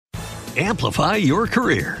Amplify your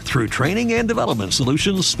career through training and development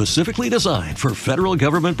solutions specifically designed for federal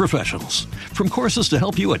government professionals. From courses to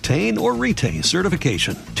help you attain or retain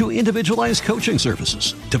certification, to individualized coaching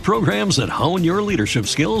services, to programs that hone your leadership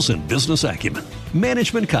skills and business acumen,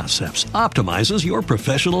 Management Concepts optimizes your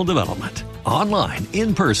professional development. Online,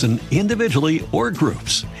 in person, individually, or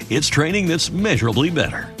groups, it's training that's measurably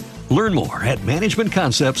better. Learn more at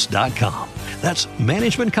managementconcepts.com. That's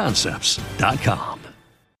managementconcepts.com.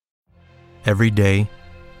 Every day,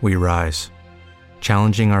 we rise,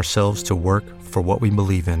 challenging ourselves to work for what we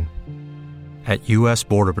believe in. At U.S.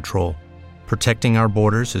 Border Patrol, protecting our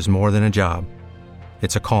borders is more than a job.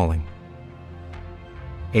 It's a calling.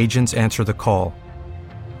 Agents answer the call,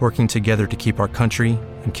 working together to keep our country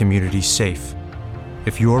and communities safe.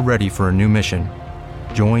 If you're ready for a new mission,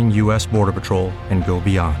 join U.S. Border Patrol and go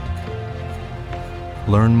beyond.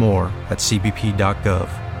 Learn more at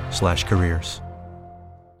cbp.gov/careers.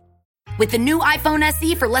 With the new iPhone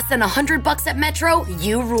SE for less than $100 at Metro,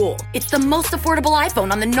 you rule. It's the most affordable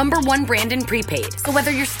iPhone on the #1 brand in prepaid. So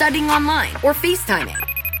whether you're studying online or FaceTiming.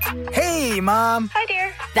 Hey, Mom. Hi,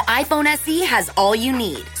 dear. The iPhone SE has all you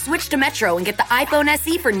need. Switch to Metro and get the iPhone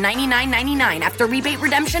SE for $99.99 after rebate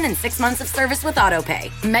redemption and 6 months of service with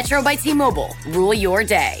AutoPay. Metro by T-Mobile. Rule your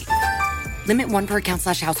day. Limit 1 per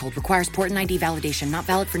account/household. Requires port and ID validation. Not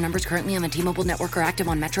valid for numbers currently on the T-Mobile network or active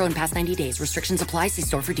on Metro in past 90 days. Restrictions apply. See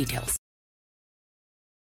store for details.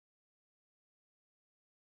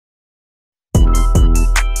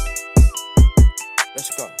 Let's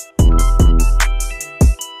go.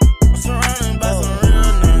 I'm surrounded by some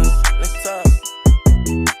real niggas. Let's talk.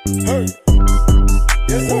 Hey.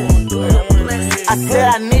 Yes, I said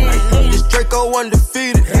I need it. This Draco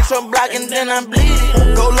undefeated. Hit your block and then I bleed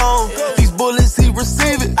it. Go long. These bullets, he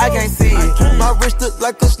receive it. I can't see it. My wrist look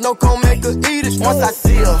like a snow cone, make her eat it. Once I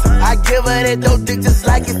see her, I give her that dope dick just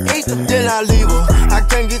like it's eat them. Then I leave her. I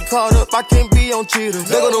can't get caught up, I can't be on cheaters.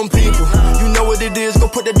 Look at them people. You know what it is. Go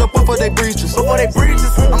put that dope up for they breaches. Before they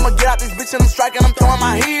breaches, I'ma get out this bitch and I'm striking, I'm throwing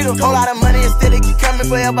my heater. Whole lot of money instead, it keep coming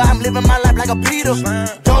forever. I'm living my life like a Peter.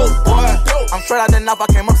 Dope boy, I'm straight out the knife, I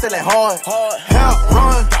came up selling hard. Help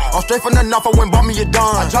run, I'm straight from the knife, I went and bought me a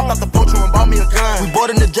dime. I dropped out the poacher and bought me a gun. We bought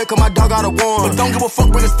in the jet cause my dog got a warrant. But don't give a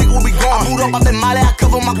fuck where the stick will be gone. I moved up, I been Molly, I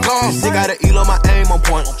cover my guns. This shit got an elo, my aim on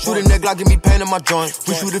point. Shoot a nigga, give me pain in my joint.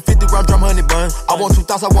 We shoot a 50 round drum, honey bun. I want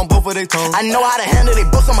 2,000, I want both of they tongues. I know how to handle they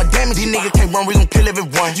books, I'm a damage. These niggas can't run, we gon' kill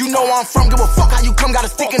everyone. You know where I'm from, give a fuck how you come. Got a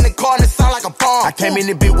stick in the car and it sound like a bomb. I came in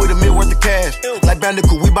the bit with $1 million worth of cash. Like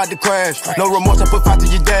Bandicoot, we bout to crash. No remorse, I put 5 to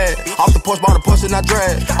your dad. Off the porch, bought a Porsche and I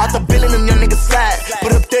drag. Out the billion, them young niggas slide.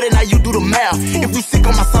 Put up 30, now you do the math. If you sick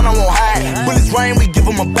on my son, I won't hide. Bullets rain, we give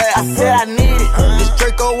him a bath. I said I need it. This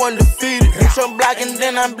Draco undefeated. Hit your block and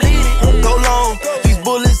then I bleed it. Go long, these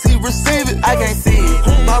bullets, he receive it. I can't see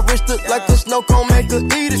it. My wrist look like a snow cone, make her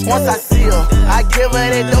eat it. Once I see her, I give her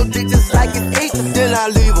that dope dick just like it's eat them. Then I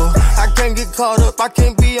leave her. I can't get caught up, I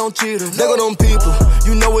can't be on cheaters. Look at them people,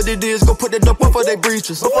 you know what it is. Go put that dope up for they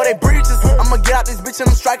breaches. Before they breaches, I'ma get out this bitch and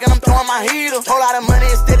I'm striking, I'm throwing my heater. Whole lot of money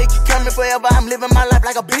instead, it keep coming forever. I'm living my life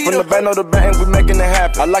like a beater. From the band on the band, we making it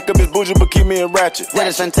happen. I like a bitch bougie, but keep me a ratchet. That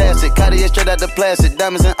is fantastic. Cartier straight out the plastic.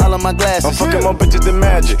 Diamonds in all of my glasses. I'm fucking more bitches than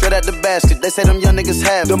magic. Straight out the basket. They say them young niggas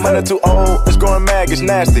have the money too old, it's growing mag, it's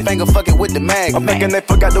nasty. Finger fucking with the mag. I'm thinking they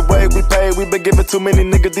forgot the way we pay. We been giving too many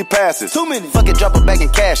niggas these passes. Too many. Fuck it, drop it back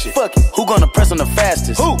and cash it. Fuck it. Who gonna press on the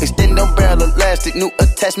fastest? Who? Extend them barrel elastic. New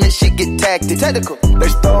attachment shit get tactic. Technical. They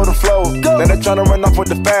stole the flow. Now they tryna run off with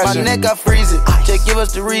the fashion. My neck got freezing. Just give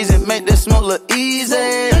us the reason. Make this smoke look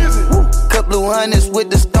easy. Cup blue hundreds with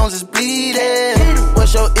the stones is bleeding.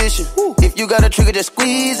 What's your issue? If you got a trigger, just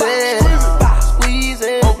squeeze it. Squeeze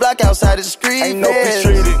it. On block outside the street. Ain't no peace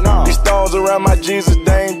treated. No. These stones around my Jesus,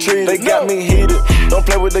 they ain't treated. They got me heated. Don't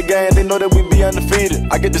play with the game, they know that we be undefeated.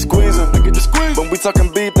 I get the squeezing. When we talking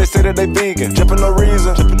beef, they say that they vegan. Trippin' no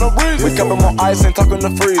reason. We cup them on ice and talking the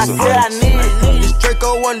freezer. I said I need it. This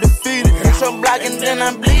Draco undefeated. Hit your block and then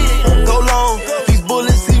I bleed it. Go long. These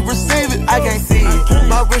bullets, he receive it. I can't see it.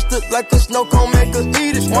 My wrist look like a snow cone, make her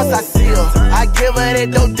eat it. Once I see her, I give her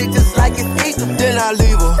that dope dick just like it's eat them. Then I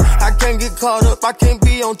leave her. I can't get caught up, I can't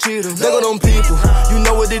be on cheaters. Look at them people, you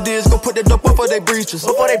know what it is. Go put that dope up for they breaches.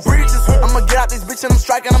 Before they breaches, I'ma get out this bitch and I'm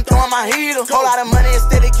striking, I'm throwing my heater. Whole lot of money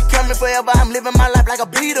instead, it keep coming forever. I'm living my life like a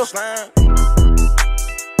beater.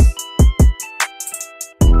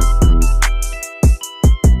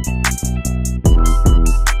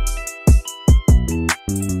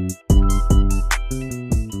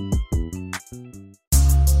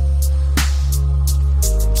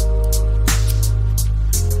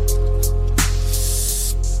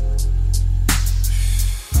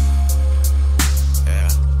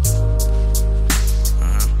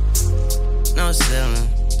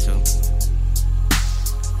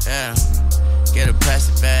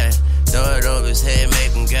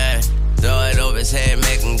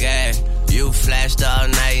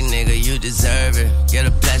 deserve it. Get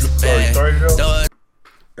a plastic bag.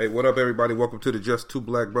 Hey, what up, everybody? Welcome to the Just Two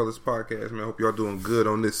Black Brothers podcast, man. Hope y'all doing good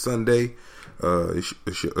on this Sunday.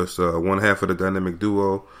 It's one half of the dynamic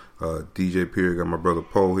duo, DJ Period. Got my brother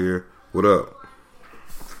Poe here. What up?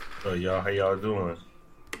 Y'all, how y'all doing?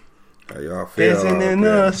 How y'all feel? Dancing in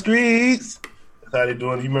the streets. That's how they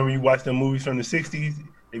doing. You remember you watch them movies from the 60s?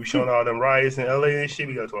 They be showing all them riots in LA and shit.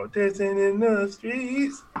 We got to talk dancing in the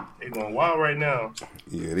streets. They going wild right now.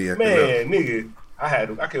 Yeah, they man, nigga. I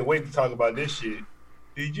can't wait to talk about this shit.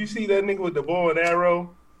 Did you see that nigga with the bow and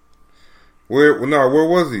arrow? Where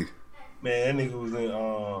was he? Man, that nigga was in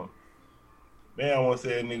I want to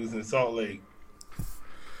say that nigga was in Salt Lake.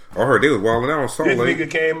 I heard they was wilding out on Salt Lake. This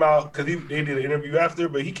nigga came out because they did an interview after,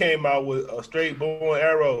 but he came out with a straight bow and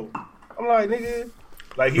arrow. I'm like, nigga,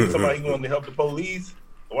 like he was talking about he wanted to help the police.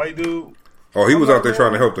 The white dude. Oh, he was out there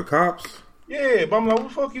trying to help the cops? Yeah, but I'm like, what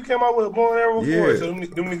the fuck you came out with a bow and arrow for? So them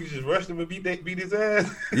niggas just rushed him and beat his ass.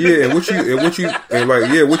 Yeah, what you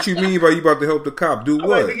mean by you about to help the cop? Do what?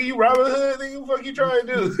 Like, nigga, you Robin Hood? Nigga, what the fuck you trying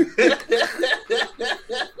to do?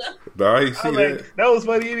 Nah, I ain't see that. That was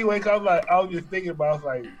funny anyway, cause I was just thinking about, I was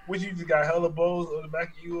like, what, you just got hella bows on the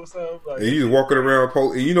back of you or something? Like, and you just walking around,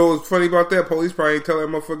 and you know what's funny about that? Police probably ain't telling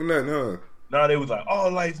that motherfucker nothing, huh? Nah, they was like, all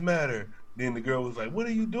lives matter. Then the girl was like, what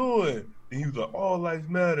are you doing? Then he was like, all lives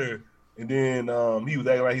matter. And then he was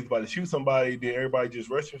acting like he was about to shoot somebody. Then everybody just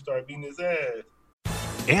rushed and started beating his ass.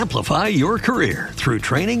 Amplify your career through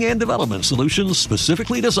training and development solutions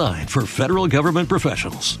specifically designed for federal government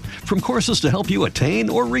professionals. From courses to help you attain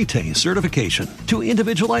or retain certification, to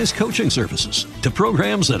individualized coaching services, to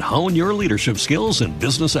programs that hone your leadership skills and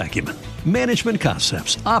business acumen, Management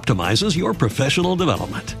Concepts optimizes your professional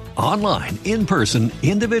development. Online, in person,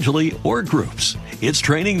 individually, or groups, it's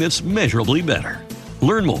training that's measurably better.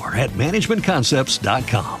 Learn more at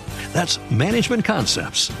managementconcepts.com. That's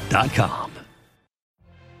managementconcepts.com.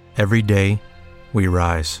 Every day, we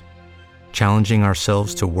rise, challenging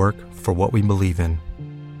ourselves to work for what we believe in.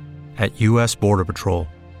 At U.S. Border Patrol,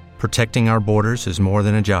 protecting our borders is more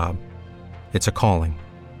than a job. It's a calling.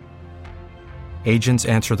 Agents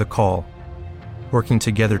answer the call, working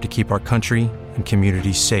together to keep our country and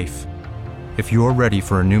communities safe. If you're ready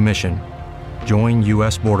for a new mission, join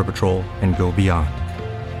U.S. Border Patrol and go beyond.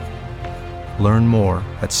 Learn more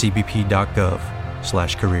at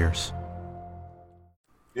cbp.gov/careers.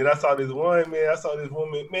 Then I saw this woman,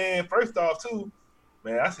 man, first off, too,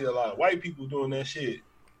 man, I see a lot of white people doing that shit.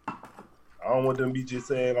 I don't want them to be just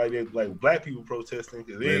saying like that, like black people protesting.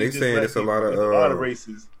 Cause they saying it's a lot of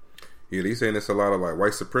races. Yeah, they saying it's a lot of like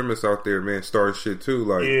white supremacists out there, man, starting shit too.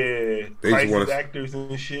 Like, yeah, they just want actors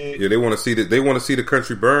and shit. Yeah, they want to see that. They want to see the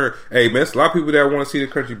country burn. Hey, man, it's a lot of people that want to see the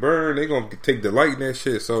country burn. They gonna take delight in that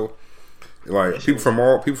shit. So, like, people from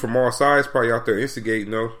all sides probably out there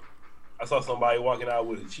instigating, though. I saw somebody walking out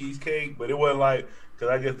with a cheesecake, but it wasn't like,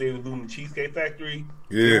 because I guess they was doing the Cheesecake Factory.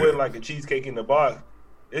 Yeah. It wasn't like a cheesecake in the box.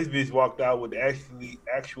 This bitch walked out with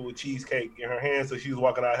actual cheesecake in her hand, so she was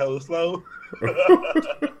walking out hella slow.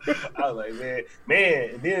 I was like, man.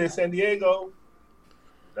 And then in San Diego,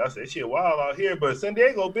 I said, shit wild out here. But San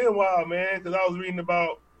Diego been wild, man, because I was reading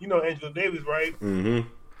about, Angela Davis, right? Mm-hmm.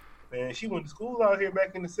 Man, she went to school out here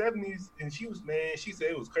back in the 70s, and she said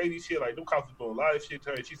it was crazy shit. Like, them cops was doing a lot of shit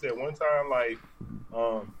to her. She said one time, like,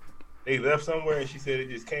 they left somewhere, and she said it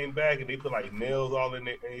just came back, and they put, like, nails all in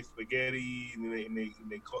their spaghetti, and in their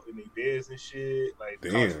beds and shit. Like,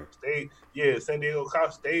 damn. San Diego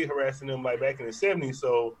cops stayed harassing them, like, back in the 70s.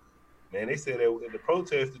 So, man, they said that at the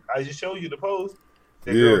protest, I just showed you the post.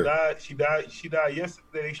 That girl died. She died yesterday.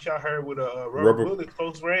 They shot her with a rubber bullet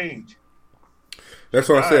close range. That's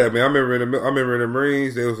what I said, man. I remember in the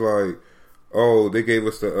Marines, they was like, oh, they gave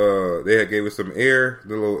us they gave us some air,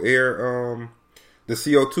 the little air, the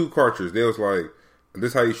CO2 cartridge. They was like,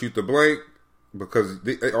 this is how you shoot the blank, because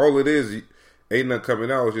all it is, ain't nothing coming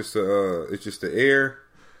out. It's just the air.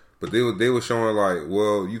 But they were showing like,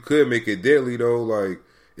 well, you could make it deadly though. Like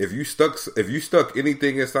if you stuck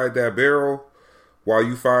anything inside that barrel while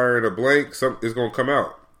you firing a blank, it's gonna come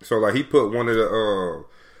out. So like he put one of the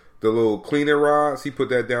little cleaning rods, he put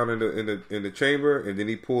that down in the chamber, and then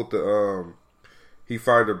he pulled he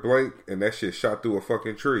fired a blank, and that shit shot through a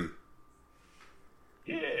fucking tree.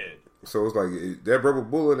 Yeah. So it's like that rubber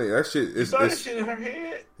bullet, that shit is. That shit in her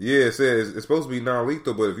head. Yeah, it says it's supposed to be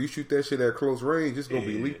non-lethal, but if you shoot that shit at close range, it's gonna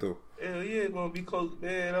be lethal. Hell yeah, it's gonna be close,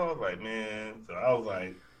 man. I was like, man. So I was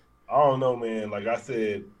like, I don't know, man. Like I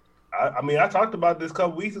said, I mean, I talked about this a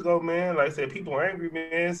couple weeks ago, man. Like I said, people are angry,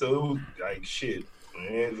 man. So it was like shit.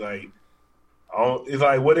 Man, it's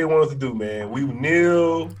like what they want us to do, man. We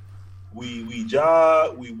kneel, we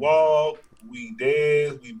jog, we walk, we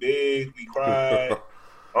dance, we beg, kids. We cried.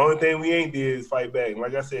 Only thing we ain't did is fight back. And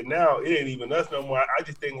like I said, now it ain't even us no more. I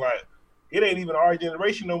just think like it ain't even our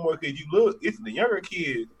generation no more. Because you look, it's the younger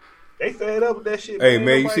kids. They fed up with that shit. Hey,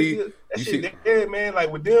 man, you see that shit dead, man.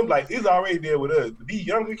 Like with them, like it's already dead with us. But these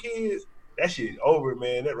younger kids, that shit over,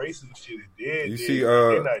 man. That racism shit is dead. You dead. see,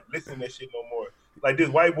 they're not listening to that shit no more. Like this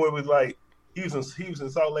white boy was like, he was in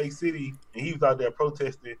Salt Lake City and he was out there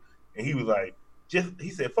protesting, and he was like, he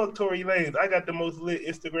said, "Fuck Tory Lanez. I got the most lit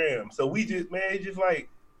Instagram." So we just, man, it's just like,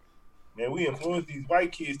 man, we influence these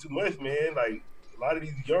white kids too much, man. Like a lot of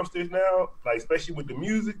these youngsters now, like especially with the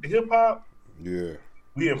music, the hip hop. Yeah.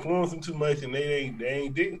 We influence them too much, and they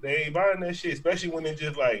ain't buying that shit. Especially when it's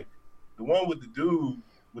just like the one with the dude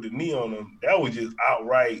with the knee on him. That was just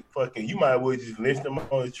outright fucking. You might as well just lynch them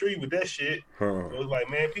on the tree with that shit. So it was like,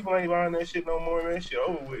 man, people ain't buying that shit no more, man. That shit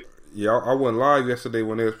over with. Yeah, I went live yesterday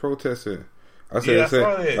when they was protesting. I said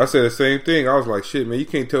the same thing. I was like, shit, man, you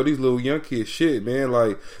can't tell these little young kids shit, man.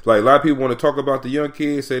 Like a lot of people want to talk about the young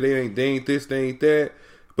kids, say they ain't this, they ain't that.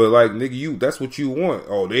 But like, nigga, that's what you want.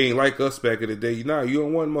 Oh, they ain't like us back in the day. Nah, you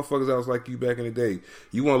don't want motherfuckers that was like you back in the day.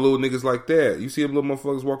 You want little niggas like that. You see them little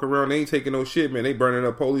motherfuckers walking around, they ain't taking no shit, man. They burning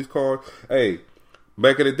up police cars. Hey,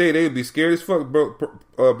 back in the day, they'd be scared as fuck burn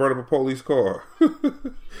up a police car.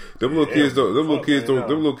 Them little kids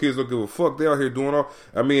don't give a fuck. They out here doing all.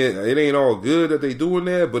 I mean, it ain't all good that they doing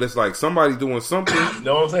that, but it's like somebody doing something. You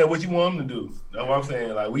know what I'm saying? What you want them to do? That's what I'm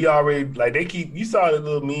saying. Like we already, like they keep. You saw the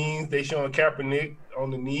little memes they showing Kaepernick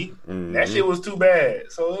on the knee. Mm-hmm. That shit was too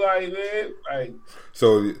bad. So like, man, like.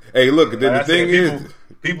 So hey, look. Then the thing is,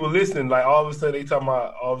 people listening. Like all of a sudden they talking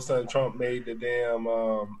about. All of a sudden Trump made the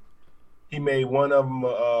damn. He made one of them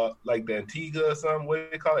like the Antigua or something. What do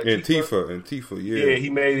they call it? Antifa, yeah. Yeah, he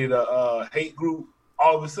made it a hate group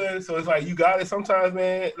all of a sudden. So it's like you got it sometimes,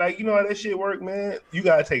 man. Like, you know how that shit work, man? You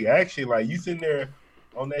got to take action. Like, you sitting there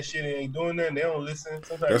on that shit and ain't doing nothing. They don't listen.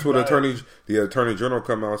 Sometimes that's what the attorney general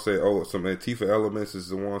come out and say, oh, some Antifa elements is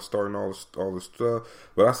the one starting all this stuff.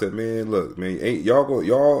 But I said, man, look, man, ain't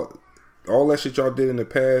y'all all that shit y'all did in the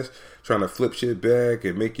past, trying to flip shit back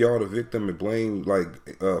and make y'all the victim and blame like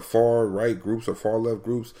far right groups or far left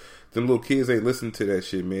groups. Them little kids ain't listening to that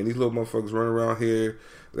shit, man. These little motherfuckers running around here,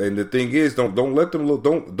 and the thing is, don't let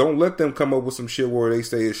them come up with some shit where they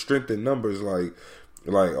say it's strength in numbers. Like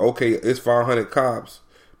okay, it's 500 cops,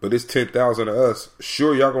 but it's 10,000 of us.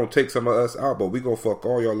 Sure, y'all gonna take some of us out, but we gonna fuck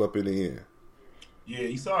all y'all up in the end. Yeah,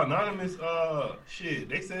 you saw anonymous shit.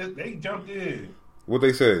 They said they jumped in. What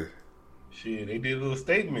they say? Shit, they did a little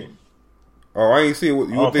statement. Oh, I ain't see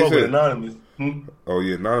what they said. Anonymous. Oh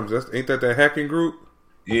yeah, Anonymous. Ain't that hacking group?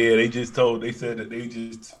 Yeah, they said that they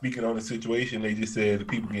just speaking on the situation. They just said the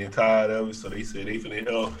people getting tired of it, so they said they finna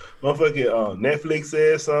help. Motherfucking Netflix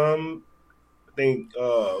said something. I think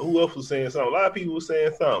who else was saying something? A lot of people were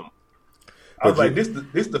saying something. I was like, this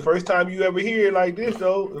the first time you ever hear it like this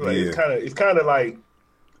though. Like, yeah. It's kind of like.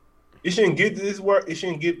 It shouldn't get to this work. It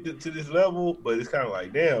shouldn't get to this level, but it's kind of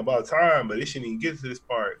like, damn, about time. But it shouldn't even get to this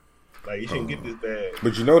part. Like, it shouldn't get this bad.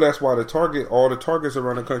 But you know that's why all the targets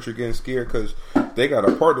around the country getting scared because they got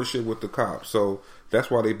a partnership with the cops. So that's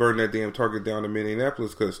why they burned that damn Target down in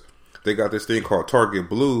Minneapolis because they got this thing called Target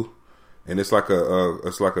Blue, and it's like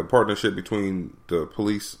a partnership between the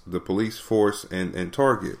police force and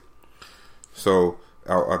Target. So.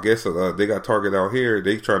 I guess they got Target out here.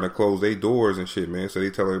 They trying to close their doors and shit, man. So they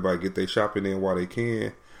tell everybody get their shopping in while they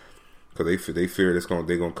can, because they fear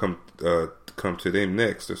they gonna come to them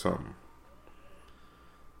next or something.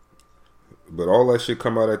 But all that shit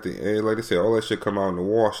come out at the end, like they said, all that shit come out in the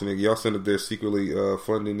wash. Nigga, y'all sitting up there secretly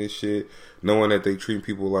funding this shit, knowing that they treat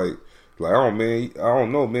people like oh man, I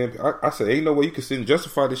don't know, man. I said ain't no way you can sit and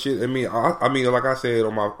justify this shit. I mean, like I said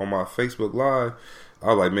on my Facebook Live. I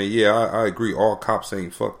was like, man, yeah, I agree. All cops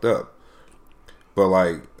ain't fucked up, but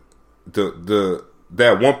like that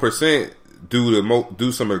 1%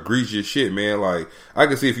 do some egregious shit, man. Like I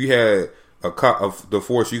can see if you had a cop of the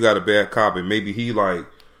force, you got a bad cop, and maybe he like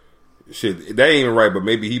shit. That ain't even right, but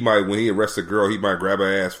maybe he might when he arrests a girl, he might grab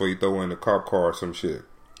her ass before he throw her in the cop car or some shit.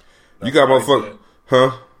 You got motherfucker,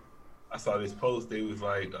 huh? I saw this post. They was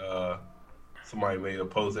like, somebody made a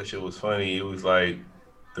post that shit was funny. It was like.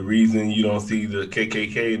 The reason you don't see the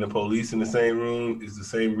KKK and the police in the same room is the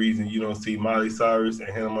same reason you don't see Miley Cyrus and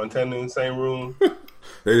Hannah Montana in the same room.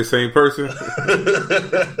 They the same person?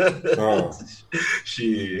 Oh.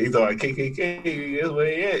 Shit. They thought KKK, that's where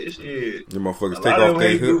they at. Shit. The motherfuckers take off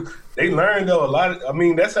their hood. They learned though a lot.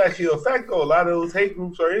 That's actually a fact though. A lot of those hate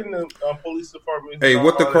groups are in the police department. Hey,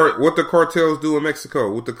 what the cartels do in Mexico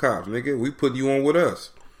with the cops, nigga? We put you on with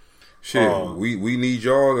us. Shit, we need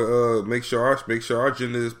y'all to make sure our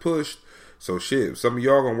agenda is pushed So shit, some of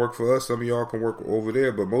y'all gonna work for us, some of y'all can work over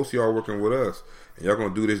there, but most of y'all working with us, and y'all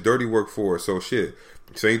gonna do this dirty work for us. So shit,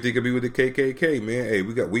 same thing could be with the KKK, man. Hey,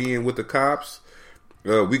 we in with the cops.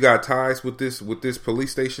 We got ties with this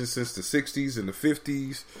police station since the 60s and the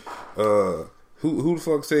 50s. Who the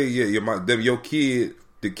fuck say your kid,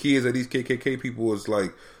 the kids of these KKK people was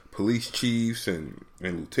like police chiefs and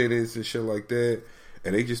lieutenants and shit like that,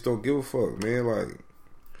 and they just don't give a fuck, man. Like,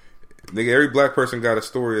 nigga, every black person got a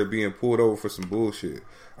story of being pulled over for some bullshit.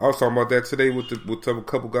 I was talking about that today with a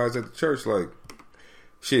couple guys at the church. Like,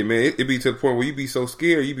 shit, man, it be to the point where you be so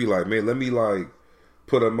scared, you be like, man, let me like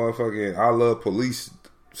put a motherfucking I love police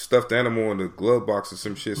stuffed animal in the glove box or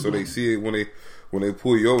some shit, so they see it when they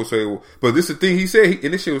pull you over. Say, well, but this is the thing he said,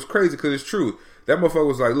 and this shit was crazy because it's true. That motherfucker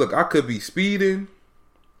was like, look, I could be speeding,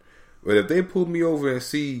 but if they pull me over and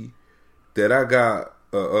see that I got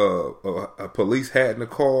a police hat in the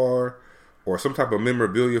car or some type of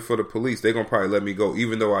memorabilia for the police, they gonna probably let me go,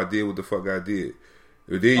 even though I did what the fuck I did.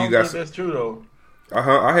 But then you got that's true though.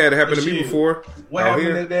 I had it happen to me before. What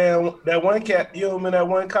happened to that one cat? You remember that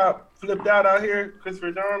one cop flipped out out here,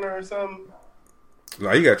 Christopher Donner or something?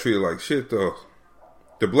 Nah, he got treated like shit though.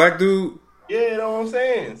 The black dude. Yeah, you know what I'm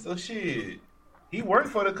saying. So shit, he worked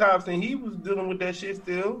for the cops and he was dealing with that shit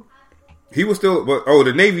still. He was still, but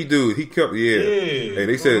the Navy dude, he kept, Hey,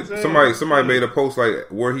 they said somebody made a post like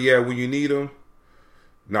where he at when you need him.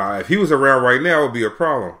 Nah, if he was around right now, it would be a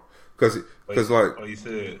problem. Cause like, he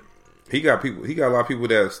said he got a lot of people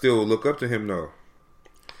that still look up to him though.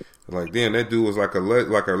 Like, damn, that dude was like a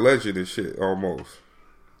legend and shit almost.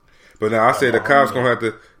 But now I said the cops they're gonna have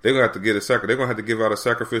to get they're gonna have to give out a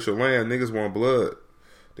sacrificial lamb. Niggas want blood.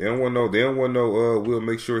 They don't want no. We'll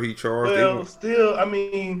make sure he charged. Well, still, I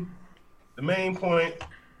mean, the main point.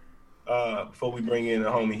 Before we bring in the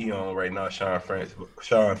homie he on right now, Sean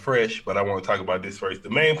Fresh, but I want to talk about this first. The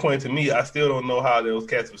main point to me, I still don't know how those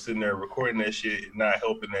cats were sitting there recording that shit and not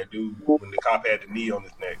helping that dude when the cop had the knee on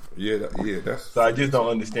his neck. That's. So I just don't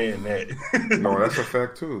understand that. No, that's a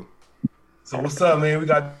fact too. So what's up, man? We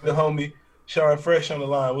got the homie Sean Fresh on the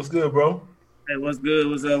line. What's good, bro? Hey, what's good?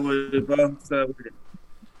 What's up with it, bro? What's up with it?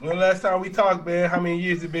 When the last time we talked, man? How many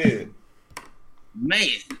years it been? Man,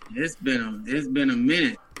 it's been a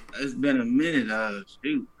minute. It's been a minute.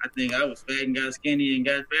 Shoot, I think I was fat and got skinny and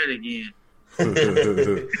got fat again.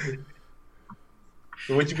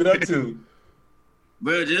 So what you been up to?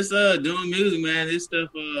 Bro, just doing music, man. This stuff,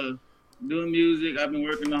 doing music. I've been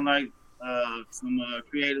working on like some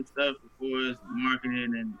creative stuff before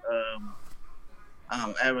marketing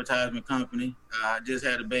and advertisement company. I just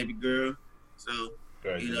had a baby girl, so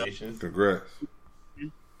congratulations. Congrats.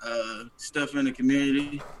 Stuff in the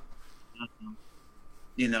community.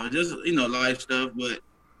 Just life stuff, but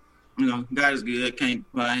God is good. Can't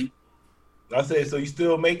complain. I said, so you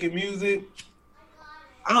still making music?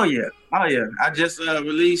 Oh yeah. I just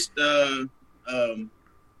released album,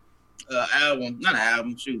 not an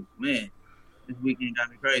album. Shoot, man, this weekend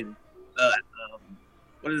got me crazy.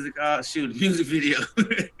 What is it called? Shoot, a music video.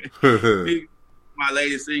 My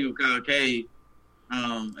latest single called Cave,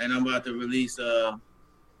 and I'm about to release a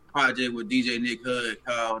project with DJ Nick Hood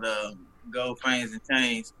called Gold Frames and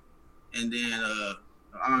Chains, and then an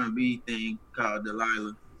R&B thing called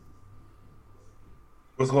Delilah.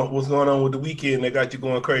 What's going on with the weekend that got you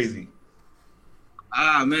going crazy?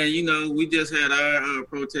 Man, we just had our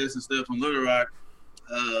protests and stuff in Little Rock.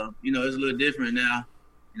 It's a little different now.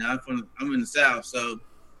 I'm in the South, so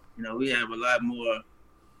we have a lot more.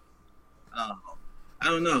 I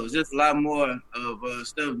don't know. It's just a lot more of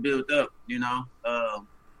stuff built up.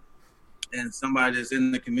 And somebody that's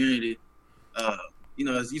in the community.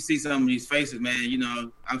 As you see some of these faces, man,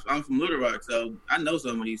 I'm from Little Rock, so I know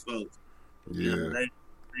some of these folks. Yeah. They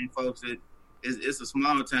folks that it's a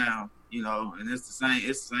small town, and it's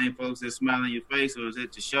the same folks that smile in your face or is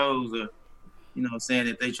at your shows or, saying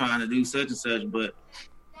that they trying to do such and such. But,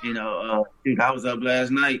 I was up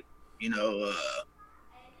last night,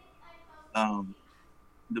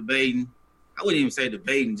 debating. I wouldn't even say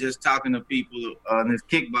debating, just talking to people in this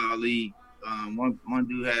kickball league. One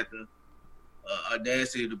dude had the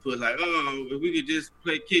audacity to put like, if we could just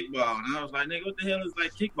play kickball, and I was like, nigga, what the hell is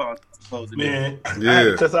like kickball supposed to do? Man,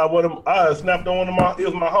 because I snapped on one of my, it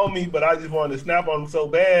was my homie, but I just wanted to snap on him so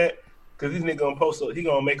bad because this nigga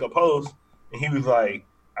gonna make a post, and he was like,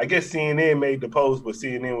 I guess CNN made the post, but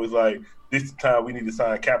CNN was like, this is the time we need to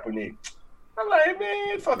sign Kaepernick. I'm like,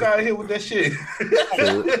 man, fuck out of here with that shit.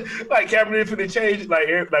 Like Kaepernick finna change, like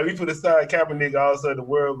we finna sign Kaepernick, all of a sudden the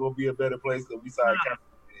world gonna be a better place because we signed Kaepernick.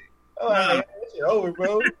 I'm like, that shit over,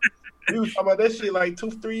 bro. We was talking about that shit like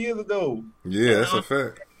 2-3 years ago. Yeah, that's a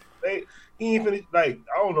fact. He ain't finished. Like,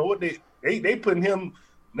 I don't know what They putting him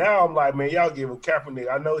now. I'm like, man, y'all give him Kaepernick.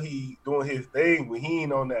 I know he doing his thing, but he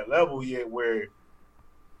ain't on that level yet where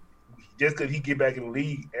just because he get back in the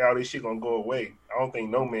league, all this shit gonna go away. I don't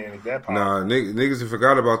think no man is that powerful. Nah, niggas have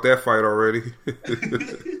forgot about that fight already.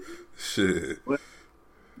 Shit. Well,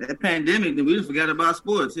 that pandemic, we just forgot about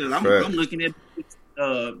sports. I'm looking at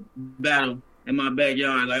battle in my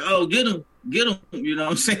backyard, like, oh, get him. You know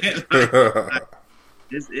what I'm saying? I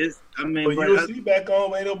mean, but UFC back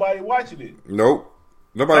on, ain't nobody watching it. Nope.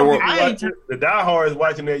 Nobody watching. The diehards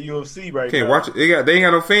watching that UFC right now. Can't watch it. They ain't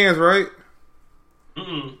got no fans, right?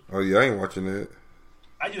 Mm-mm. Oh yeah, I ain't watching that.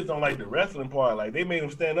 I just don't like the wrestling part. Like they made them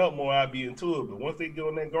stand up more, I'd be into it. But once they get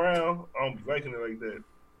on that ground, I don't be liking it like that.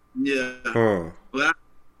 Yeah. Well,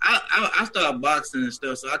 I started boxing and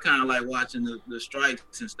stuff, so I kind of like watching the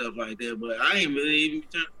strikes and stuff like that. But I ain't really even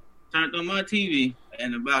turned on my TV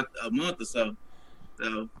in about a month or so.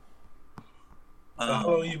 So how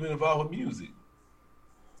long you been involved with music?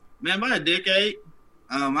 Man, about a decade.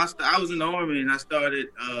 I was in the Army and I started.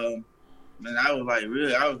 Man, I was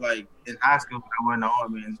like in high school when I went in the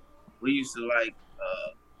Army, and we used to like,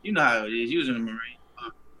 you know how it is. You was in the Marine.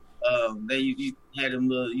 You had them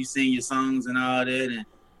you sing your songs and all that, and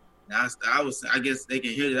I guess they can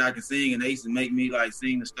hear that I can sing, and they used to make me like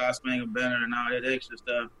sing the Star Spangled Banner and all that extra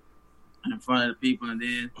stuff in front of the people, and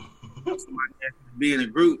then somebody asked me to be in a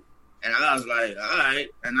group, and I was like, all right,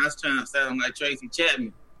 and I was trying to sound like Tracy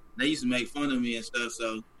Chapman. They used to make fun of me and stuff,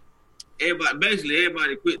 so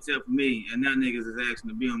everybody quit except for me, and now niggas is asking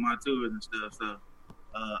to be on my tours and stuff. So,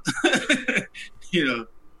 you know,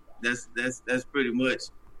 that's pretty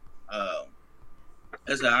much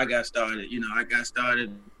that's how I got started. You know, I got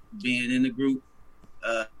started being in the group.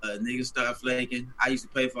 Niggas started flaking. I used to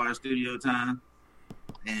pay for our studio time,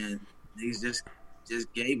 and niggas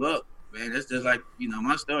just gave up. Man, that's just like, you know,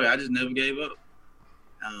 my story. I just never gave up.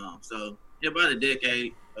 So yeah, about a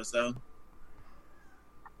decade or so.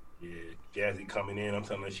 Yeah, Jhazzy coming in. I'm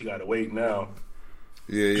telling her she got to wait now.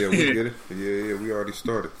 Yeah, we get it. Yeah, we already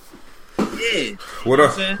started. Yeah. What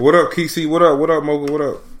up, Kesey? What up, Mogul? What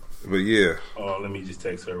up? But yeah. Oh, let me just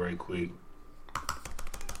text her right quick.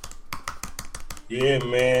 Yeah,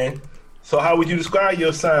 man. So how would you describe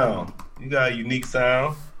your sound? You got a unique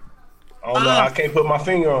sound. I don't know. I can't put my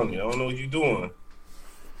finger on it. I don't know what you're doing.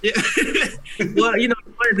 Yeah. Well, you know,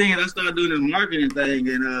 the funny thing is I started doing this marketing thing,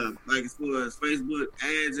 and like as far as Facebook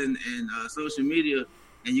ads and social media,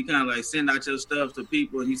 and you kind of like send out your stuff to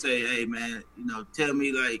people, and you say, hey, man, you know, tell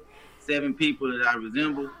me like 7 people that I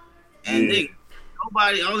resemble. And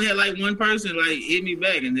nobody, I only had like one person like hit me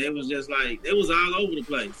back, and it was just like, it was all over the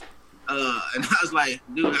place. And I was like,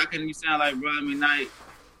 dude, how can you sound like Brian McKnight?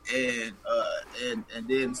 And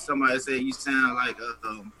then somebody said you sound like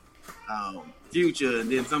Future, and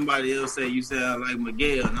then somebody else say you sound like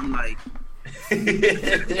Miguel, and I'm like,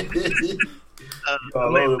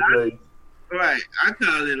 all over the place. Right, I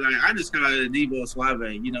just call it a Debo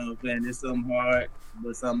Suave. You know what I'm saying? It's something hard,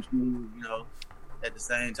 but something smooth. You know, at the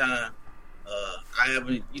same time, I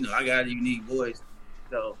got a unique voice.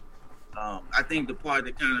 So I think the part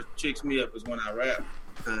that kind of tricks me up is when I rap,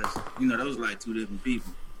 because you know those are like two different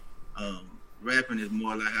people. Rapping is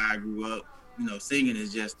more like how I grew up. You know, singing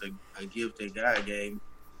is just a gift that God gave.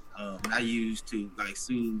 I used to like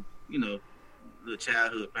soothe, you know, little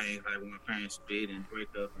childhood pains, like when my parents split and break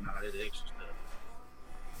up and all that extra stuff.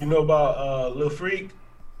 You know about Lil Freak?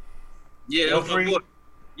 Yeah, Lil Freak.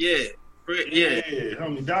 Yeah,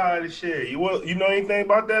 homie died and shit. You know anything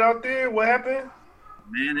about that out there? What happened?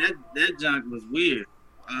 Man, that junk was weird.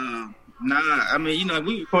 Nah, I mean, you know,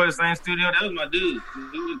 we recorded the same studio. That was my dude.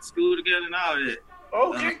 We went to school together and all that.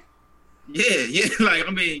 Okay. Yeah. Like,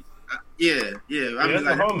 I mean, yeah. I mean, that's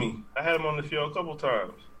like, a homie. I had him on the show a couple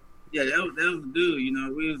times. Yeah, that was the dude. You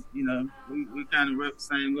know, we kind of rep the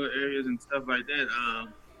same little areas and stuff like that.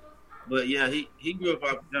 But yeah, he grew up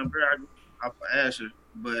off of Jumper, I grew up off of Asher.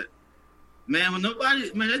 But man,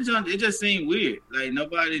 that junk, it just seemed weird. Like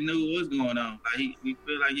nobody knew what was going on. Like we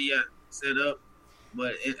feel like he got set up,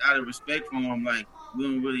 but out of respect for him, like we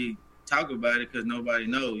don't really talk about it because nobody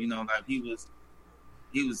knows. You know, like he was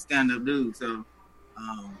a stand-up dude, so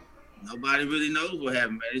nobody really knows what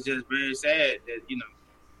happened. Man, it's just very sad that you know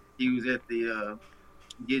he was at the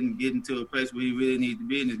getting to a place where he really needs to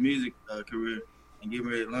be in his music career and getting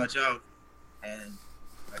ready to launch off, and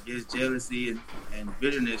I guess jealousy and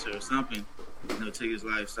bitterness or something, you know, took his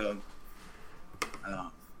life. So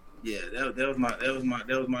yeah, that was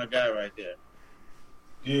my guy right there.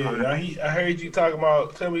 Yeah, I heard you talking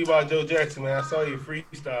about. Tell me about Joe Jackson, man. I saw you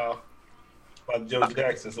freestyle about Joe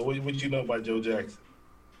Jackson. So what you know about Joe Jackson?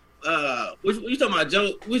 Which you talking about,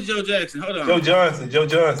 Joe? Which Joe Jackson? Hold on. Joe Johnson.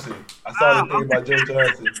 I saw the thing about Joe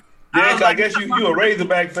Johnson. Yeah, I guess you a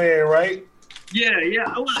Razorback fan, right? Yeah.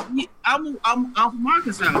 I'm from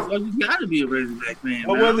Arkansas, so you got to be a Razorback fan.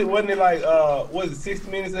 What was it? Wasn't it like was it 60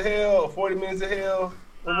 Minutes of Hell or 40 Minutes of Hell?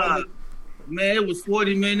 What was it? Man, it was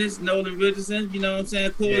 40 Minutes. Nolan Richardson, you know what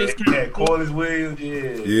I'm saying? Corliss Williams.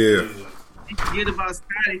 Yeah. They forget about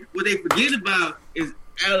Scotty. What they forget about is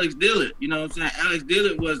Alex Dillard. You know what I'm saying? Alex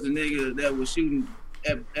Dillard was the nigga that was shooting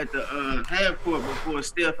at the half court before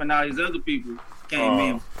Steph and all these other people came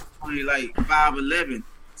in. Only like 5'11",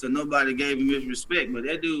 so nobody gave him his respect. But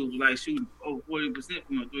that dude was like shooting over 40%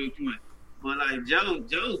 from a 3-point. But like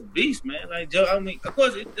Joe's beast, man. Like Joe, I mean, of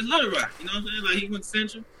course it's Little Rock. You know what I'm saying? Like he went to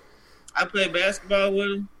Central. I played basketball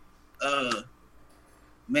with him.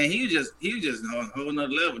 Man, he was just on a whole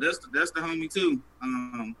nother level. That's the homie too.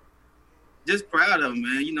 Just proud of him,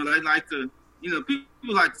 man. You know, they like to,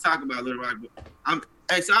 people like to talk about Little Rock. But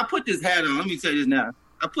so I put this hat on. Let me tell you this now.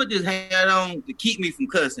 I put this hat on to keep me from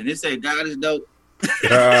cussing. It say God is dope.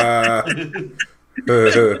 I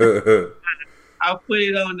put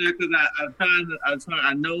it on there because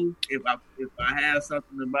I know if I have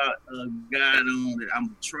something about God on that I'm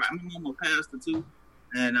gonna try. I'm a pastor too,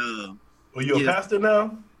 and Well, you a pastor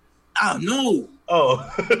now? Oh no! Oh,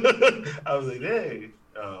 I was like, hey.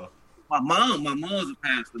 Oh. My mom's a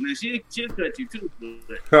pastor, man. She'll cut you too, but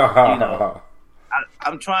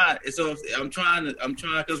I'm trying. So I'm trying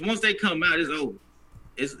because once they come out, it's over.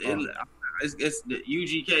 It's the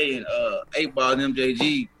UGK and 8 Ball and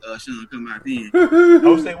MJG shouldn't come out then. I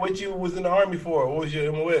would say, what you was in the Army for? What was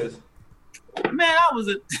your MOS? Man, I was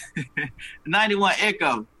a 91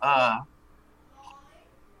 Echo. I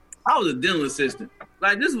was a dental assistant.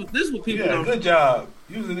 Like this was people. Yeah, good job.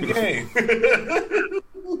 You was in the game.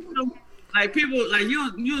 Like people, like you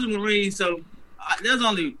was a Marine, so there's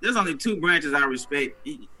only 2 branches I respect.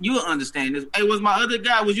 You'll understand this. Hey, was my other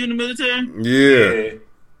guy? Was you in the military? Yeah.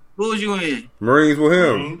 Who was you in? Marines with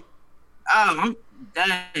him. Oh,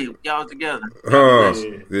 dang, y'all together. Yeah,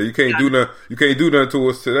 you can't do nothing. You can't do nothing to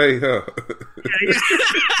us today, huh?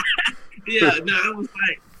 Yeah, no, I was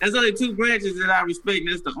like, there's only 2 branches that I respect, and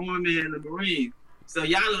that's the Army and the Marines. So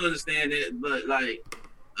y'all don't understand that, but like,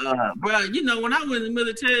 bro, you know, when I went in the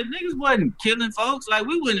military, niggas wasn't killing folks. Like,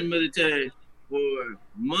 we went in the military for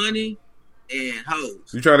money and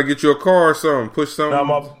hoes. You trying to get you a car or something? Push something?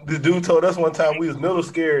 No, the dude told us one time we was middle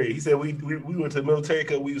scary. He said we went to the military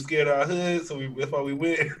because we was scared of our hood, so that's why we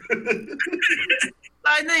went.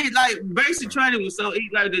 like basic training was so easy.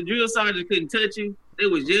 Like the drill sergeant couldn't touch you. They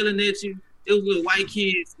was yelling at you. It was little white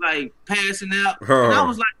kids like passing out. And I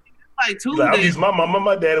was like Tuesday. Like, I used my mama,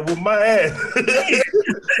 my daddy whooped my ass. Like,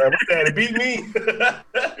 my daddy beat me.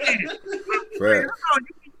 Right. You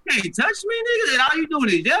can't touch me, nigga. And all you doing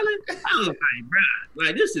is yelling. I was like, bro,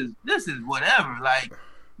 like this is whatever. Like,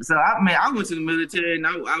 so I went to the military and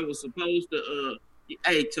I was supposed to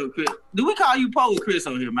hey, so Chris, do we call you Poe or Chris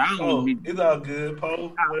on here, man? I don't know. It's all good,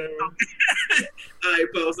 Poe. Whatever. All right,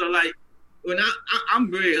 Poe. So like, when I'm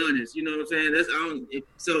very honest, you know what I'm saying?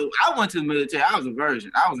 So I went to the military. I was a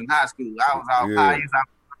virgin. I was in high school. I was all pious,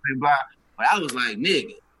 blah. But I was like,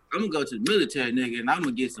 nigga, I'm gonna go to the military, nigga, and I'm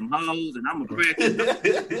gonna get some hoes, and I'm gonna practice. I'm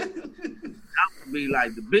gonna be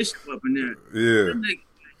like the bishop up in there. Yeah.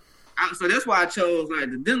 So that's why I chose like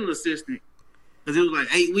the dental assistant, because it was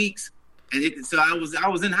like 8 weeks, and so I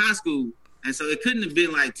was in high school. And so it couldn't have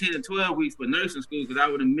been like 10 or 12 weeks for nursing school because I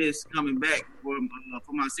would have missed coming back for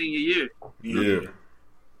my senior year. Yeah. And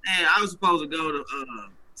I was supposed to go to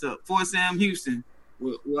Fort Sam Houston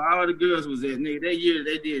where all the girls was at. Nigga, that year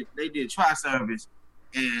they did tri-service.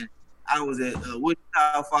 And I was at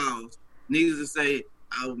Wichita Falls. Needless to say,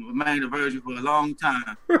 I remained a virgin for a long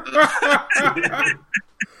time.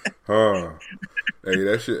 Hey,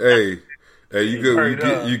 that shit. Hey, you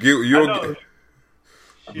get.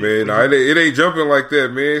 Man, nah, it ain't jumping like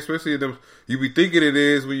that, man. Especially them, you be thinking it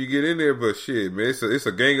is when you get in there, but shit, man, it's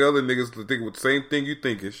a gang of other niggas that think with the same thing you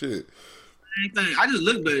thinking. Shit. Same thing. I just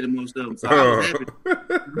look better than most of them, so I was happy.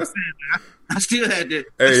 I still had that.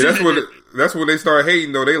 Hey, that's when they start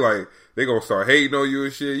hating though. They gonna start hating on you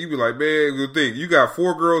and shit. You be like, man, you think you got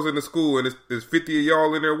 4 girls in the school and there's 50 of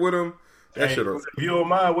y'all in there with them. That shit. If you don't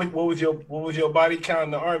mind, what was your body count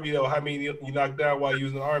in the Army though? How many you knocked down while you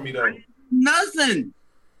was in the Army though? Nothing.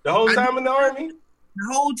 The whole time in the Army? The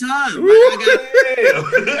whole time.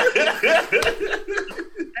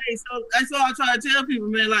 Hey, so that's all I try to tell people,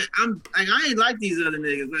 man. Like I ain't like these other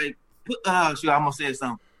niggas. Like, shoot, I almost said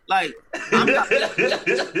something. Like, I'm not.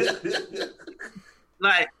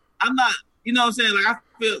 You know what I'm saying? Like, I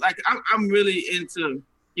feel like I'm really into.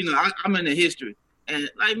 You know, I'm into history, And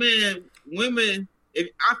like, man, women,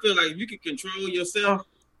 I feel like if you can control yourself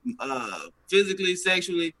physically,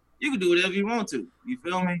 sexually, you can do whatever you want to. You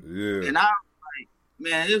feel me? Yeah. And I'm like,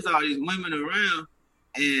 man, there's all these women around,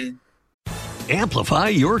 and Amplify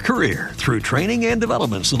your career through training and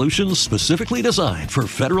development solutions specifically designed for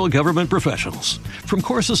federal government professionals. From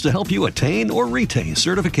courses to help you attain or retain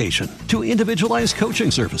certification, to individualized coaching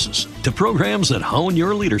services, to programs that hone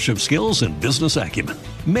your leadership skills and business acumen,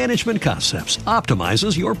 Management Concepts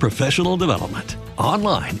optimizes your professional development.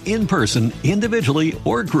 Online, in person, individually,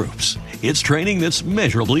 or groups, it's training that's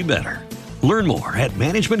measurably better. Learn more at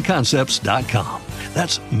managementconcepts.com.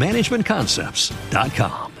 That's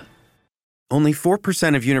managementconcepts.com. Only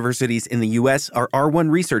 4% of universities in the U.S. are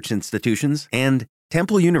R1 research institutions, and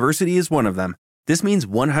Temple University is one of them. This means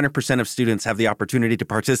 100% of students have the opportunity to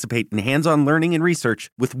participate in hands-on learning and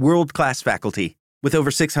research with world-class faculty. With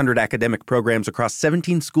over 600 academic programs across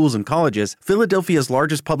 17 schools and colleges, Philadelphia's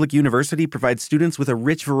largest public university provides students with a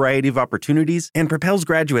rich variety of opportunities and propels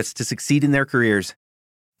graduates to succeed in their careers.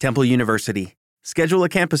 Temple University. Schedule a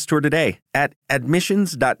campus tour today at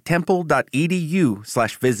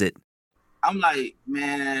admissions.temple.edu/visit. I'm like,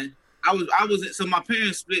 man, I was so my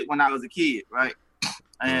parents split when I was a kid, right?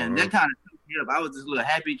 And that kind of took me up. I was this little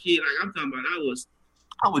happy kid. Like I'm talking about,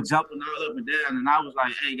 I was jumping all up and down, and I was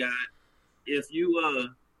like, hey, God, if you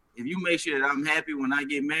make sure that I'm happy when I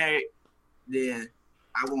get married, then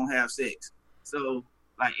I won't have sex. So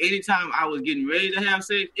like anytime I was getting ready to have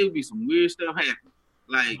sex, it would be some weird stuff happening.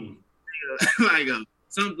 Like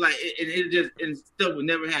something like and stuff would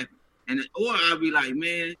never happen. Or I'd be like,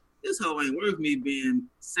 man, this whole ain't worth me being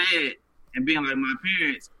sad and being like my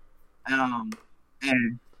parents. And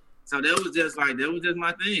so that was just my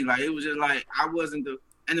thing. Like, it was just like, I wasn't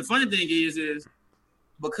and the funny thing is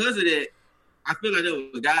because of that, I feel like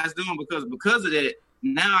that was guys doing because of that,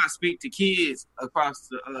 now I speak to kids across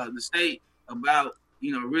the state about,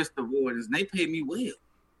 risk avoidance, and they pay me well.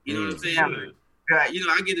 You know what I'm saying? I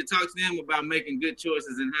get to talk to them about making good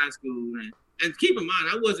choices in high school. And keep in mind,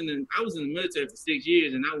 I was in the military for 6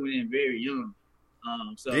 years, and I went in very young.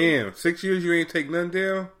 Damn, 6 years you ain't take nothing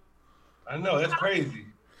down? I know, that's crazy.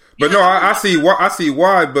 But no, I see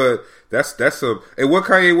why. But that's a. And what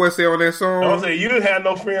Kanye West say on that song? I'm saying you didn't have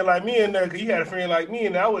no friend like me in there, because you had a friend like me,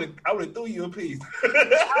 and I would have threw you a piece.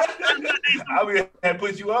 I would have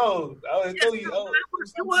put you on. I would have threw you on.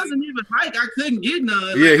 It wasn't even like I couldn't get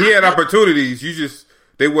none. Yeah, he had opportunities.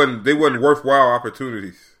 They wasn't worthwhile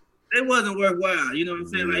opportunities. It wasn't worthwhile, you know what I'm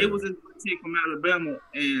saying? Like, it was a chick from Alabama,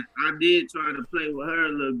 and I did try to play with her a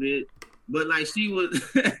little bit, but like she was,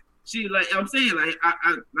 I'm saying, like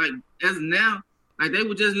I like as now, like they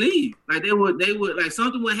would just leave, like they would like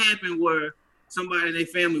something would happen where somebody in their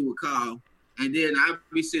family would call, and then I'd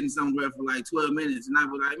be sitting somewhere for like 12 minutes, and I'd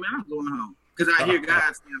be like, man, I'm going home, because I hear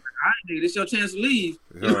guys saying, like, all right, nigga, this your chance to leave.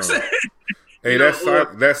 You know what I'm saying? Hey,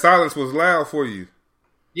 that silence was loud for you.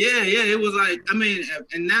 Yeah, it was like, I mean,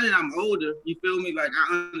 and now that I'm older, you feel me? Like,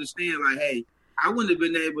 I understand, like, hey, I wouldn't have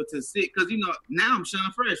been able to sit, because, now I'm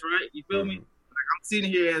Sean Fresh, right? You feel me? Like, I'm sitting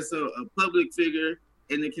here as a public figure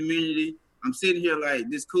in the community. I'm sitting here like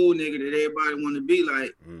this cool nigga that everybody want to be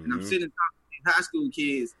like, and I'm sitting talking to these high school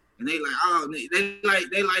kids, and they like, oh,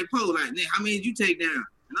 they like Poe, like, Nick, how many did you take down?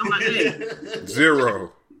 And I'm like, hey.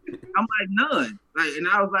 0. I'm like, none. Like, and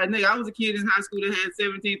I was like, nigga, I was a kid in high school that had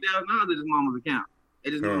 $17,000 at his mama's account.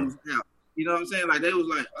 At his mom's house. You know what I'm saying? Like, they was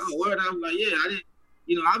like, oh, word. I was like, yeah, I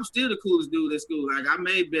didn't, I'm still the coolest dude at school. Like, I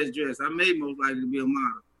made best dress. I made most likely to be a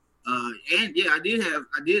model. And yeah, I did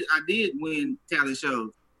win talent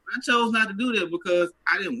shows. I chose not to do that because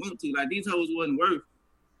I didn't want to. Like, these hoes wasn't worth.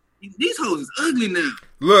 These hoes is ugly now.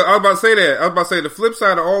 Look, I was about to say that. I was about to say the flip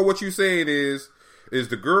side of all what you saying is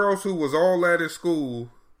the girls who was all that in school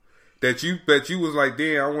that you was like,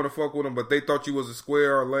 damn, I want to fuck with them, but they thought you was a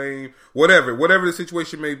square or lame, whatever the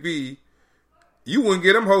situation may be, you wouldn't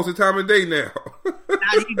get them hoes the time of day now.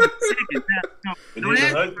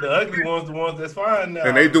 The ugly ones, the ones that's fine now,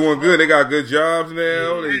 and they doing good. They got good jobs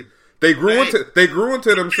now. Yeah. They grew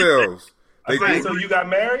into themselves. So you got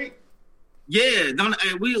married? Yeah,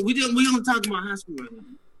 we don't talk about high school right now.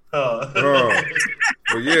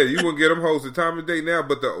 But yeah, you wouldn't get them hoes the time of day now.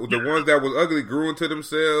 But the ones that was ugly grew into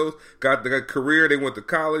themselves, got the career, they went to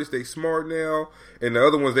college, they smart now. And the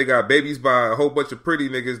other ones, they got babies by a whole bunch of pretty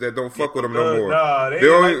niggas that don't fuck with them no more. Nah, they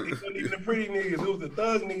weren't even the pretty niggas. It was the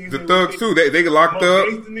thug niggas. The thugs too. They locked up.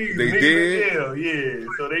 They did. Yeah.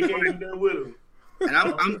 So they can't even there with them. And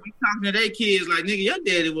I'm talking to their kids like, nigga, your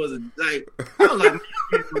daddy was I was like,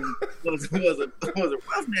 was a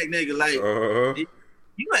roughneck nigga. Like,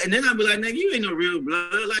 And then I'd be like, nigga, you ain't no real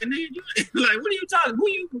blood. Like, nigga, you like, what are you talking? Who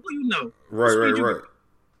you know? Right. It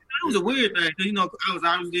was a weird thing because I was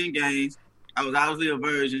obviously in games. I was obviously a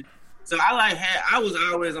virgin. So I was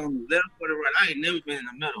always on the left or the right. I ain't never been in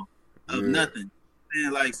the middle of nothing.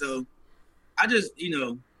 And like, so I just,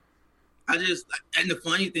 and the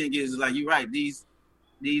funny thing is like, you're right.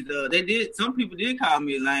 Some people did call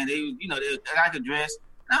me a lame. They I could dress.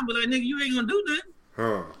 And I'd be like, nigga, you ain't gonna do nothing.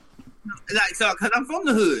 Huh. Like, so, cause I'm from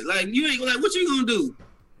the hood. Like, you ain't like, what you gonna do?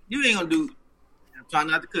 You ain't gonna do. I'm trying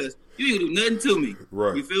not to cuss. You ain't gonna do nothing to me.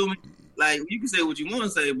 Right. You feel me? Like, you can say what you want to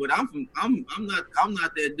say, but I'm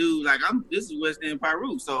not that dude. Like, this is West End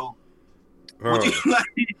Peru. So, what you like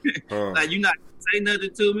you're not gonna say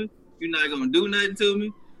nothing to me. You're not gonna do nothing to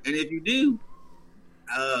me. And if you do,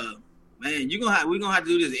 man, we're gonna have to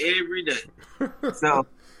do this every day. So,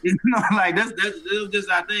 like that's just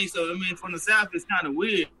our thing. So, I mean, from the South, it's kind of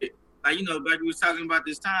weird. Like, back we was talking about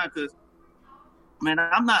this time, because, man,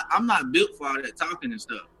 I'm not built for all that talking and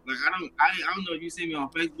stuff. Like, I don't know if you see me on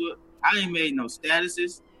Facebook. I ain't made no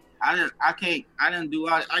statuses. I didn't do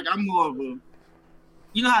all. Like, I'm more of a,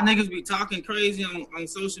 how niggas be talking crazy on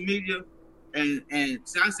social media, and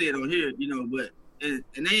see, I say it on here, but and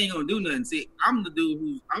they ain't gonna do nothing. See, I'm the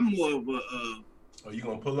dude I'm more of a. Are you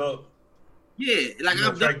gonna pull up? Yeah, like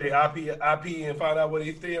I'm track their IP and find out what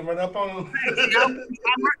they stay and run up on them. I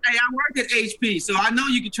work at HP, so I know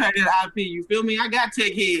you can track that IP. You feel me? I got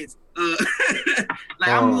tech heads. I'm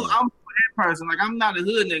that person. Like, I'm not a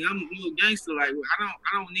hood nigga. I'm a little gangster. Like, I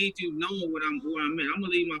don't need you knowing where I'm at. I'm gonna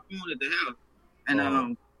leave my phone at the house,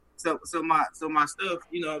 and so my stuff,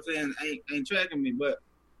 you know what I'm saying, ain't tracking me. But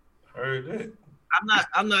heard that. I'm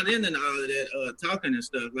not into all of that talking and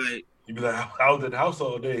stuff. Like, you be like, I was at the house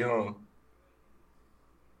all day, huh?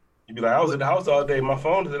 You be like, I was at the house all day. My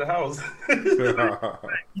phone is at the house.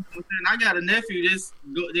 I got a nephew he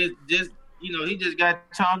just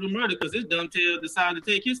got charged with murder because this dumbtail decided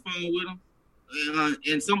to take his phone with him,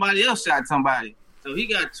 and somebody else shot somebody. So he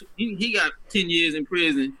got 10 years in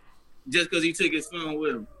prison just because he took his phone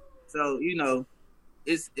with him. So I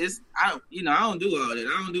don't do all that.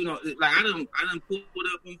 I don't do no, like, I done pulled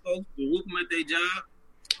up on folks to whoop them at their job.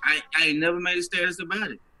 I ain't never made a status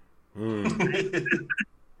about it.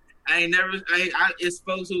 It's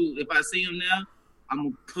folks who, if I see them now,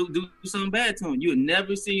 I'm gonna do something bad to them. You'll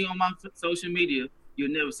never see on my social media.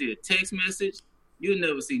 You'll never see a text message. You'll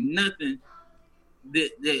never see nothing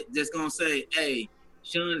that's gonna say, "Hey,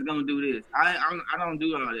 Sean's gonna do this." I don't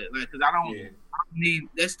do all that, like, because I don't need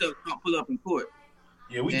that stuff. Can't pull up in court.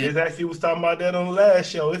 Yeah, we just actually was talking about that on the last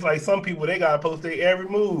show. It's like some people, they gotta post their every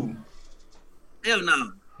move. Hell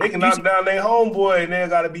no. They can knock down their homeboy, and they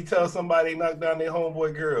gotta be telling somebody they knocked down their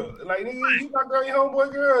homeboy girl. Like, nigga, you knocked down your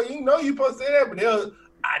homeboy girl. You know you supposed to say that, but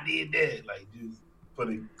I did that. Like, just for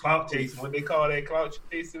the clout chasing. What they call that, clout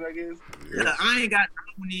chasing, I guess. Yeah.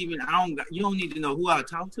 You don't need to know who I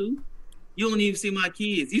talk to. You don't even see my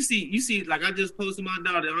kids. You see, like, I just posted my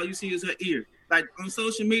daughter. All you see is her ear. Like, on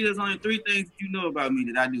social media, there's only 3 things that you know about me: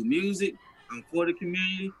 that I do music, I'm for the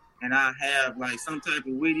community, and I have, like, some type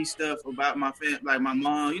of witty stuff about my family, like my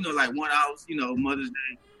mom, like one house, Mother's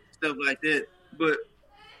Day, stuff like that. But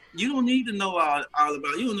you don't need to know all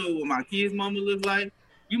about. You don't know what my kids' mama live like.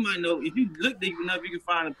 You might know, if you look deep enough, you can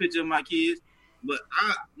find a picture of my kids. But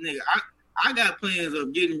I got plans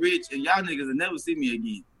of getting rich, and y'all niggas will never see me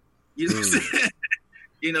again. You know what I'm saying?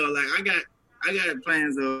 Like, I got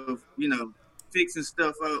plans of fixing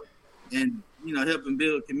stuff up and helping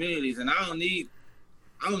build communities, and I don't need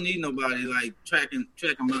nobody like tracking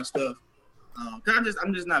my stuff. Cause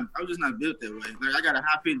I'm just not built that way. Like, I got a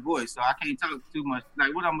high pitched voice, so I can't talk too much.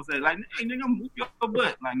 Like, what I'm gonna say? Like, hey, nigga, I'm gonna whoop your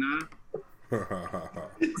butt. Like, nah.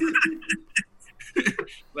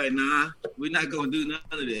 Like, nah, we're not gonna do none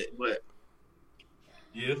of that. But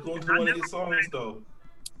yeah, let's go into one of your songs, though.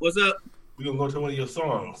 What's up? We're gonna go to one of your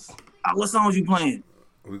songs. What songs you playing?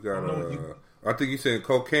 We got I think you said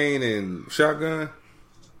Cocaine and Shotgun.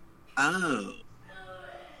 Oh.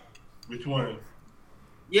 Which one?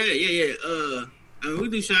 Yeah. I mean, we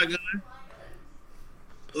do Shotgun.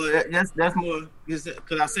 Well, that's more because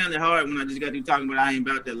I sounded hard when I just got through talking about I ain't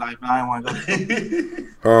about that life, and I didn't want to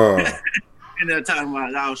go. And they're talking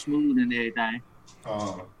about all smooth and everything.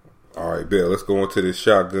 All right, Bill. Let's go into this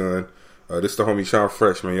Shotgun. This is the homie Sean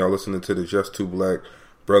Fresh, man. Y'all listening to the Just Two Black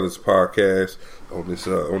Brothers podcast on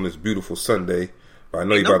this beautiful Sunday. I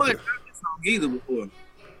know you about to. Either before.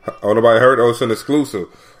 Oh, nobody heard? Oh, it's an exclusive.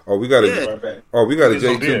 Oh, we got a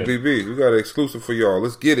J2BB. We got an exclusive for y'all.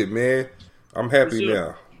 Let's get it, man. I'm happy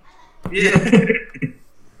now. Yeah.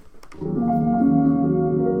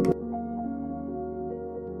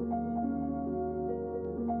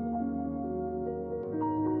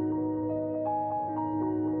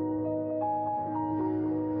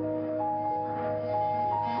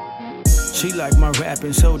 She like my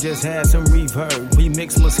rapping, so just had some reverb. We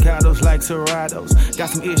mix Moscatos like Seratos. Got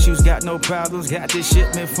some issues, got no problems. Got this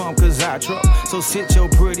shipment from Cazatro. So sit your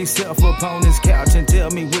pretty self up on this couch and tell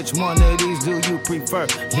me which one of these do you prefer.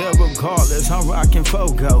 Yeah, regardless, I'm rocking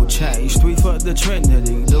 4 gold chains, 3 for the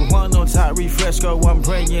Trinity. The one on top refresco, I'm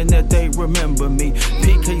praying that they remember me.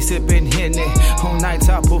 PK sipping Henny. On nights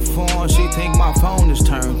I perform, she think my phone is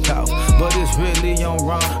turned off, but it's really on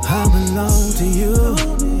wrong. I belong to you,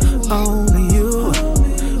 only you.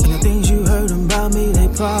 And the things you heard about me, they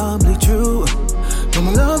probably true. But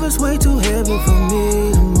my love is way too heavy for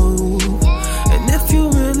me to move. And if you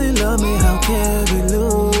really love me, how can we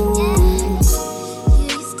lose?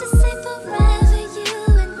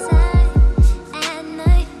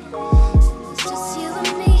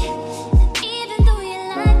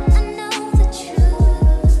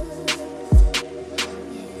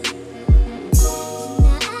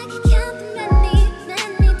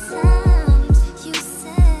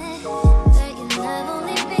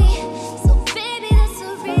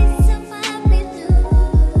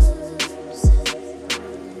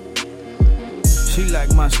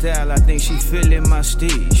 Style, I think she feeling my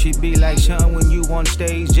steed. She be like, Sean, when you on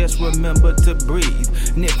stage, just remember to breathe.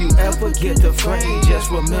 And if you ever get afraid, just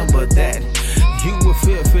remember that you were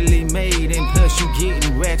fearfully made, and plus you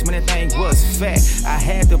getting racks, man, that thing was fat. I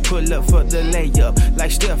had to pull up for the layup, like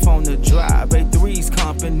Steph on the drive. A three's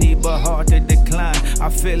company, but hard to decline. I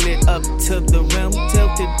fill it up to the rim,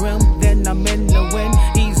 tilted rim, then I'm in the wind.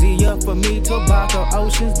 Easier for me to bottle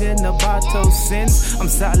oceans than the bottle sins. I'm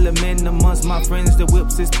Solomon amongst my friends, the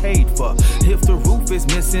whips is paid for. If the roof is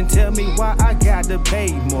missing, tell me why I gotta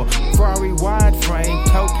pay more. Ferrari wide frame,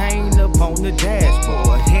 cocaine up on the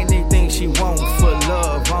dashboard. Anything she wants for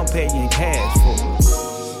love, I'm paying cash for.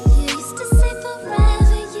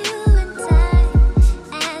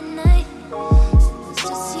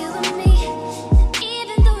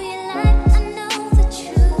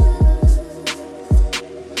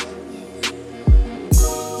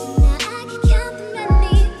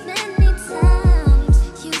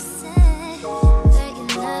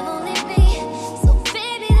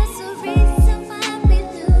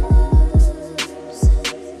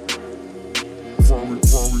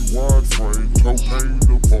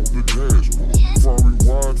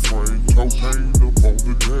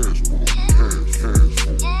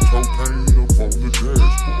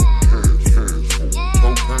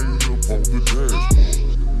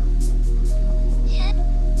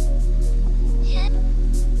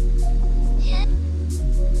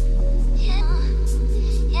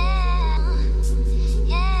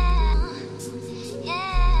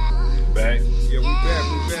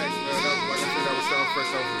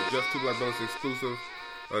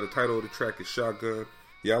 The title of the track is Shotgun.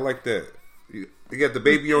 Yeah, I like that. You got the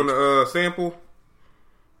baby on the sample?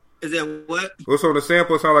 Is that what? What's on the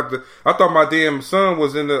sample? It sound like the. I thought my damn son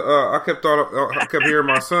was in the. I kept hearing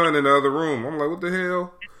my son in the other room. I'm like, what the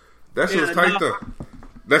hell? That shit was tight though.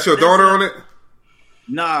 That's your daughter on it?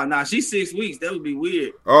 Nah, she's 6 weeks. That would be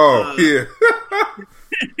weird. Oh yeah.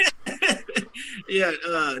 Yeah,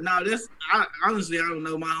 no, this honestly I don't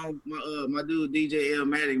know. My dude DJ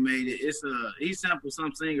Illmatic made it. It's he sampled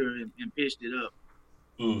some singer and pitched it up.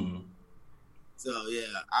 Mm. So yeah,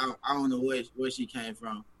 I don't know where she came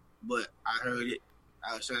from, but I heard it.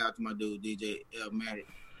 Shout out to my dude DJ Illmatic,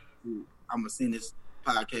 who I'm gonna send this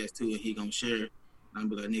podcast to, and he gonna share it. And I'm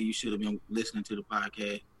gonna be like, nigga, you should have been listening to the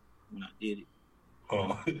podcast when I did it.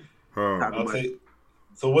 Okay.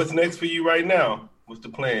 So what's next for you right now? What's the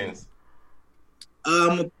plans?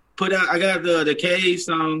 Put out. I got the Cave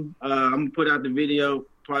song. I'm gonna put out the video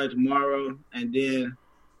probably tomorrow, and then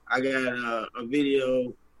I got a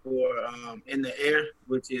video for In the Air,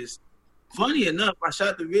 which is funny enough. I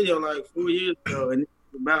shot the video like 4 years ago, and it's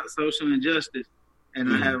about social injustice,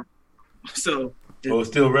 and I have so. It's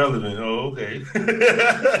still relevant. Oh, okay.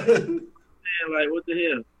 Like what the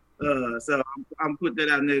hell? So I'm put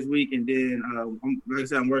that out next week, and then like I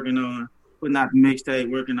said, I'm working on putting out the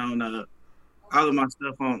mixtape, working on all of my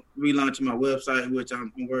stuff on relaunching my website, which I'm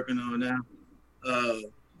working on now. The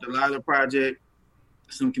Lila Project,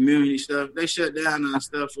 some community stuff. They shut down our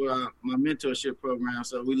stuff for my mentorship program,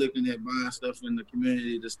 so we're looking at buying stuff in the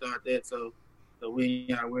community to start that. So we ain't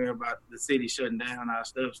got to worry about the city shutting down our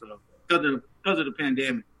stuff. So because of the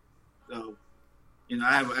pandemic, so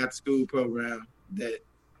I have an after-school program that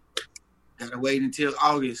gotta wait until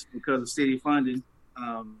August because of city funding.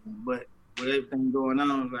 But with everything going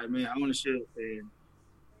on, it's like, man, ownership and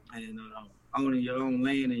owning your own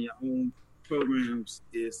land and your own programs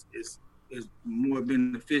is more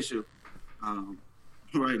beneficial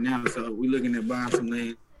right now. So we're looking at buying some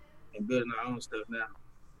land and building our own stuff now.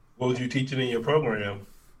 What was you teaching in your program?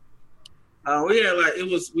 We had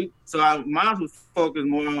mine was focused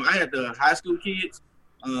more on. I had the high school kids,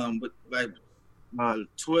 but like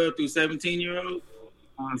 12 through 17-year-old.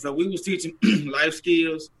 So we was teaching life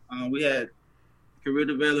skills. We had career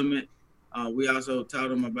development. We also taught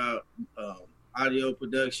them about audio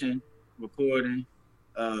production, recording,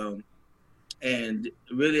 and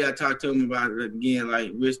really I talked to them about again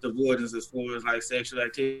like risk avoidance as far as like sexual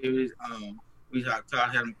activities. We taught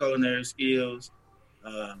them culinary skills.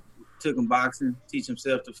 Took them boxing, teach them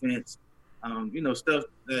self-defense. Stuff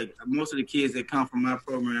that most of the kids that come from my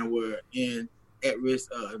program were in at-risk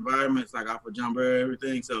environments, like off of jumper,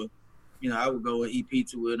 everything. So, I would go and eat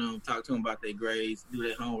pizza with them, talk to them about their grades, do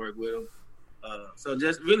their homework with them. So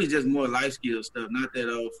just more life skill stuff, not that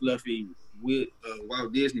old fluffy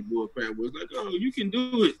Walt Disney bull crap. Was like, oh, you can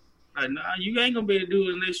do it. Like, nah, you ain't gonna be able to do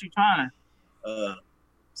it unless you try.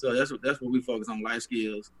 So that's what we focus on, life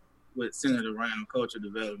skills, with centered around culture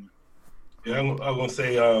development. Yeah, I'm gonna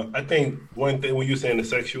say. I think one thing when you're saying the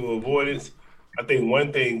sexual avoidance, I think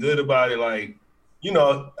one thing good about it, like,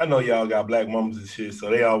 I know y'all got black mamas and shit, so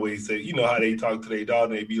they always say, how they talk to their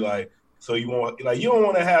daughter, they be like, so you don't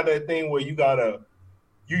want to have that thing where you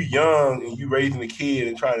young and you raising a kid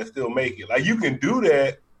and trying to still make it. Like, you can do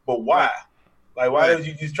that, but why? Like, why don't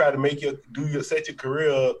you just try to set your career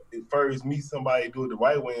up and first meet somebody, do it the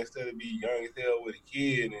right way instead of be young as hell with a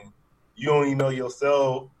kid and you don't even know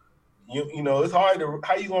yourself. It's hard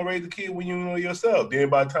how you gonna raise a kid when you don't know yourself? Then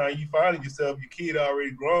by the time you find yourself, your kid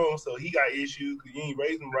already grown, so he got issues because you ain't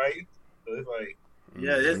raising him right. So it's like,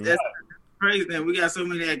 that's crazy, man. We got so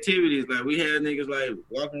many activities. Like, we had niggas like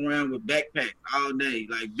walking around with backpacks all day,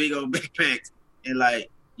 like big old backpacks, and like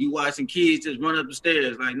you watching kids just run up the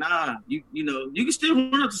stairs. Like, nah, you can still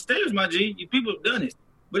run up the stairs, my G. People have done it,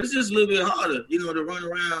 but it's just a little bit harder, to run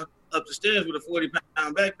around up the stairs with a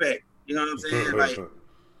 40-pound backpack. You know what I'm saying? Like.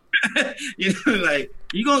 Like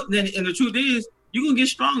you gonna, and the truth is, you're gonna get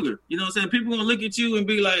stronger. You know what I'm saying? People gonna look at you and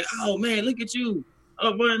be like, "Oh man, look at you,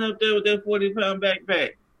 running up there with that 40-pound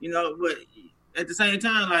backpack." But at the same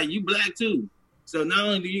time, like, you black too. So not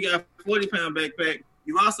only do you got a 40-pound backpack,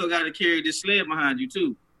 you also got to carry this sled behind you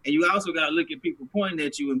too, and you also got to look at people pointing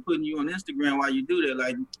at you and putting you on Instagram while you do that.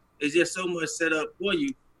 Like, it's just so much set up for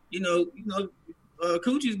you.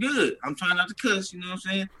 Coochie's good. I'm trying not to cuss. You know what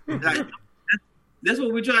I'm saying? Like. That's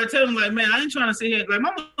what we try to tell them. Like, man, I ain't trying to sit here. Like,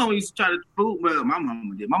 my mom used to try to fool. Well, my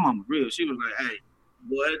mama did. My mama real. She was like, "Hey,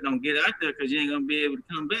 boy, don't get out there because you ain't gonna be able to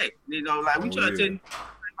come back." Like, we try to tell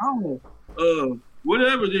you,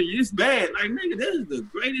 whatever. It's bad. Like, nigga, that is the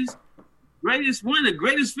greatest, one of the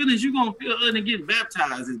greatest feelings you gonna feel other than getting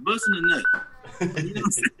baptized is busting a nut. You know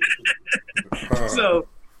what I'm saying? So,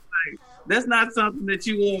 like, that's not something that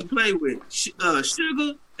you want to play with.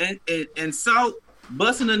 Sugar and salt,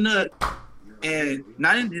 busting a nut. And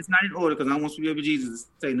it's not in order because I want J2BB Jesus to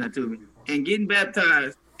say nothing to me. And getting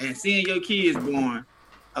baptized and seeing your kids born,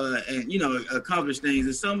 and accomplish things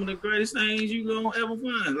is some of the greatest things you gonna ever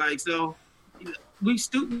find. Like, so, we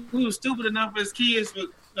were stupid enough as kids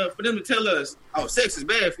for them to tell us, "Oh, sex is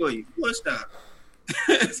bad for you." What, stop?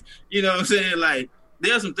 You know what I'm saying? Like,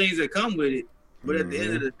 there are some things that come with it, but at the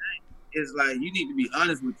end of the day, it's like you need to be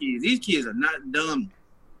honest with kids. These kids are not dumb.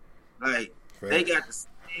 Like, they got the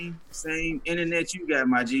same internet you got,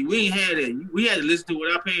 my G. We ain't had it. We had to listen to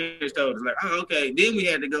what our parents told us. Like, oh, okay. Then we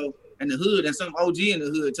had to go in the hood, and some OG in the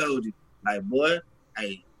hood told you, like, boy,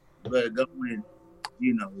 hey, you better go in.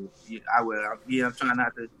 I'm trying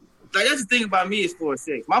not to. Like, that's the thing about me as far as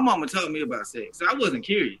sex. My mama told me about sex, so I wasn't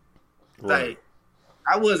curious. Right. Like,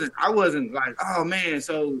 I wasn't like, oh man,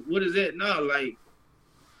 so what is that? No, like,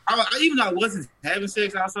 even though I wasn't having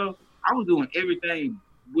sex, also, I was doing everything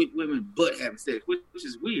with women but having sex, which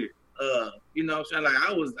is weird. You know what I'm saying? Like,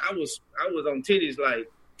 I was on titties. Like,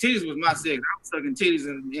 titties was my sex. I was sucking titties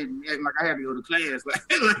and acting like I had to go to class. Like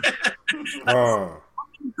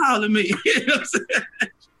calling me. You know what I'm saying?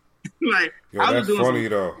 Like, yo, I was that's doing funny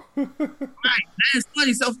though. Right, that's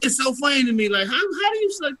funny. So it's so funny to me. Like, how do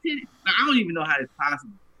you suck titties? Like, I don't even know how it's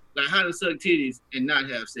possible. Like, how to suck titties and not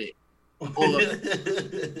have sex,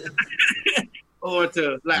 or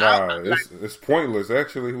to like. Nah, it's pointless.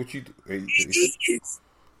 Actually, what you do? That's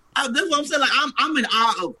what I'm saying. Like, I'm in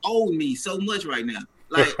awe of old me so much right now.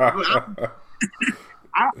 Like,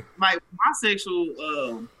 my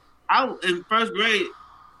sexual. I in first grade.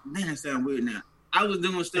 Man, that sounds weird now. I was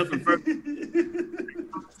doing stuff in first. Like,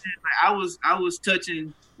 I was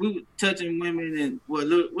touching. We were touching women and I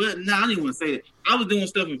don't even want to say that. I was doing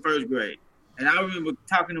stuff in first grade, and I remember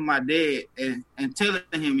talking to my dad and telling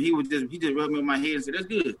him he just rubbed me on my head and said, "That's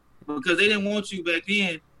good," because they didn't want you back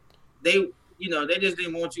then. They they just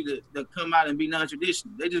didn't want you to come out and be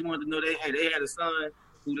non-traditional. They just wanted to know they had a son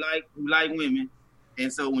who liked women,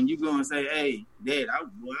 and so when you go and say, "Hey, Dad, I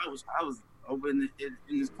was over in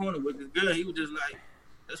this corner with this girl," he was just like,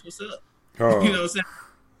 "That's what's up." Oh. You know what I'm saying?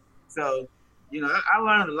 So, I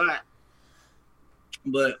learned a lot,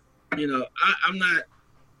 but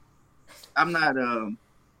I'm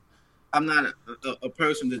not a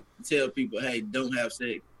person to tell people, "Hey, don't have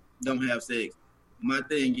sex." My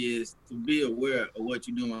thing is to be aware of what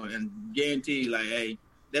you're doing and guarantee, like, hey,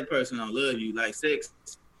 that person don't love you. Like sex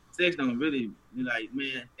don't really be like,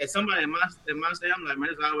 man. As somebody in my state, I'm like, man,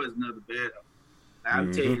 there's always another bad. Like,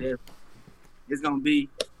 I'll tell you that it's gonna be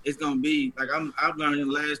like I've learned in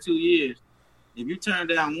the last 2 years. If you turn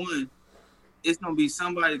down one, it's gonna be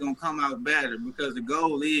somebody gonna come out better because the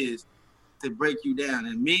goal is to break you down.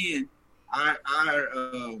 And men, our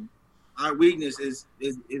weakness is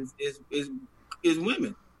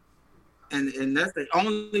women, and that's the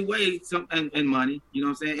only way. And money, you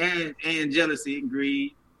know what I'm saying, and jealousy and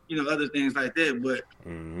greed, other things like that. But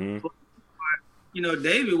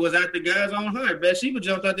David was at the guy's own heart. Bathsheba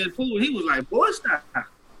jumped out that pool. He was like, "Boy, stop."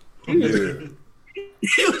 He was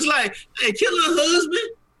like, "Hey, kill her husband."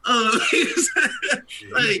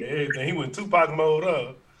 He went Tupac mode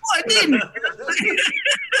up. Boy, didn't he?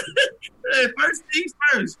 First things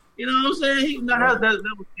first. You know what I'm saying? That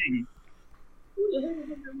was thinking.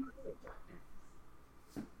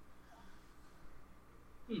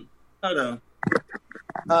 Hold on.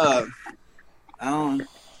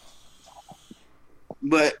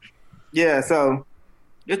 But yeah, so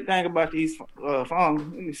just think about these phones.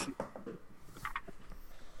 Let me see.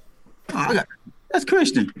 Oh, that's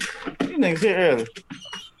Christian. You niggas here early.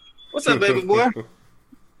 What's up, baby boy?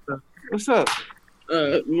 What's up?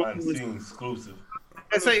 Exclusive.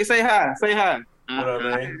 Say hi. Say hi. What up,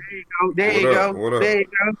 man? There you go. What up? There you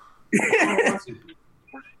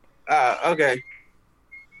go. Okay.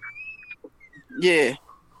 Yeah.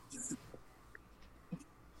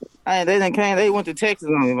 They done came. They went to Texas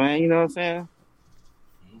on me, man. You know what I'm saying?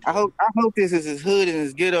 I hope this is as hood and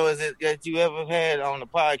as ghetto as you ever had on the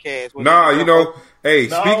podcast. Hey,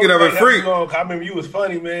 speaking of it, Freak. I remember you was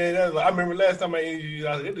funny, man. I remember last time I interviewed you,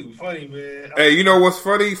 I was like, "That dude was funny, man." Hey, you know what's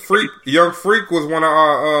funny? Young Freak was one of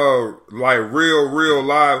our real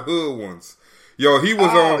live hood ones. Yo, he was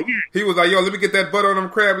He was like, "Yo, let me get that butter on them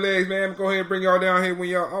crab legs, man. Go ahead and bring y'all down here when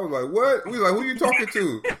y'all." I was like, "What?" We was like, "Who you talking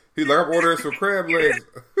to?" He's like, "I'm ordering some crab legs."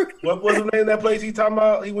 What was the name of that place he talking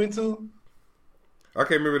about? He went to? I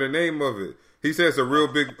can't remember the name of it. He said it's a real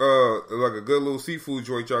big, like a good little seafood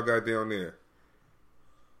joint y'all got down there.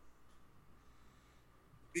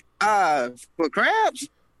 For crabs?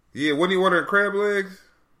 Yeah, wasn't he ordering crab legs?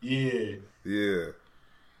 Yeah.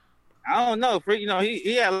 I don't know, Freak.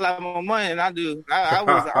 He had a lot more money than I do. I'm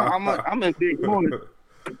a big woman.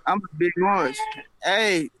 I'm a big lunch.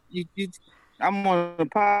 Hey, I'm on the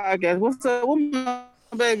podcast. What's up, my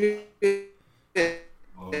baby?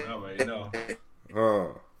 Oh, I already know.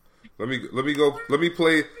 Let me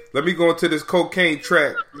go into this cocaine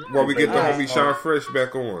track while we get the homie Sean Fresh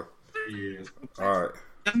back on. Yeah. All right.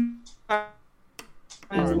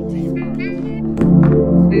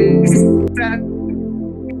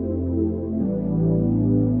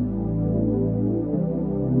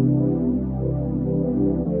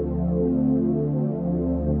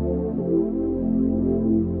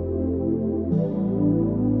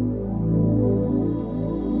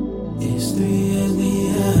 It's 3 in the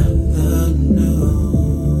afternoon.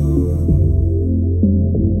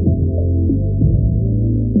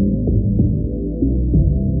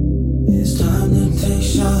 It's time to take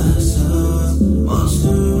shots of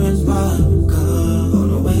Monster and vodka.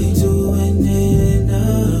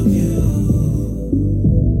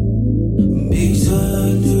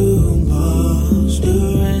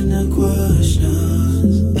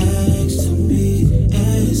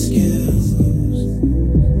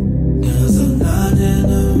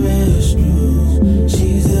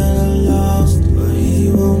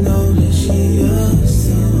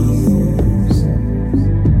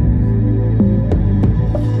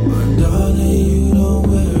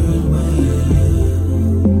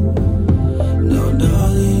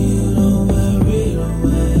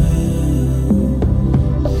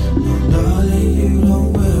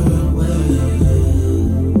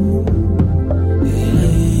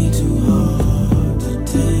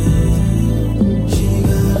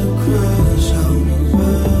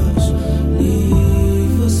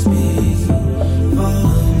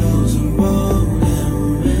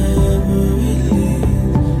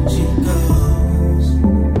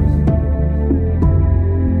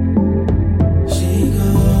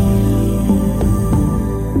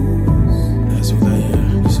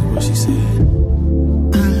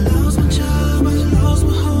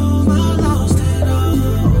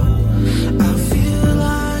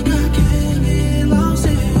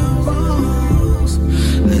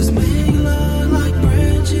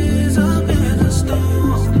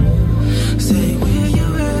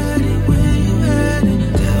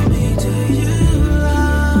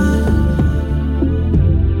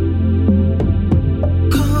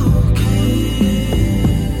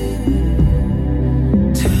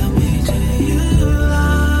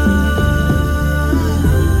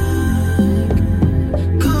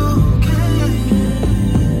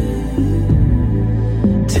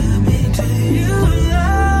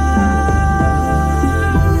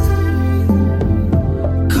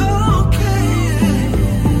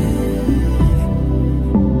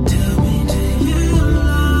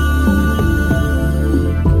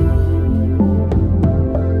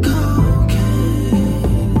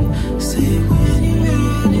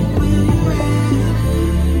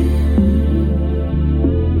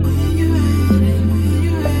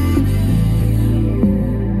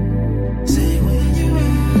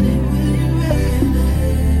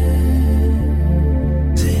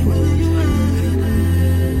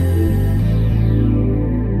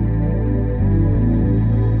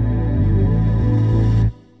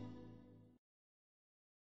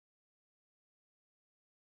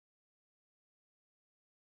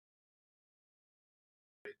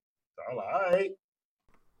 I'm like, all right.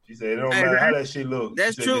 She said, it don't matter how that shit looks.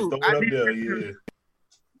 That's said, true. Just throw it up there, yeah.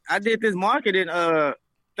 I did this marketing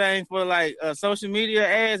thing for like social media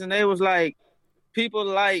ads, and they was like, people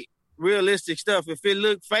like realistic stuff. If it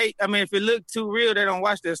look fake, if it look too real, they don't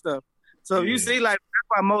watch that stuff. So if you see, like, that's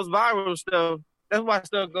why most viral stuff, that's why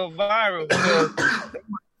stuff go viral. Because they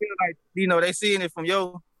feel like, they seeing it from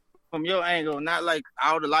your angle, not like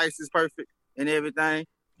all the lights is perfect and everything.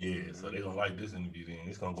 Yeah, so they gonna like this interview then.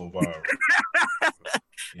 It's gonna go viral.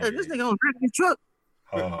 This nigga gonna wreck the truck.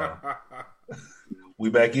 We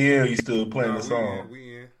back in, or you still playing the song?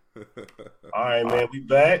 We in. All right, man, we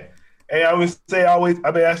back. Hey, I would say I've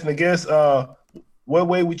been asking the guests, what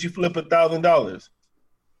way would you flip $1,000?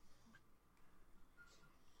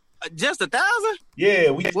 Just 1,000?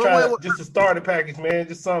 Yeah, we just just a starter package, man.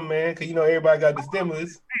 Just something, man, because everybody got the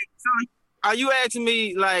stimulus. So are you asking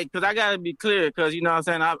me, like, because I got to be clear, because, you know what I'm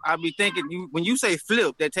saying, I be thinking, when you say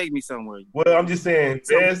flip, that take me somewhere. Well, I'm just saying,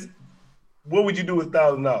 what would you do with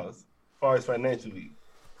 $1,000 as far as financially?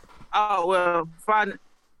 Oh, well,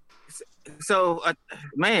 so,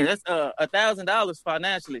 man, that's $1,000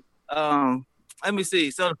 financially. Let me see.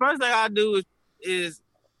 So the first thing I do is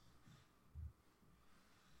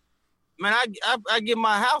man, I get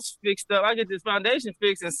my house fixed up. I get this foundation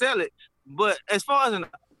fixed and sell it. But as far as $1,000,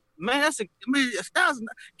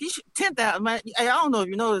 10,000, man. Hey, I don't know if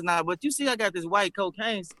you know this now, but you see, I got this white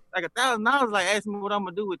cocaine, like $1,000. Like, ask me what I'm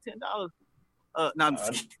gonna do with $10. No, I'm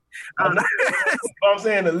just kidding. I'm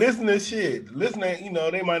saying the listening,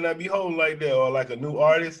 they might not be holding like that, or like a new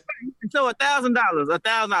artist. So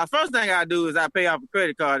 $1,000. First thing I do is I pay off a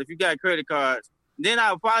credit card. If you got credit cards, then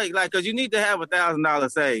I would probably because you need to have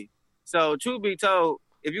 $1,000 saved. So truth be told,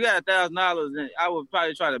 if you got $1,000, then I would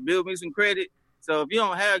probably try to build me some credit. So if you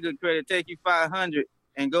don't have good credit, take you $500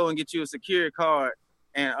 and go and get you a secure card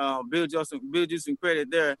and build you some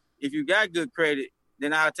credit there. If you got good credit,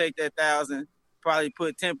 then I'll take that $1,000. Probably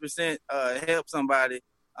put 10%, help somebody.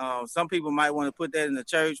 Some people might want to put that in the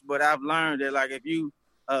church, but I've learned that like if you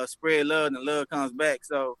spread love, then love comes back.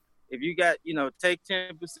 So if you got, take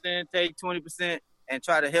 10%, take 20%, and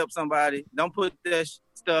try to help somebody. Don't put that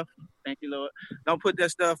stuff. Thank you, Lord. Don't put that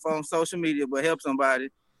stuff on social media, but help somebody.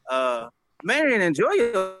 Man, enjoy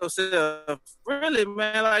yourself. Really,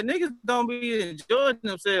 man. Like niggas don't be enjoying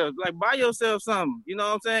themselves. Like buy yourself something. You know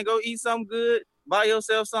what I'm saying? Go eat something good. Buy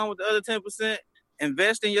yourself something with the other 10%.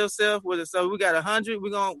 Invest in yourself with it. So we got 100. We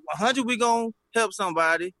gonna help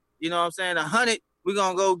somebody. You know what I'm saying? 100. We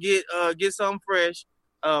gonna go get something fresh.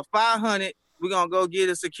 500. We gonna go get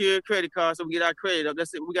a secure credit card so we get our credit up.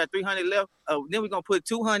 That's it. We got 300 left. Then we gonna put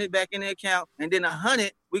 200 back in the account, and then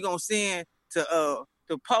 100 we gonna send to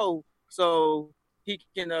Poe so he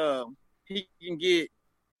can get.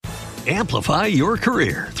 Amplify your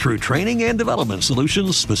career through training and development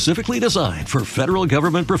solutions specifically designed for federal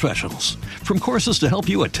government professionals. From courses to help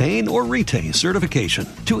you attain or retain certification,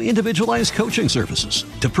 to individualized coaching services,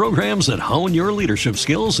 to programs that hone your leadership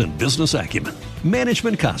skills and business acumen,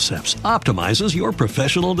 Management Concepts optimizes your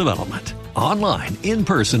professional development. Online, in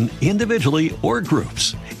person, individually, or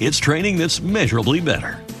groups, it's training that's measurably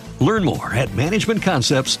better. Learn more at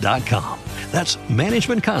managementconcepts.com. That's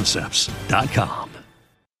managementconcepts.com.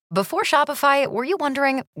 Before Shopify, were you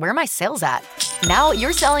wondering, where are my sales at? Now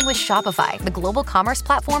you're selling with Shopify, the global commerce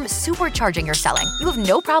platform supercharging your selling. You have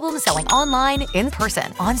no problem selling online, in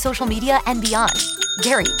person, on social media, and beyond.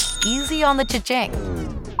 Gary, easy on the cha-ching.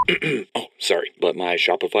 Oh, sorry, but my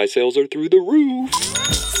Shopify sales are through the roof.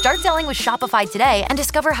 Start selling with Shopify today and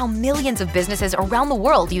discover how millions of businesses around the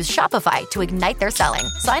world use Shopify to ignite their selling.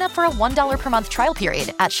 Sign up for a $1 per month trial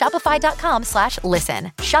period at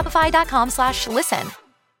shopify.com/listen. Shopify.com/listen.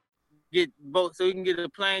 Get both so we can get a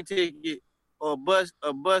plane ticket or a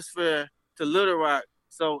bus fare to Little Rock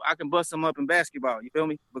so I can bust them up in basketball. You feel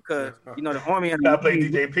me? Because the Army and I play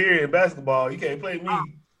DJ Period in basketball. You can't play me.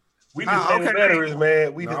 We just stay with veterans,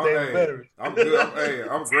 man. We just stay with veterans. I'm good.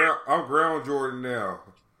 I'm ground Jordan now.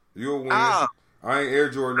 You'll win. I ain't Air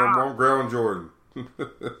Jordan no more. I'm ground Jordan. Well,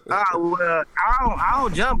 I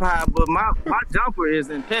don't jump high, but my jumper is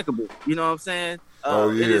impeccable. You know what I'm saying?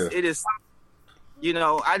 It is.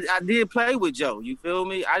 I did play with Joe. You feel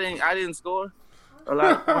me? I didn't score a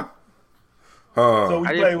lot. So we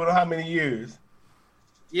played with him how many years?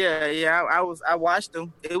 Yeah. I watched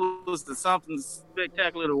him. It was something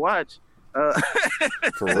spectacular to watch. For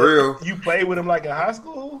real? You played with him like in high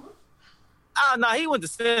school? Oh no, he went to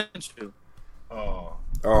Central. Oh,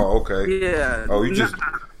 okay. Yeah. Oh, you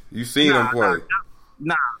seen him play?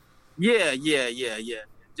 Nah. Yeah.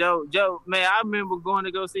 Joe, man, I remember going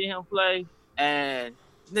to go see him play. And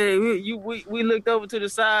we looked over to the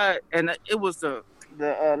side, and it was the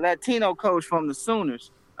Latino coach from the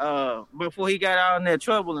Sooners before he got out in that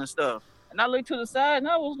trouble and stuff. And I looked to the side and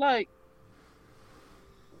I was like,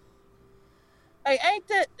 hey, ain't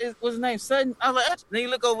that what's his name Sutton? I was like, then you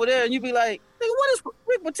look over there and you be like, nigga, what is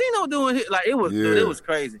Rick Pitino doing here? Like it was, dude, it was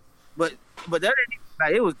crazy. But that ain't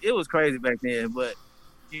like it was crazy back then. But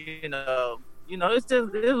you know, it's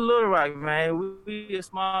Little Rock, man. We a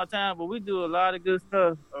small town, but we do a lot of good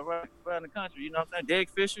stuff around the country. You know what I'm saying? Derek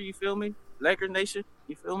Fisher, you feel me? Laker Nation,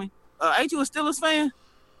 you feel me? Ain't you a Steelers fan?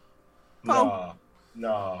 Nah.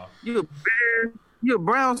 You a Bear? You a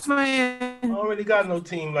Browns fan? I don't really got no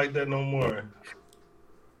team like that no more.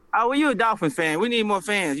 Oh, well, you a Dolphins fan. We need more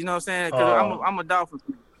fans. You know what I'm saying? Because I'm a Dolphins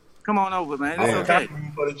fan. Come on over, man. It's okay.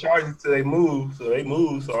 For the Chargers till they move, so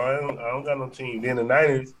I don't got no team. Then the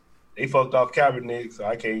Niners, they fucked off Kaepernick, so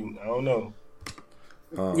I don't know.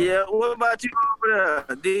 Yeah, what about you over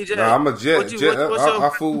there, DJ? Nah, I'm a Jet. I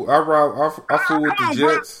fool with the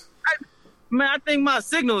Jets. Man, I think my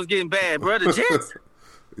signal is getting bad, bro. The Jets.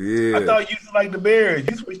 Yeah. I thought you used to like the Bears.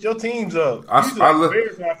 You switched your teams up. I'm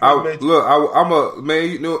a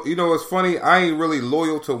man. You know what's funny? I ain't really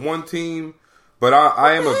loyal to one team, but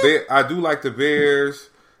I am a Bear. I do like the Bears.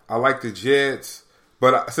 I like the Jets,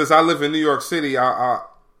 but since I live in New York City, I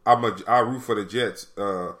root for the Jets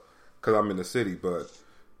because I'm in the city. But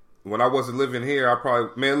when I wasn't living here,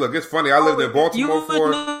 look. It's funny. I lived in Baltimore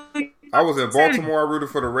I was in Baltimore. I rooted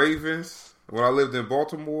for the Ravens when I lived in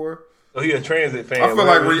Baltimore. So he a transit fan. I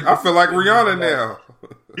feel like Rihanna now.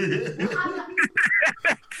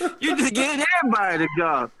 You just getting everybody the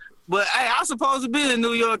job. But hey, I was supposed to be in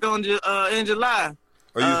New York in July.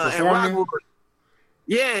 Are you performing?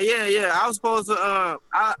 Yeah. I was supposed to.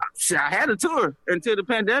 I had a tour until the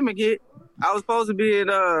pandemic hit. I was supposed to be at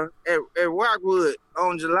Rockwood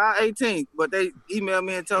on July 18th, but they emailed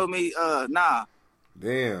me and told me, nah.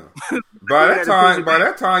 Damn. By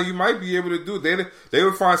that time, you might be able to do it. They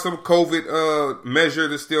would find some COVID measure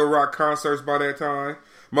to still rock concerts by that time.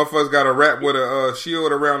 Motherfuckers got to rap with a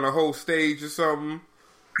shield around the whole stage or something.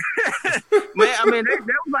 Man, I mean, that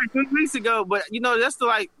was like 3 weeks ago, but that's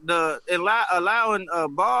like the allowing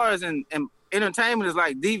bars and entertainment is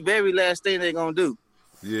like the very last thing they're gonna do.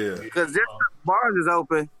 Yeah, because their bars is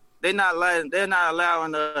open, they're not allowing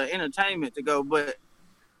entertainment to go. But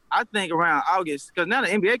I think around August, because now the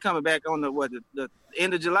NBA coming back on the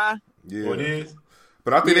end of July. Yeah, what is?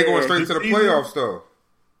 But I think they're going straight to the playoffs though.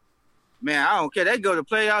 Man, I don't care. They go to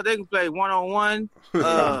playoffs. They can play 1-on-1.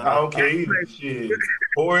 I don't care either. Shit,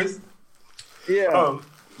 Boris. Yeah.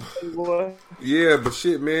 Yeah, but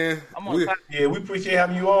shit, man. We appreciate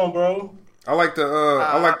having you on, bro. I like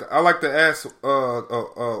to ask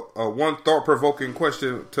one thought provoking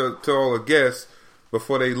question to all the guests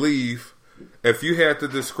before they leave. If you had to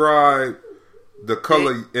describe the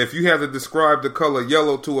color,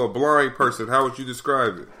 yellow to a blind person, how would you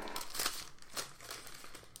describe it?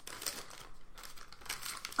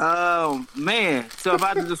 Oh man! So if I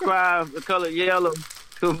had to describe the color yellow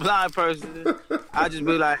to a blind person, I'd just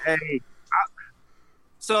be like, "Hey."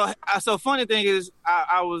 So funny thing is,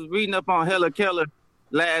 I was reading up on Hella Keller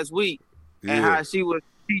last week and how she was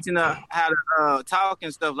teaching her how to talk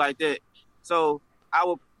and stuff like that. So I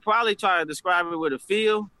would probably try to describe it with a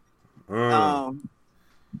feel.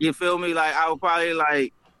 You feel me? Like I would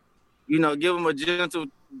probably give them a gentle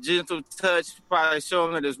touch, probably show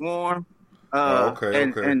them that it's warm.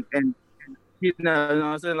 And you know what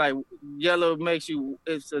I'm saying? Like yellow makes you.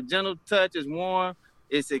 It's a gentle touch. It's warm.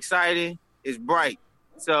 It's exciting. It's bright.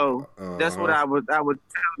 So that's what I would tell them.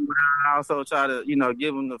 But I also try to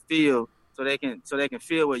give them the feel so they can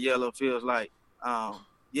feel what yellow feels like.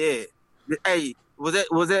 Yeah. Hey, was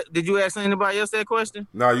that? Did you ask anybody else that question?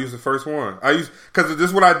 No, I used the first one. Because this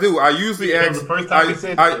is what I do. I usually ask.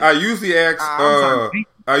 I usually ask.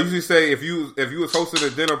 I usually say if you was hosting a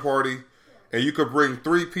dinner party and you could bring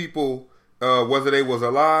 3 people, whether they was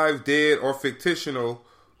alive, dead, or fictional,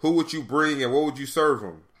 who would you bring and what would you serve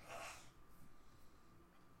them?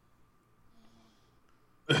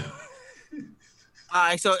 All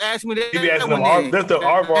right, so ask me that. You be asking them, that's the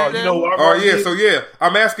Arvar. You know who Arvar is? So yeah,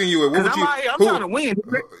 I'm asking you. What would you? I'm trying to win.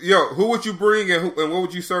 Who would you bring and what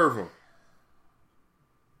would you serve them?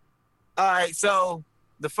 All right, so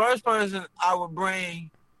the first person I would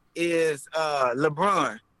bring is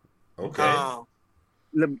LeBron. Okay.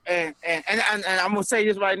 And I'm gonna say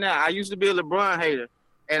this right now. I used to be a LeBron hater,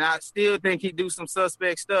 and I still think he do some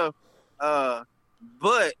suspect stuff.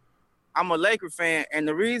 But I'm a Laker fan, and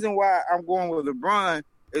the reason why I'm going with LeBron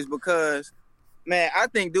is because, man, I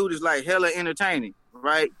think dude is like hella entertaining,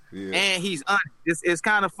 right? Yeah. And he's honest. It's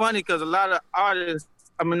kind of funny because a lot of artists,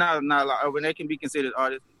 I mean, not a lot, when they can be considered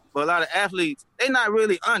artists, but a lot of athletes, they not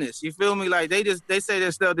really honest. You feel me? Like they say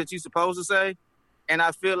that stuff that you supposed to say, and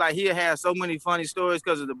I feel like he'll have so many funny stories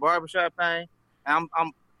because of the barbershop thing. And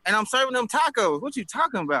I'm serving them tacos. What you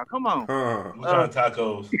talking about? Come on. What kind of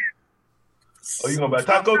tacos? Oh, you gonna buy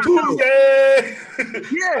Taco Tuesday?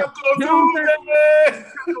 Yeah. Taco Tuesday.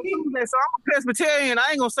 So I'm a pescatarian.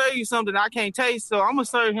 I ain't gonna serve you something I can't taste. So I'm gonna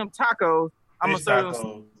serve him tacos. I'm gonna serve him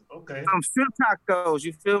some shrimp tacos.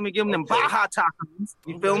 You feel me? Give him them Baja tacos.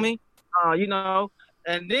 You feel me? You know.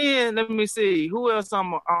 And then let me see who else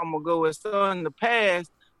I'm gonna go with. So in the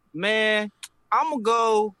past, man, I'm gonna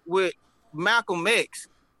go with Malcolm X.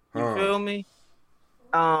 You feel me?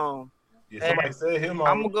 Yeah, somebody said him.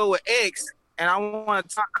 I'm gonna go with X. And I want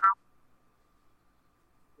to talk.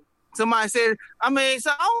 Somebody said, I mean,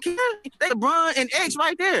 so I don't care. They LeBron and X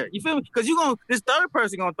right there. You feel me? Because this third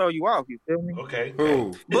person gonna throw you off. You feel me? Okay.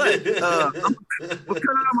 But because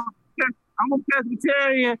I'm a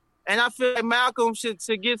pescatarian, and I feel like Malcolm should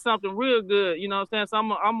get something real good. You know what I'm saying? So I'm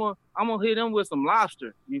gonna hit him with some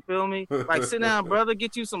lobster. You feel me? Like, sit down, brother.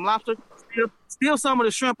 Get you some lobster. Steal some of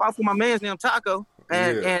the shrimp off of my man's damn taco.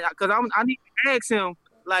 And because I need to ask him.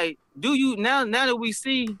 Like, do you now that we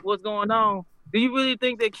see what's going on, do you really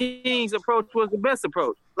think that King's approach was the best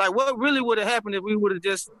approach? Like, what really would have happened if we would have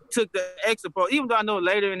just took the X approach? Even though I know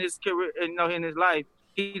later in his career, in his life,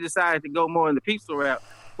 he decided to go more in the pizza route.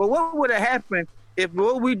 But what would have happened if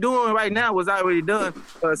what we're doing right now was already done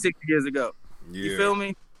 60 years ago? Yeah. You feel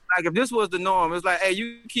me? Like, if this was the norm, it's like, hey,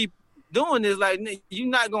 you keep doing this, like, you're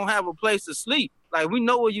not gonna have a place to sleep. Like, we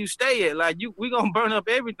know where you stay at. Like, we gonna burn up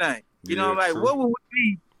everything. You know, like, true. What would we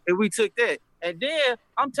be if we took that? And then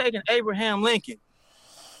I'm taking Abraham Lincoln,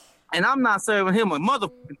 and I'm not serving him a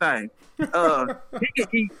motherfucking thing.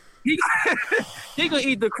 He gonna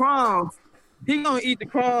eat the crumbs. He gonna eat the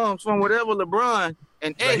crumbs from whatever LeBron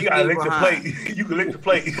and X. He gotta lick the plate. You can lick the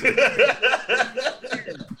plate.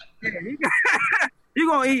 You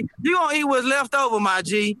gonna eat what's left over, my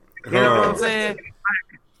G. You know what I'm saying?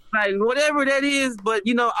 Like whatever that is, but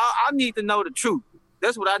you know, I need to know the truth.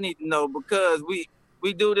 That's what I need to know, because we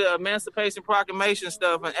do the Emancipation Proclamation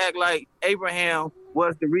stuff and act like Abraham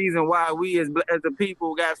was the reason why we as a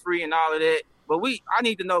people got free and all of that. But I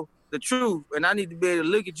need to know the truth, and I need to be able to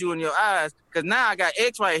look at you in your eyes, because now I got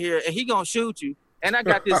X right here, and he gonna shoot you. And I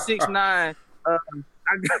got this 6'9",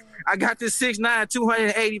 I got this 6'9",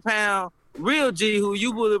 280-pound real G who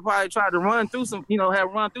you would have probably tried to run through some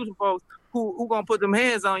folks who gonna put them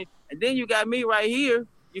hands on you. And then you got me right here.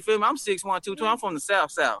 You feel me? I'm 6'1", 220. I'm from the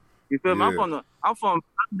South. You feel me? I'm from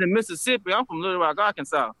Mississippi. I'm from Little Rock,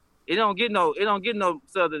 Arkansas. It don't get no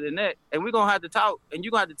southern than that. And we're gonna have to talk, and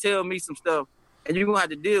you're gonna have to tell me some stuff, and you're gonna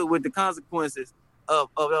have to deal with the consequences of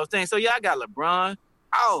those things. So yeah, I got LeBron.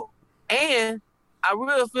 Oh, and I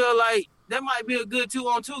really feel like that might be a good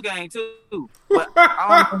 2-on-2 game too. But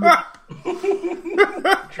I don't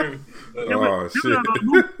True. Oh shit!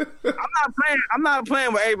 I'm not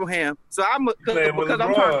playing with Abraham. So I'm playing with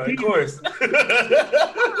LeBron, of course. I'm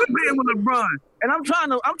playing with LeBron, and I'm trying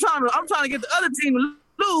to get the other team to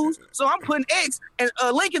lose. So I'm putting X and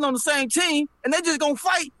Lincoln on the same team, and they're just gonna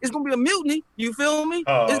fight. It's gonna be a mutiny. You feel me?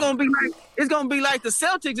 It's gonna be like the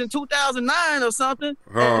Celtics in 2009 or something,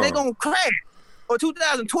 and they're gonna crash. Or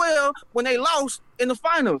 2012 when they lost in the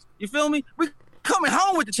finals. You feel me? We coming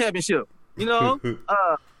home with the championship. You know,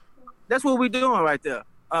 that's what we're doing right there.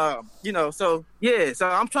 You know, so yeah. So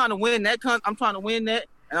I'm trying to win that. I'm trying to win that,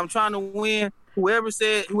 and I'm trying to win whoever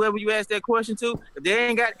you asked that question to. If they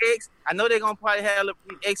ain't got X, I know they're gonna probably have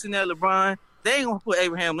X in there. LeBron. They ain't gonna put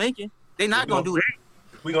Abraham Lincoln. They're not gonna do that.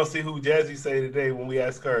 We're going to see who Jhazzy say today when we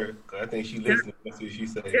ask her. I think she listening. Let's see what she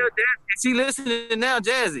say. Yeah, she listening now,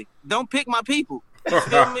 Jhazzy. Don't pick my people. You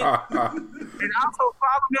feel me? And also follow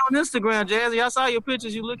me on Instagram, Jhazzy. I saw your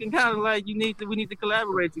pictures. You looking kind of like we need to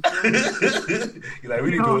collaborate. You feel me? You're like,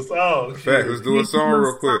 we need to do a song. Fact, let's do a song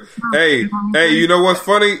real quick. Hey, you know what's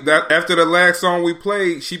funny? That after the last song we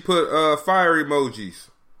played, she put fire emojis.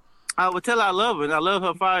 I would tell her I love her, and I love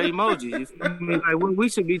her fire emojis. I mean, like what we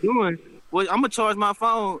should be doing. Well, I'm gonna charge my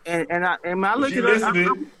phone, and I look at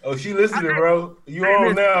her. She listening, bro. You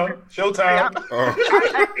on now? Showtime.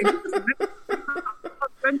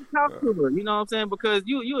 Let me talk to her. You know what I'm saying? Because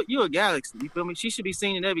you're a galaxy. You feel me? She should be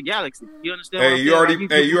seen in every galaxy. You understand? Hey, you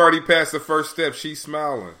already passed the first step. She's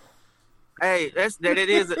smiling. Hey, that it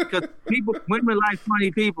is, because women like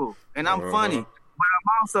funny people, and I'm funny,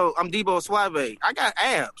 but I'm Debo Suave. I got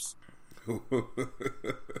abs. I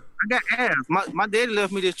got abs. My daddy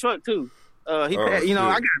left me this truck too. I got a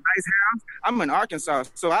nice house. I'm in Arkansas,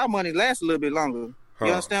 so our money lasts a little bit longer. You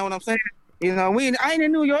understand what I'm saying? You know, I ain't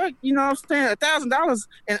in New York. You know what I'm saying? $1,000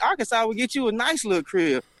 in Arkansas would get you a nice little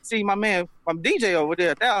crib. See, my DJ over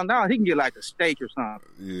there, $1,000, he can get like a steak or something.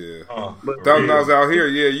 Yeah. But $1,000 out here,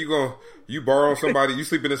 yeah, you borrow somebody, you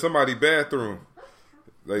sleeping in somebody's bathroom.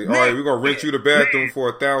 Like, all right, we're gonna rent you the bathroom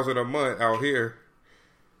for $1,000 a month out here.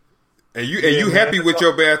 And you happy with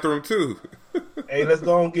your bathroom too. Hey, let's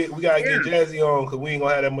go and we gotta get Jhazzy on because we ain't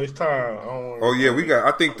gonna have that much time. Oh yeah, we got.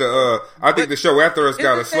 I think the show after us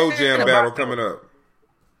got a slow jam battle coming up.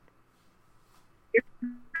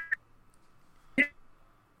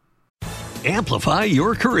 Amplify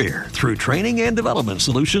your career through training and development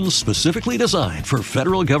solutions specifically designed for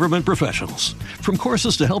federal government professionals. From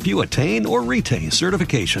courses to help you attain or retain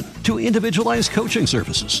certification, to individualized coaching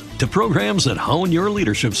services, to programs that hone your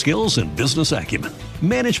leadership skills and business acumen,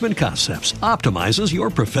 Management Concepts optimizes your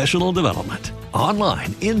professional development.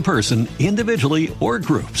 Online, in person, individually, or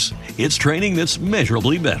groups, it's training that's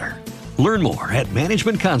measurably better. Learn more at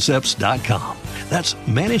managementconcepts.com. That's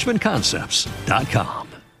managementconcepts.com.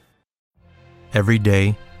 Every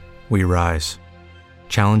day, we rise,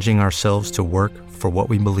 challenging ourselves to work for what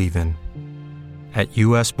we believe in. At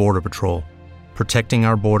U.S. Border Patrol, protecting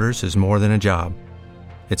our borders is more than a job.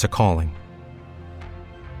 It's a calling.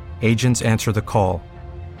 Agents answer the call,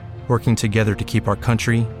 working together to keep our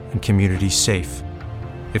country and communities safe.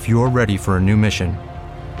 If you're ready for a new mission,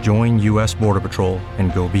 join U.S. Border Patrol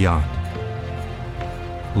and go beyond.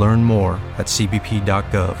 Learn more at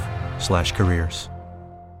cbp.gov/careers.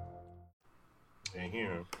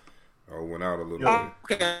 Went out a little bit.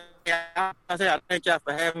 Okay. I thank y'all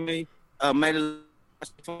for having me. Made it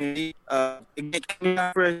for me. Again, hit me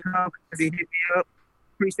up.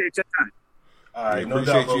 Appreciate your time. All right, no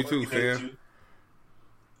appreciate doubt, you too, fam.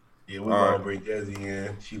 Yeah, we're gonna bring Jhazzy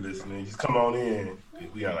in. She listening. Just come on in.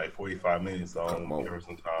 We got like 45 minutes, so I'm gonna give her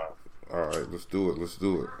some time. All right, let's do it.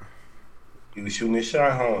 He was shooting his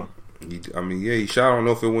shot, huh? He shot. I don't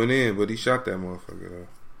know if it went in, but he shot that motherfucker.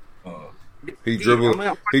 He dribbled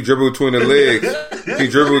between the legs. He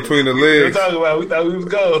dribbled between the legs. We're talking about. We thought we was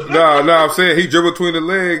going. No, I'm saying he dribbled between the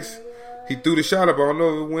legs. He threw the shot up. I don't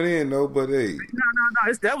know if it went in though, but hey. No.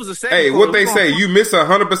 That was a second. Hey, what they say? You miss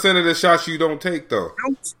 100% of the shots you don't take though.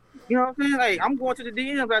 You know what I'm saying? Like, I'm going to the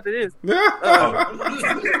DMs after this.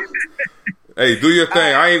 Hey, do your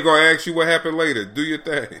thing. I ain't gonna ask you what happened later. Do your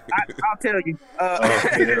thing. I'll tell you.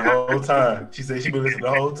 The whole time. She said she been listening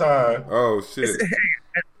the whole time. Oh shit.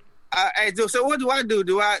 Hey, so what do I do?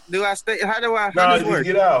 Do I stay? How do I? No, just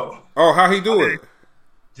get out. Oh, how he do it?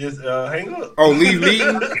 Just hang up. Oh, leave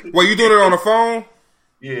meeting? Well, you doing it on the phone?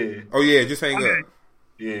 Yeah. Oh yeah, just hang up.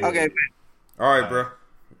 Yeah. Okay. All right, bro.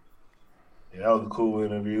 Yeah, that was a cool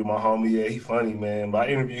interview. My homie, yeah, he funny, man. But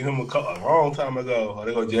I interviewed him a long time ago. Oh,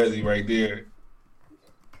 there go Jhazzy right there.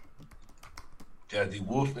 Jhazzy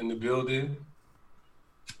Wolf in the building.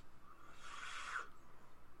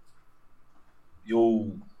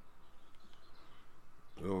 Yo.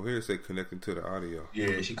 Oh, here it say connecting to the audio.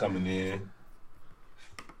 Yeah, she coming in.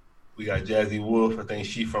 We got Jhazzy Wolf. I think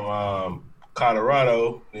she from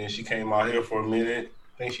Colorado. Then she came out here for a minute.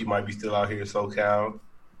 I think she might be still out here in SoCal.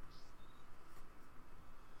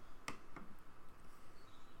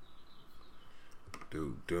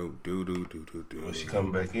 Do. Oh, she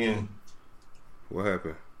coming back in. What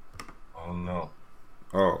happened? I don't know.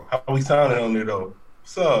 Oh. How we sounding on there though?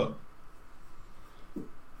 What's up?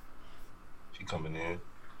 She coming in.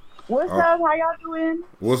 What's up? How y'all doing?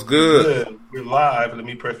 What's good? We're live. Let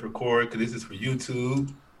me press record because this is for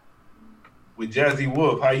YouTube. With Jhazzy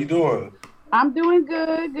Wolf. How you doing? I'm doing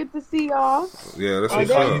good. Good to see y'all. Yeah, that's what's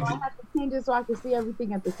up. I have to change it so I can see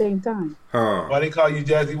everything at the same time. Huh. Why they call you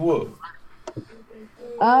Jhazzy Wolf?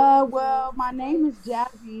 Well, my name is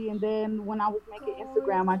Jhazzy, and then when I was making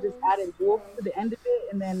Instagram, I just added Wolf to the end of it,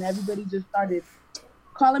 and then everybody just started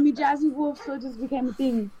calling me Jhazzy Wolf, so it just became a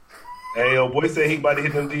thing. Hey, old boy said he about to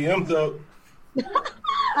hit them DMs up.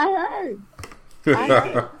 I heard.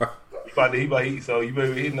 So you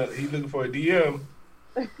better be hitting. He's looking for a DM.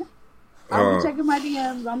 I'll be checking my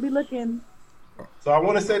DMs. I'll be looking. So I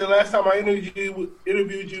want to say the last time I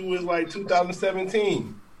interviewed you was like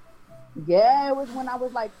 2017. Yeah, it was when I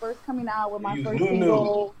was like first coming out with my first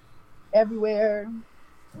single everywhere.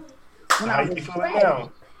 How you feeling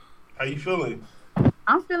now? How you feeling?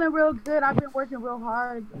 I'm feeling real good. I've been working real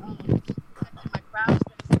hard. My craft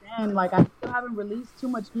since then. Like, I still haven't released too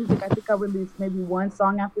much music. I think I released maybe one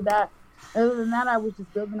song after that. Other than that, I was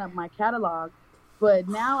just building up my catalog. But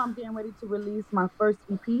now I'm getting ready to release my first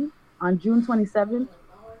EP on June 27th,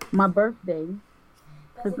 my birthday.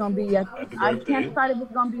 It's going to be, I can't decide if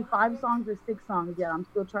it's going to be 5 songs or 6 songs yet. I'm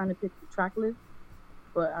still trying to pick the track list,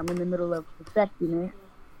 but I'm in the middle of perfecting it.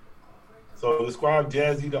 So describe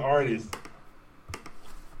Jhazzy the artist.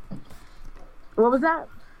 What was that?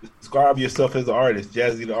 Describe yourself as an artist.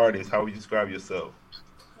 Jhazzy the artist. How would you describe yourself?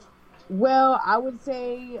 Well, I would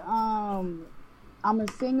say I'm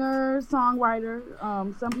a singer, songwriter.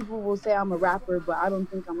 Some people will say I'm a rapper, but I don't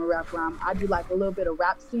think I'm a rapper. I do like a little bit of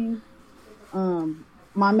rap sing.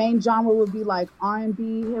 My main genre would be like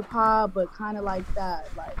R&B, hip hop, but kind of like that,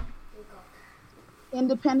 like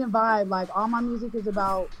independent vibe. Like all my music is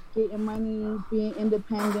about getting money, being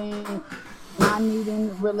independent, not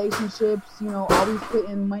needing relationships, always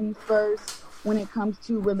putting money first when it comes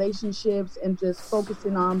to relationships and just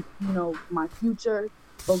focusing on, my future,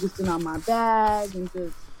 focusing on my bag and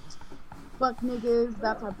just fuck niggas,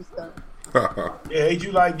 that type of stuff. Yeah, ain't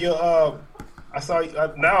you like your, I saw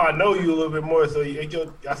now I know you a little bit more, so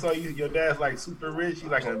I saw your dad's like super rich, he's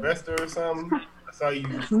like an investor or something. I saw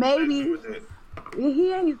you. Maybe.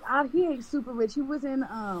 He ain't super rich. He was in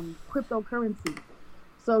cryptocurrency.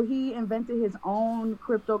 So he invented his own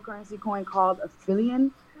cryptocurrency coin called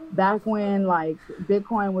Affiliate back when like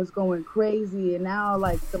Bitcoin was going crazy, and now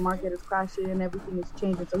like the market is crashing and everything is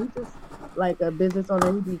changing. So he's just like a business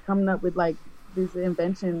owner. He'd be coming up with like these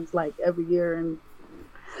inventions like every year and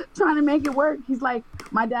trying to make it work. He's like,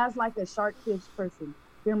 my dad's like a shark fish person.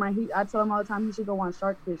 I tell him all the time he should go on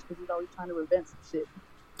Shark Fish because he's always trying to invent some shit.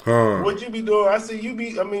 What you be doing? I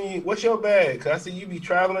see what's your bag? 'Cause I see you be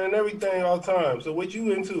traveling and everything all the time. So what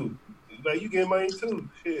you into? Like you get money too.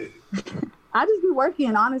 Shit. I just be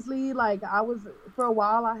working, honestly. Like for a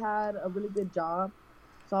while I had a really good job.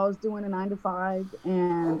 So I was doing a 9-to-5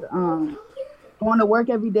 and going to work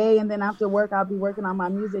every day, and then after work I'll be working on my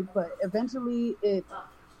music. But eventually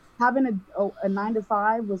having a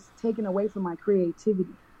 9-to-5 was taken away from my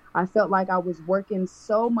creativity. I felt like I was working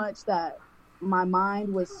so much that my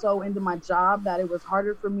mind was so into my job that it was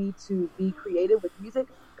harder for me to be creative with music,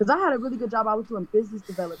 because I had a really good job. I was doing business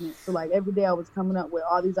development, so like every day I was coming up with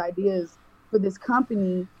all these ideas for this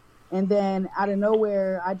company, and then out of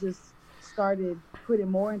nowhere I just started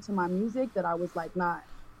putting more into my music that I was like not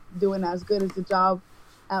doing as good as the job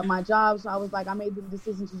at my job. So I was like, I made the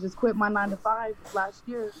decision to just quit my 9-to-5 last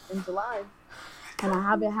year in July, and I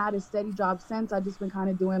haven't had a steady job since. I've just been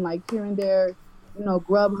kind of doing like here and there,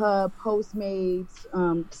 Grubhub, Postmates,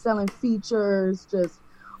 selling features, just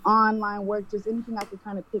online work, just anything I could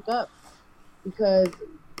kind of pick up, because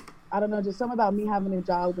I don't know, just something about me having a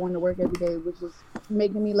job, going to work every day, which was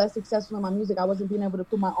making me less successful in my music. I wasn't being able to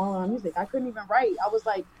put my all on my music. I couldn't even write. I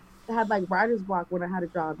had like writer's block when I had a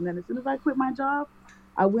job, and then as soon as I quit my job,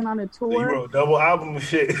 I went on a tour. You wrote double album and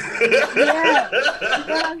shit. Yeah, you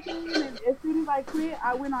know what I'm saying? And as soon as I quit,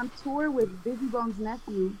 I went on tour with Busy Bone's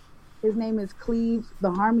nephew. His name is Cleve, the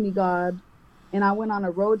Harmony God. And I went on a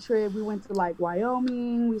road trip. We went to like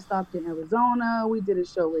Wyoming. We stopped in Arizona. We did a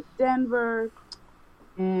show with Denver.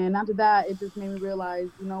 And after that, it just made me realize,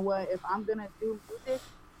 you know what? If I'm going to do music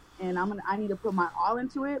and I need to put my all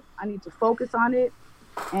into it, I need to focus on it.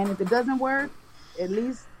 And if it doesn't work, at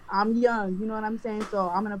least I'm young. You know what I'm saying? So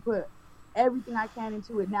I'm going to put everything I can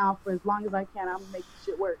into it now for as long as I can. I'm going to make this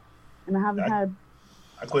shit work. And I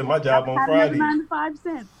quit my job on Friday. 9-to-5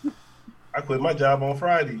 cents. I quit my job on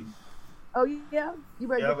Friday. Oh, yeah? You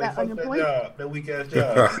better get that unemployment. That weak-ass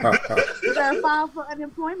job. You better file for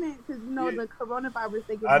unemployment because, the coronavirus.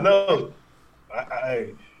 I know.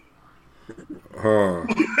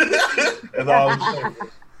 That's all I'm saying.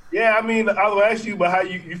 Yeah, I mean, I'll ask you, but how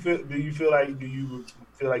you feel? Do you feel like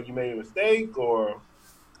you made a mistake or?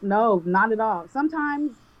 No, not at all.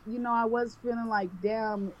 Sometimes, I was feeling like,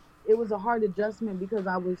 damn, it was a hard adjustment because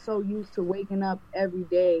I was so used to waking up every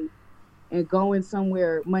day and going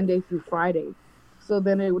somewhere Monday through Friday. So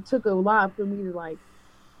then it took a lot for me to like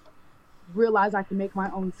realize I can make my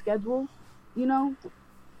own schedule,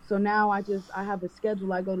 So now I have a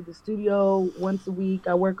schedule. I go to the studio once a week.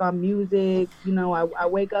 I work on music. I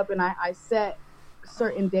wake up and I set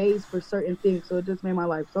certain days for certain things. So it just made my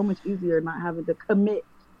life so much easier, not having to commit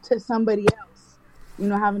to somebody else,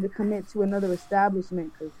 having to commit to another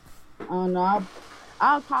establishment. Because I don't know,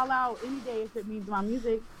 I'll call out any day if it means my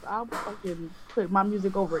music. I'll fucking put my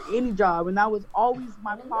music over any job. And that was always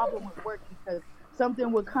my problem with work, because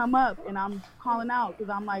something would come up and I'm calling out because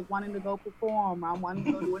I'm like wanting to go perform. I'm wanting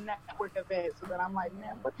to go to a network event. So then I'm like,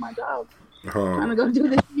 man, fuck my job. I'm trying to go do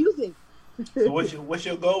this music. So what's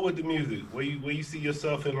your goal with the music? Where you see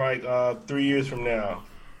yourself in like 3 years from now?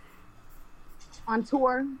 On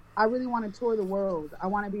tour. I really want to tour the world. I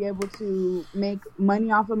want to be able to make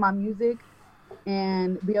money off of my music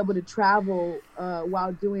and be able to travel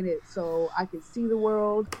while doing it, so I can see the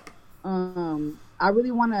world. I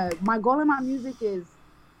really want to. My goal in my music is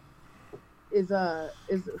is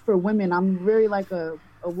for women. I'm very like a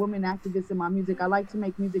woman activist in my music. I like to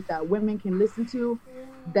make music that women can listen to,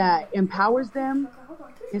 that empowers them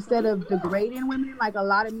instead of degrading women. Like a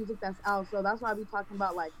lot of music that's out. So that's why I be talking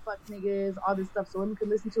about like fuck niggas, all this stuff, so women can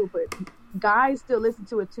listen to it, but guys still listen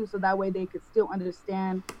to it too, so that way they could still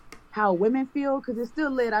understand how women feel, because it's still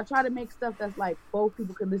lit. I try to make stuff that's like both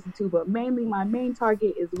people can listen to, but mainly my main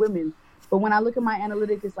target is women. But when I look at my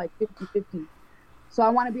analytics, it's like 50-50. So I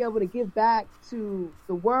want to be able to give back to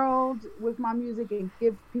the world with my music and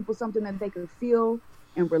give people something that they can feel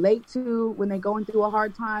and relate to when they're going through a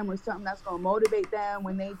hard time, or something that's going to motivate them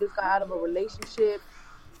when they just got out of a relationship.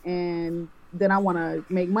 And then I want to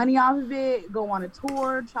make money off of it, go on a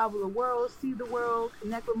tour, travel the world, see the world,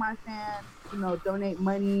 connect with my fans, you know, donate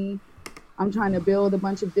money. I'm trying to build a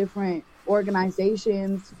bunch of different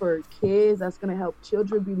organizations for kids that's going to help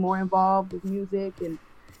children be more involved with music and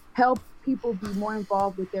help people be more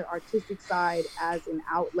involved with their artistic side as an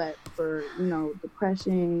outlet for, you know,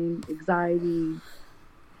 depression, anxiety,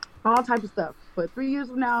 all type of stuff. But 3 years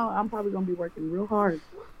from now, I'm probably going to be working real hard,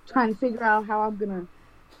 trying to figure out how I'm going to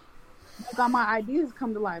make all my ideas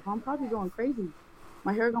come to life. I'm probably going crazy.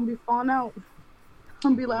 My hair going to be falling out.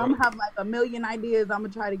 I'm going to be like, I'm going to have like a million ideas I'm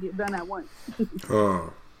going to try to get done at once.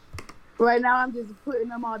 Right now, I'm just putting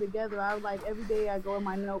them all together. I like every day I go in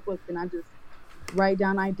my notebook and I just write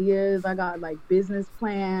down ideas. I got like business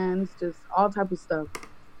plans, just all type of stuff.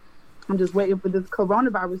 I'm just waiting for this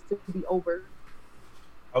coronavirus to be over.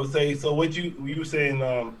 I would say, so what you were saying,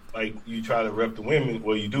 like you try to rep the women,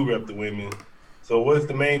 well, you do rep the women. So what's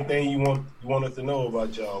the main thing you want us to know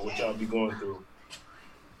about y'all, what y'all be going through?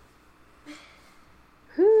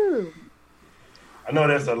 I know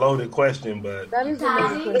that's a loaded question, but that is a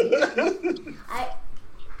loaded question.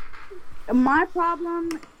 My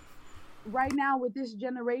problem right now with this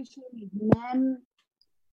generation is men.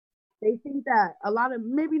 They think that a lot of,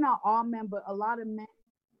 maybe not all men, but a lot of men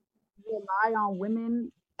rely on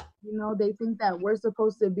women. You know, they think that we're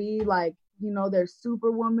supposed to be like, you know, their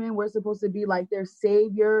superwoman. We're supposed to be like their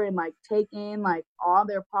savior and like take in like all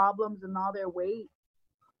their problems and all their weight.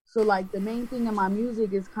 So like the main thing in my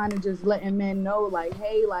music is kind of just letting men know like,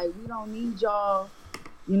 hey, like we don't need y'all.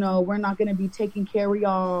 You know, we're not going to be taking care of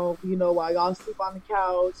y'all, you know, while y'all sleep on the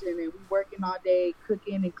couch and then we working all day,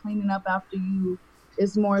 cooking and cleaning up after you.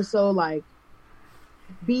 It's more so like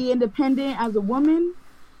be independent as a woman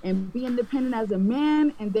and be independent as a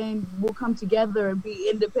man, and then we'll come together and be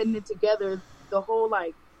independent together. The whole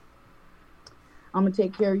like, I'm going to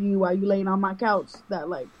take care of you while you laying on my couch,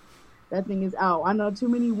 that thing is out. I know too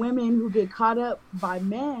many women who get caught up by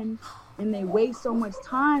men and they waste so much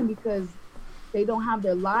time because they don't have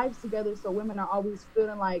their lives together. So women are always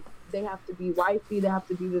feeling like they have to be wifey, they have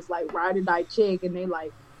to be this like ride or die chick, and they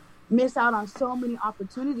like miss out on so many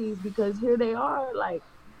opportunities because here they are like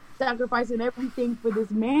sacrificing everything for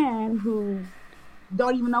this man who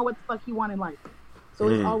don't even know what the fuck he want in life. So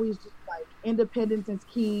it's always just like independence is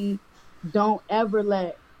key. Don't ever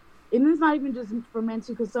let, and it's not even just for men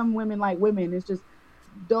too, because some women like women. It's just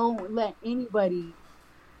don't let anybody,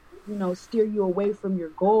 you know, steer you away from your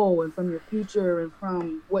goal and from your future and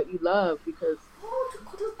from what you love, because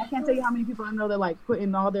I can't tell you how many people I know that like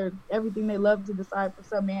putting all their everything they love to the side for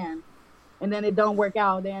some man, and then it don't work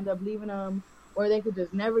out. They end up leaving them, or they could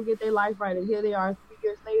just never get their life right, and here they are 3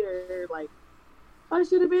 years later like, I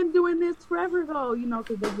should have been doing this forever ago, you know,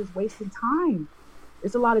 because they're just wasting time.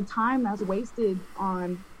 It's a lot of time that's wasted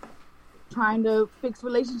on trying to fix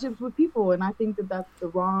relationships with people, and I think that that's the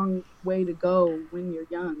wrong way to go when you're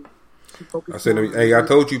young. I said, hey, I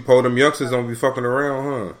told you, Poe, them youngsters don't be fucking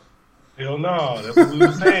around, huh? Hell no, that's what we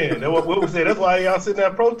were saying. That's what we were saying. That's why y'all sitting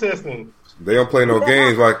there protesting. They don't play no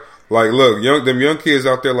games. Like, look, them young kids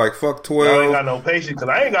out there like fuck 12. Y'all ain't got no patience, because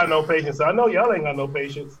I ain't got no patience. So I know y'all ain't got no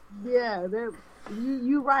patience. Yeah,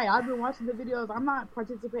 you right. I've been watching the videos. I'm not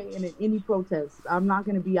participating in any protests. I'm not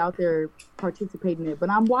going to be out there participating in it. But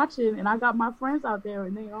I'm watching, and I got my friends out there,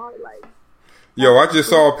 and they are like. Yo, I just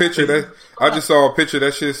saw a picture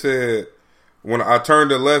that shit said when I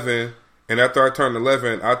turned 11, and after I turned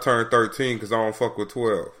 11, I turned 13 because I don't fuck with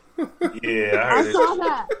 12. Yeah, I saw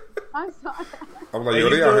that. I'm like, yo,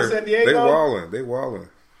 they out here. They wilding.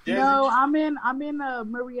 No, I'm in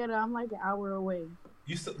Marietta. I'm like an hour away.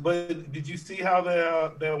 But did you see how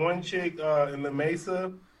that one chick in the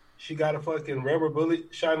Mesa, she got a fucking rubber bullet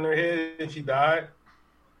shot in her head and she died?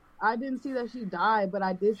 I didn't see that she died, but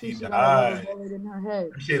I did see she got a rubber bullet in her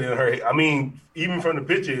head. Shit in her head. I mean, even from the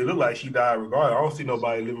picture, it looked like she died regardless. I don't see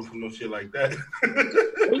nobody living from no shit like that.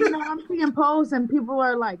 You know, I'm seeing posts and people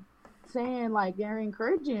are like saying like they're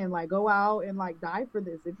encouraging like go out and like die for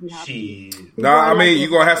this if you have to. Nah, I mean you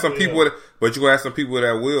gonna have some people But you gonna have some people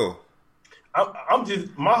that will. I'm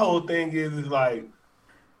just, my whole thing is like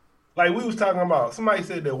we was talking about. Somebody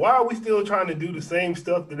said that why are we still trying to do the same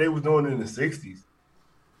stuff that they was doing in the 60s?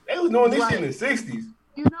 They was doing this shit in the 60s.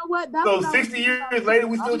 You know what? That's so what 60 years later,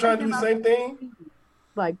 we still trying to do the same thing?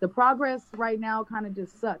 Like, the progress right now kind of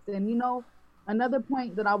just sucks. And, you know, another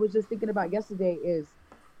point that I was just thinking about yesterday is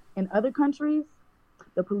in other countries,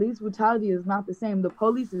 the police brutality is not the same. The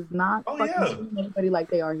police is not shooting anybody like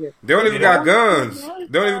they are here. They don't even got guns.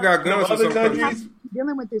 They don't even got guns in some countries.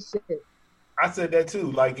 Dealing with this shit. I said that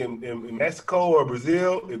too. Like in Mexico or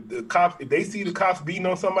Brazil, if they see the cops beating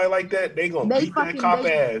on somebody like that, they gonna beat that cop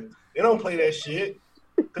ass. They don't play that shit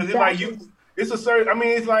because it's like you. It's a certain. I mean,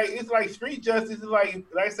 it's like street justice. It's like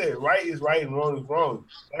I said, right is right and wrong is wrong.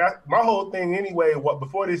 My whole thing anyway.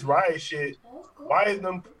 Before this riot shit, why is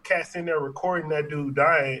them cats in there recording that dude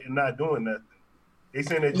dying and not doing nothing? They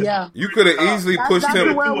saying that just you could have easily pushed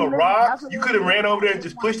him through a rock. You could have ran over there and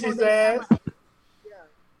just pushed his ass.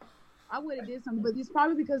 I would have did something, but it's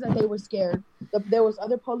probably because that they were scared. There was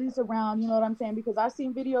other police around, you know what I'm saying? Because I've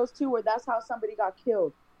seen videos too where that's how somebody got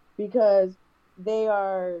killed because they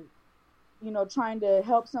are, you know, trying to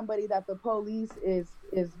help somebody that the police is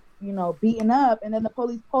you know, beating up, and then the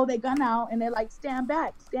police pull their gun out and they're like, stand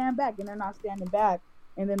back, and they're not standing back,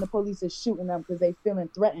 and then the police is shooting them because they feeling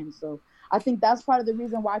threatened. So I think that's part of the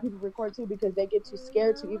reason why people record too, because they get too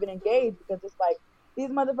scared to even engage, because it's like these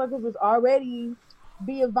motherfuckers was already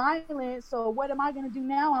being violent, so what am I gonna do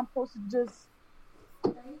now? I'm supposed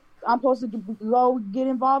to go get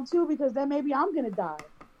involved too, because then maybe I'm gonna die.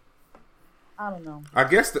 I don't know. I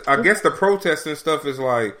guess the protesting stuff is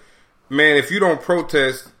like, man, if you don't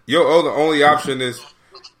protest, your only option is,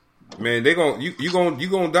 man, you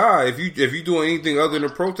gonna die if you doing anything other than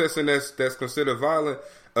protesting that's considered violent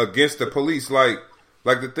against the police. Like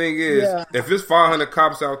the thing is, if it's 500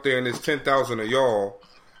 cops out there and there's 10,000 of y'all.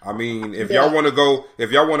 I mean, if y'all want to go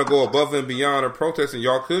above and beyond and protesting,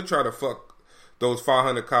 y'all could try to fuck those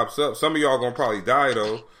 500 cops up. Some of y'all gonna probably die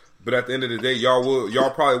though, but at the end of the day, y'all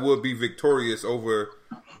probably would be victorious over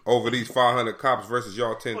these 500 cops versus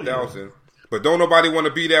y'all 10,000. But don't nobody want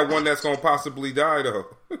to be that one that's gonna possibly die though.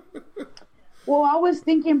 Well, I was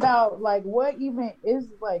thinking about like what even is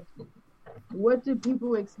like, what do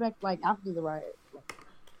people expect like after the riot?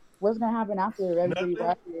 What's gonna happen after everybody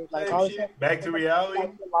riot? Like all shit, back to reality.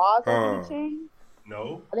 Like, the laws are gonna change.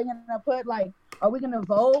 No. Are they gonna put like? Are we gonna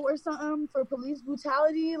vote or something for police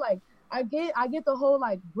brutality? Like, I get the whole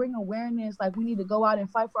like bring awareness. Like we need to go out and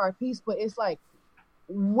fight for our peace, but it's like,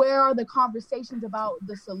 where are the conversations about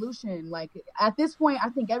the solution? Like at this point, I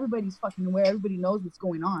think everybody's fucking aware. Everybody knows what's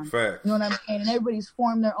going on. Fact. You know what I'm saying? And everybody's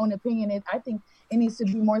formed their own opinion. I think it needs to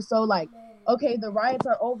be more so like, okay, the riots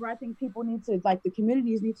are over. I think people need to, like, the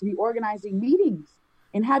communities need to be organizing meetings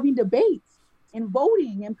and having debates and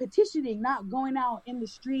voting and petitioning, not going out in the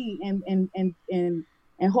street and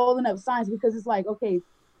holding up signs, because it's like, okay,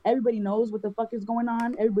 everybody knows what the fuck is going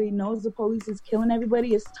on. Everybody knows the police is killing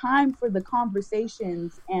everybody. It's time for the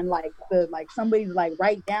conversations and like somebody to like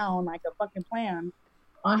write down like a fucking plan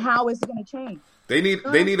on how it's gonna change. They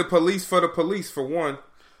need a police for the police for one.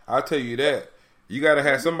 I'll tell you that. You gotta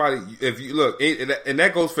have somebody. If you look, and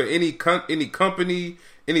that goes for any company,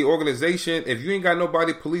 any organization. If you ain't got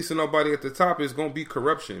nobody policing nobody at the top, it's gonna be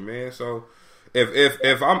corruption, man. So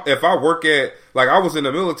if I work at, like, I was in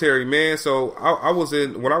the military, man. So I was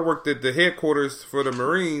when I worked at the headquarters for the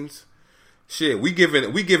Marines. Shit, we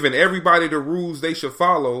giving everybody the rules they should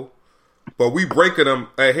follow, but we breaking them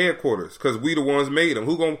at headquarters because we the ones made them.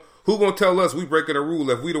 Who gonna tell us we breaking a rule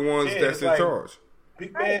if we the ones that's in charge?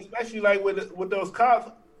 Man, especially like with those cops,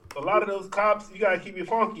 a lot of those cops, you gotta keep it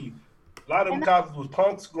funky. A lot of them cops was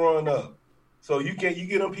punks growing up, so you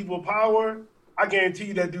get them people power. I guarantee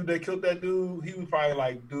you that dude that killed that dude, he was probably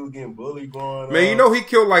like dude getting bullied growing up. Man, you know he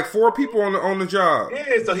killed like 4 people on the job.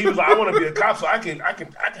 Yeah, so he was like, I want to be a cop, so I can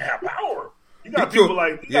have power. You got people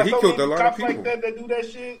like he killed a lot cops of people like that do that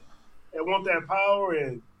shit, that want that power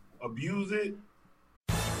and abuse it.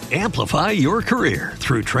 Amplify your career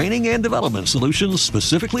through training and development solutions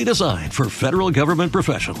specifically designed for federal government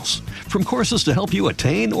professionals. From courses to help you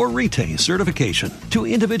attain or retain certification, to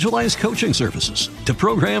individualized coaching services, to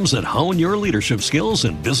programs that hone your leadership skills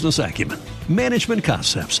and business acumen, Management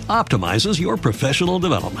Concepts optimizes your professional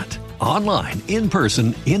development. Online, in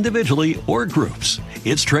person, individually, or groups,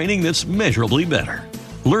 it's training that's measurably better.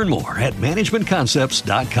 Learn more at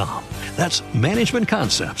managementconcepts.com. That's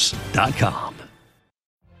managementconcepts.com.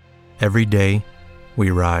 Every day, we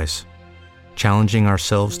rise, challenging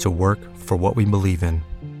ourselves to work for what we believe in.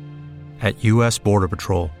 At U.S. Border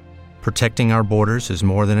Patrol, protecting our borders is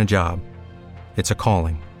more than a job. It's a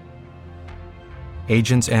calling.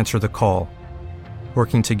 Agents answer the call,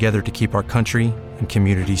 working together to keep our country and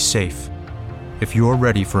communities safe. If you're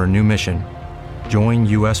ready for a new mission, join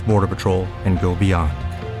U.S. Border Patrol and go beyond.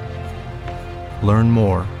 Learn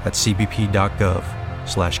more at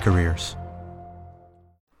cbp.gov/careers.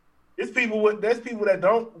 It's people with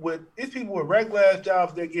regular ass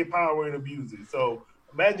jobs that get power and abuse it. So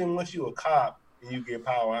imagine once you a cop and you get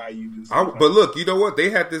power, how you do something. But look, you know what? They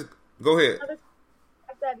had this. Go ahead.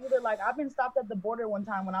 That either, like, I've been stopped at the border one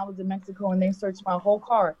time when I was in Mexico, and they searched my whole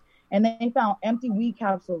car, and they found empty weed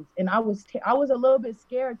capsules, and I was a little bit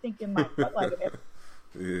scared, thinking like,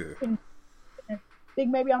 yeah,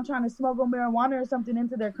 think maybe I'm trying to smuggle marijuana or something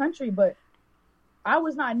into their country, but I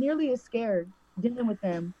was not nearly as scared dealing with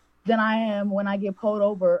them than I am when I get pulled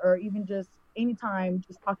over, or even just anytime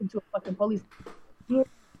just talking to a fucking police.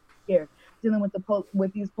 Scared dealing with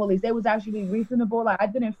with these police. They was actually reasonable. Like, I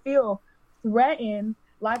didn't feel threatened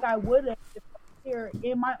like I would have here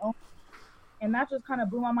in my own, and that just kind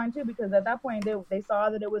of blew my mind too, because at that point they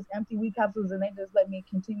saw that it was empty weed capsules, and they just let me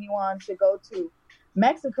continue on to go to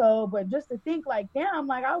Mexico. But just to think, like, damn,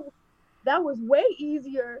 like, that was way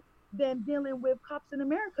easier than dealing with cops in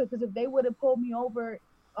America, because if they would have pulled me over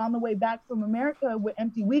on the way back from America with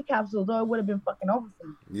empty weed capsules, though, it would have been fucking over for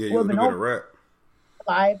me. Yeah, you would have been a wrap.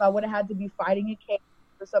 Life, I would have had to be fighting a case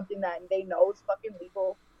for something that they know is fucking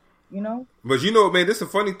legal. You know? But you know, man, this is a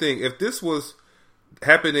funny thing. If this was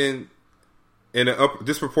happening in an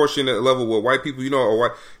disproportionate level with white people, there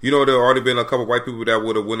already been a couple of white people that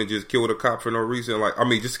would have went and just killed a cop for no reason. Like, I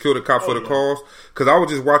mean, just killed a cop for the cause. Because I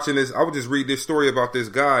was just watching this. I would just read this story about this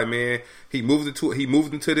guy, man. He moved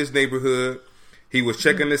into this neighborhood. He was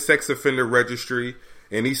checking the sex offender registry,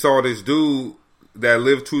 and he saw this dude that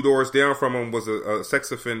lived 2 doors down from him was a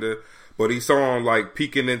sex offender. But he saw him, like,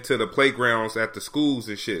 peeking into the playgrounds at the schools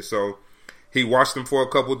and shit. So he watched him for a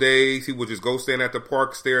couple days. He would just go stand at the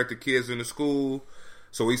park, stare at the kids in the school.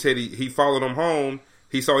 So he said he followed him home.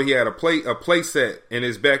 He saw he had a play set in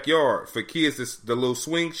his backyard for kids, the little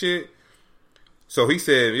swing shit. So he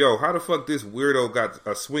said, yo, how the fuck this weirdo got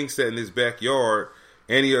a swing set in his backyard,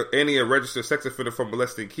 and he a registered sex offender for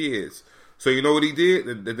molesting kids? So you know what he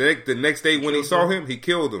did? The next day when he saw him, he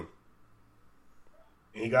killed him.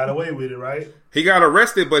 He got away with it, right? He got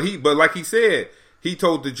arrested, but like he said, he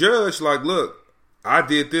told the judge, like, look, I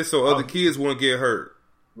did this so other kids won't get hurt.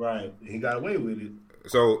 Right. He got away with it.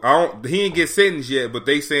 So he ain't get sentenced yet, but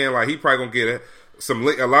they saying like he probably gonna get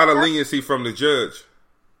a lot of leniency from the judge.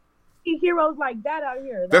 Heroes like that out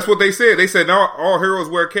here. That's what they said. They said now all heroes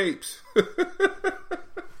wear capes. That's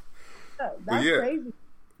crazy.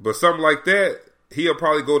 But something like that, he'll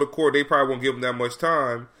probably go to court. They probably won't give him that much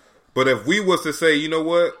time. But if we was to say, you know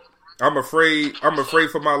what, I'm afraid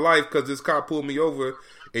for my life because this cop pulled me over,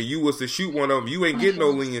 and you was to shoot one of them, you ain't getting no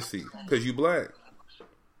leniency because you black.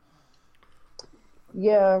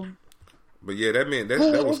 Yeah. But yeah, that meant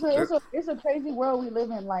it's a crazy world we live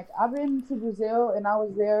in. Like, I've been to Brazil, and I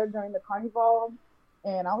was there during the carnival,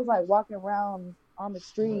 and I was like walking around on the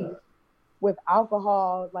street with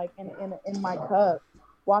alcohol like in my cup,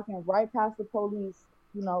 walking right past the police.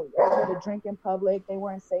 You know, able to drink in public. They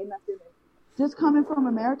weren't saying nothing. Just coming from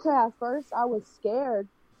America, at first, I was scared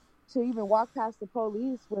to even walk past the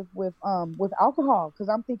police with alcohol, because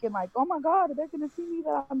I'm thinking like, oh my God, they're gonna see me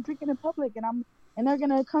that I'm drinking in public, and they're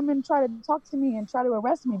gonna come and try to talk to me and try to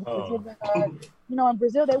arrest me, because in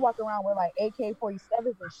Brazil they walk around with like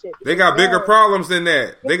AK-47s and shit. They got bigger problems than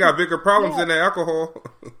that. They got bigger problems than that alcohol.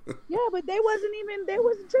 Yeah, but they wasn't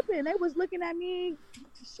tripping. They was looking at me,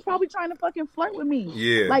 probably trying to fucking flirt with me.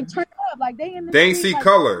 Yeah, like turn up, like they in the they ain't street, see like,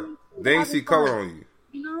 color. They ain't see color on you.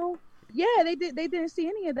 You know. Yeah, they didn't see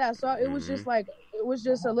any of that. So it was just like, it was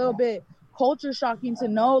just a little bit culture shocking to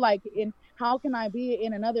know, like, how can I be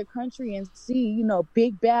in another country and see,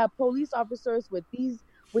 big bad police officers with these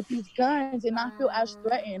guns and not feel as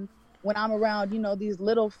threatened when I'm around, these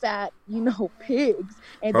little fat, pigs,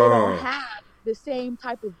 and they don't have the same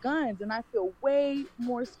type of guns, and I feel way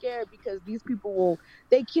more scared because these people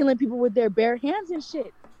they killing people with their bare hands and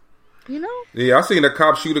shit. Yeah, I seen a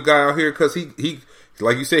cop shoot a guy out here because he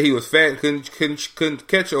like you said, he was fat and couldn't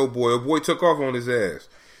catch old boy. Old boy took off on his ass,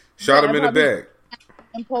 shot him in the back,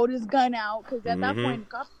 and pulled his gun out because at that point,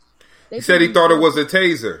 he said he thought it was a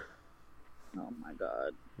taser. Oh my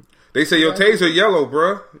God! They say your taser yellow,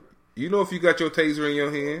 bruh. You know if you got your taser in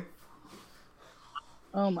your hand.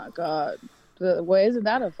 Oh my God! Well, isn't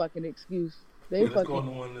that a fucking excuse? Let's go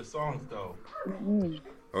on one of the songs though. Mm-hmm.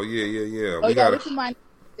 Oh yeah. Oh yeah, this is my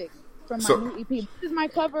from my new EP. This is my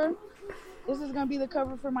cover. This is gonna be the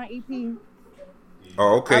cover for my EP.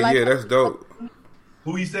 Oh, okay, that's dope.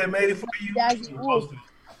 Who you said made it for you? Jhazzy.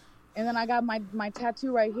 And then I got my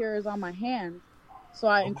tattoo right here is on my hand. So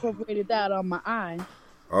I incorporated that on my eye.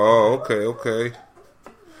 Oh, okay.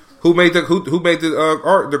 Who made the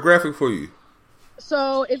art, the graphic for you?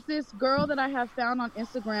 So it's this girl that I have found on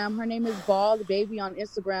Instagram. Her name is Bald Baby on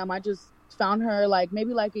Instagram. I just found her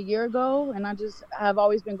maybe a year ago, and I just have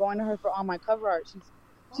always been going to her for all my cover art.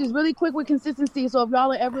 She's really quick with consistency. So if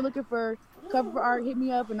y'all are ever looking for cover art, hit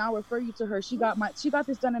me up and I'll refer you to her. She got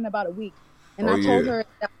this done in about a week. And I told her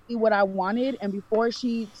exactly what I wanted, and before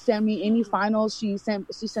she sent me any finals, she sent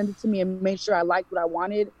it to me and made sure I liked what I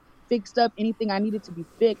wanted, fixed up anything I needed to be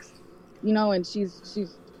fixed, and she's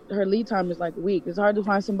her lead time is like a week. It's hard to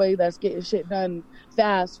find somebody that's getting shit done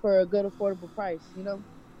fast for a good affordable price, Yeah.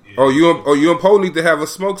 Oh, you and Poe need to have a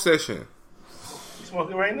smoke session. I'm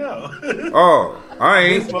smoking right now. Oh, I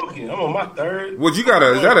ain't smoking. I'm on my third. What you got?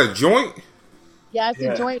 Is that a joint? Yeah, it's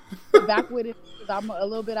a joint. Back with it. I'm a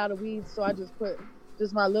little bit out of weeds, so I just put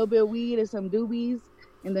my little bit of weed and some doobies,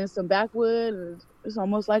 and then some backwood. And it's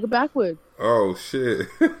almost like a backwood. Oh shit!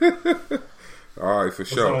 All right, for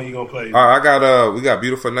sure. What song you gonna play? All right, we got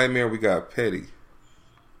Beautiful Nightmare. We got Petty.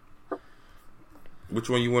 Which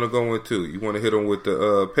one you want to go into? You want to hit them with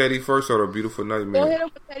the Petty first or the Beautiful Nightmare? Go hit them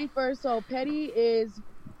with Petty first. So Petty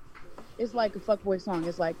it's like a fuckboy song.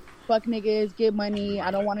 It's like, fuck niggas, get money.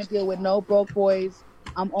 I don't want to deal with no broke boys.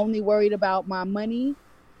 I'm only worried about my money,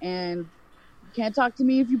 and you can't talk to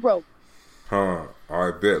me if you broke. All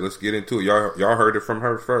right, bet. Let's get into it. Y'all heard it from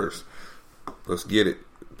her first. Let's get it.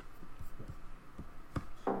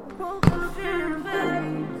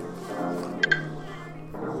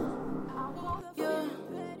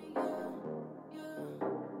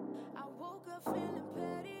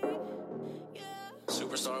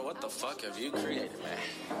 Superstar, what the fuck have you created, man?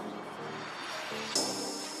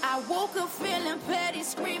 I woke up feeling petty,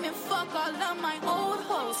 screaming fuck all of my old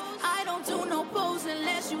hoes. I don't do no pose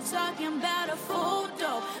unless you talking about a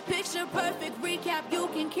photo. Picture perfect recap, you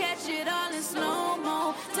can catch it all in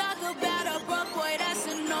slow-mo. Talk about a broke boy, that's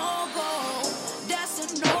a no-go. That's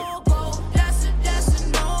a no-go. That's a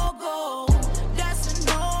no-go. That's a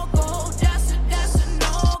no-go. That's a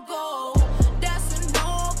no-go. That's a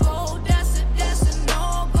no-go. That's a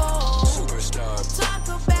no-go. Superstar. Talk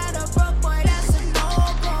about a broke boy, that's a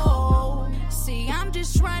no-go. See, I'm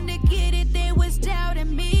just trying to get it, they was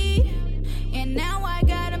doubting me. And now I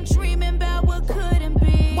got them dreaming about what couldn't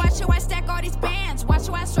be. Watch how I stack all these bands. Watch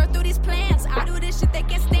how I sort through these plans. I do this shit they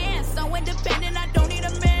can't stand. So independent, I don't need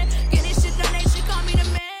a man. Get this shit done, they should call me the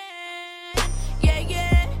man.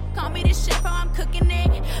 Yeah. Call me the chef, how I'm cooking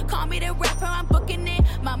it. Call me the rapper, I'm booking it.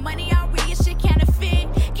 My money out real shit can't fit.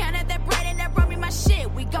 Count out that bread and that run me my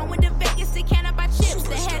shit. We going to Vegas to count out my chips.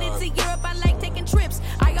 They headed to Europe, I like taking trips.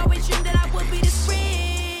 I always dreamed that I would be this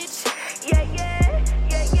rich. Yeah.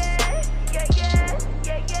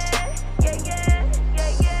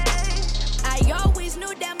 I always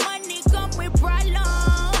knew that money come with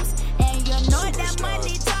problems. And you know that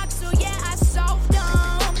money talks, so yeah, I solved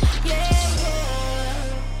them. Yeah.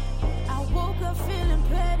 I woke up feeling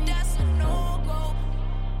petty. That's a no-go.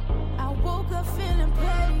 I woke up feeling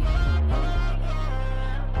petty.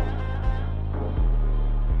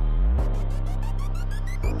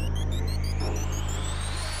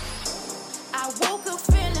 I woke up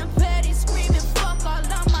feeling petty, screaming fuck all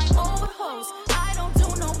of my old hoes. I don't do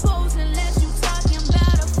no pose unless you talking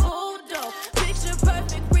about a photo. Picture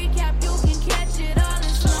perfect recap, you can catch it all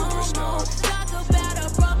in slow-mo. Talk about a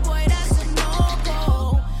broke boy, that's a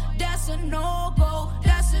no-go. That's a no-go.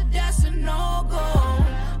 That's a no-go.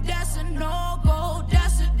 That's a no-go.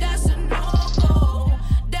 That's a no-go.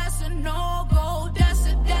 That's a no-go.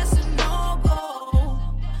 That's a no-go.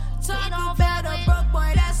 Talk about a broke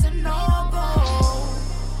boy, that's a no-go.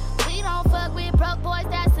 We don't fuck with broke boys,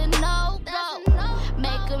 that's a no-go.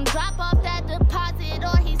 Make him drop off that deposit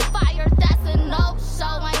or he's fired, that's a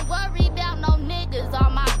no-show. Ain't worried about no niggas,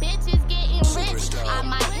 all my bitches getting rich. I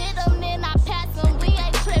might hit them, then I pass them, we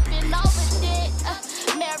ain't tripping over shit.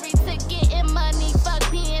 Married to getting money, fuck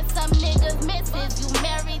being some niggas' misses. You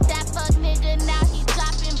married that fuck nigga, now he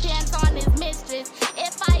dropping pants on his mistress.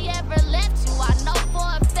 If I ever left you, I know for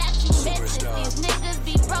a fact you miss it. These niggas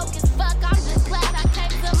be broke as fuck, I'm just glad I came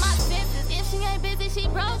to my senses. If she ain't busy, she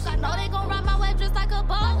broke. I know they gon' ride my way just like a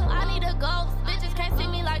boat. I need a ghost. Bitches can't see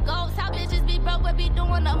me like ghosts. How bitches be broke, we be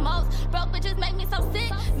doing the most. Broke bitches make me so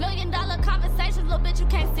sick. $1 million conversations, little bitch, you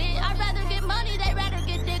can't sit. I'd rather get money, they rather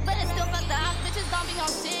get dick, but it's still fuck the house. Bitches gon' be on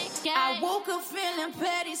shit. I woke up feeling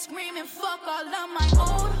petty, screaming fuck all of my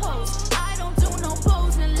old hoes. I don't do no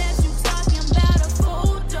pose unless you talking about a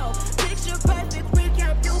photo. Picture perfect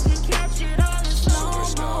recap, you can catch it all in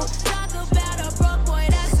slow-mo. Talk about a broke boy,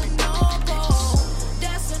 that's a no-go.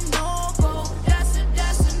 That's a no-go.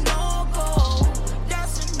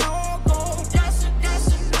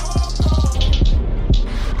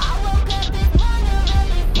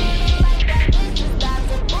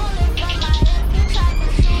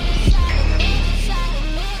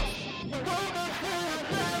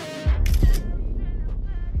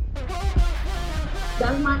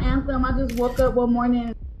 I just woke up one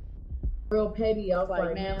morning real petty. I was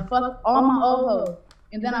like, man, fuck all my old hoes.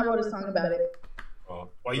 And then I wrote a song about it.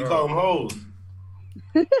 Why you call them hoes?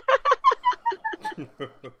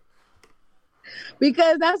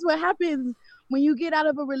 Because that's what happens when you get out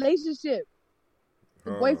of a relationship.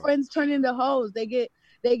 The boyfriends turn into hoes. They get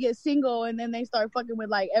single and then they start fucking with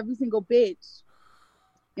like every single bitch.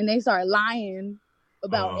 And they start lying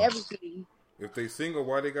about everything. If they single,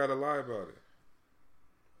 why they gotta lie about it?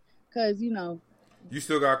 Because, you know. You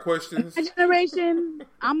still got questions? My generation,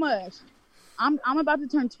 I'm about to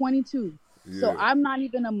turn 22. Yeah. So I'm not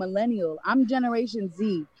even a millennial. I'm Generation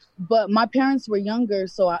Z. But my parents were younger,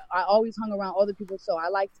 so I always hung around other people. So I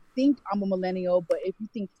like to think I'm a millennial. But if you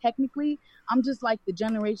think technically, I'm just like the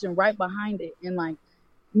generation right behind it. And like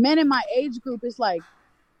men in my age group, it's like,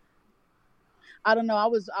 I don't know. I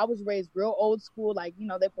was raised real old school. Like, you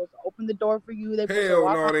know, they're supposed to open the door for you. Hell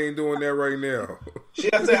no, they ain't doing that right now.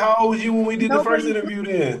 Shit, I said, how old was you when we did the first interview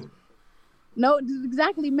then? No,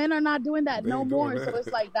 exactly. Men are not doing that no more. So it's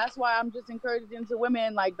like, that's why I'm just encouraging to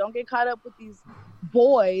women, like, don't get caught up with these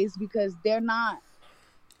boys because they're not.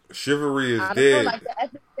 Chivalry is dead. Like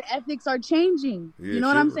the ethics are changing. Yeah, you know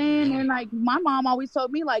what I'm saying? And like my mom always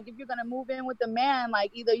told me, like, if you're gonna move in with a man,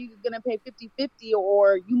 like either you're gonna pay 50-50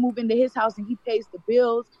 or you move into his house and he pays the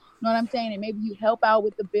bills. You know what I'm saying? And maybe you help out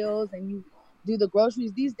with the bills and you do the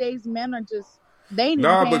groceries. These days, men are just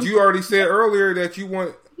but you already said earlier that you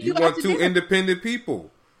want two independent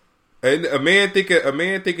people. And a man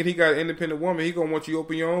thinking he got an independent woman, he gonna want you to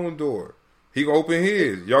open your own door. He gonna open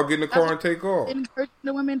his. Y'all get in the car and take off. Encouraging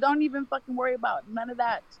the women, don't even fucking worry about none of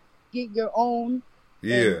that. Get your own.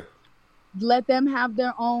 Yeah. Let them have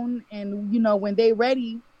their own, and you know when they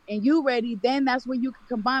ready and you ready, then that's when you can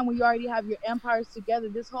combine. When you already have your empires together.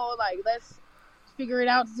 This whole like let's figure it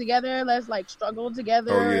out together. Let's like struggle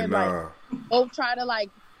together and like both try to like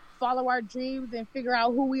follow our dreams and figure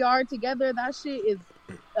out who we are together. That shit is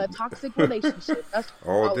a toxic relationship. That's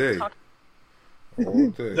all day.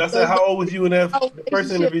 That's how old was you in that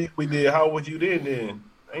first interview we did? How old was you then?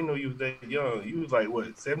 I didn't know you was that young. You was like,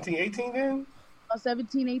 what, 17, 18 then?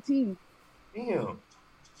 17, 18. Damn.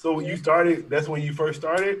 So when you started, that's when you first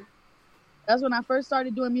started? That's when I first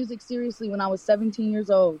started doing music seriously when I was 17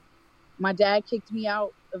 years old. My dad kicked me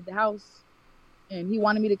out of the house and he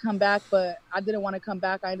wanted me to come back, but I didn't want to come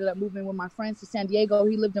back. I ended up moving with my friends to San Diego.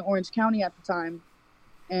 He lived in Orange County at the time.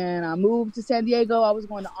 And I moved to San Diego. I was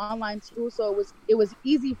going to online school, so it was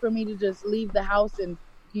easy for me to just leave the house and,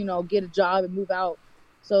 you know, get a job and move out.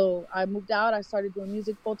 So I moved out. I started doing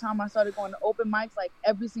music full time. I started going to open mics like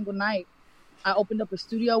every single night. I opened up a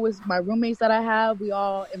studio with my roommates that I have. We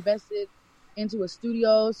all invested into a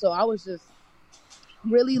studio. So I was just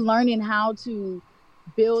really learning how to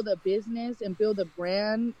build a business and build a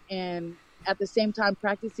brand, and at the same time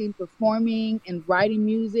practicing performing and writing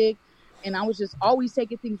music. And I was just always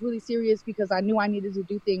taking things really serious because I knew I needed to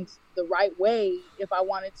do things the right way if I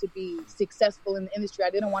wanted to be successful in the industry.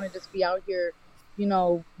 I didn't want to just be out here, you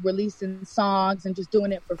know, releasing songs and just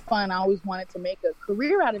doing it for fun. I always wanted to make a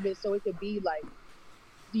career out of it so it could be like,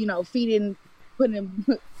 you know, putting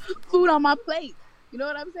food on my plate. You know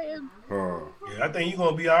what I'm saying? Yeah, I think you're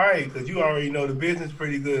going to be all right because you already know the business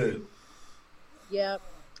pretty good. Yeah.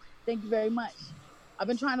 Thank you very much. I've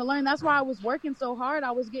been trying to learn. That's why I was working so hard. I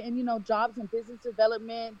was getting, you know, jobs in business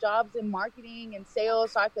development, jobs in marketing and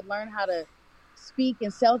sales, so I could learn how to speak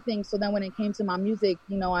and sell things. So then when it came to my music,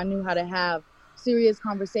 you know, I knew how to have serious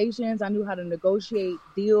conversations. I knew how to negotiate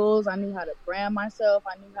deals. I knew how to brand myself.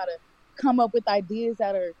 I knew how to come up with ideas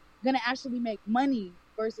that are going to actually make money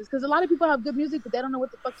versus, because a lot of people have good music, but they don't know what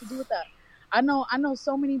the fuck to do with that. I know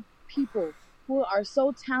so many people who are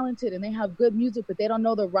so talented and they have good music, but they don't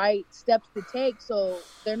know the right steps to take. So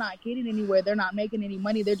they're not getting anywhere. They're not making any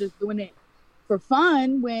money. They're just doing it for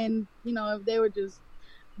fun when, you know, if they were just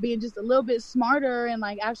being just a little bit smarter and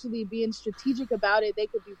like actually being strategic about it, they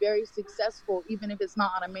could be very successful, even if it's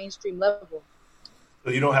not on a mainstream level.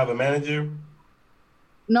 So you don't have a manager?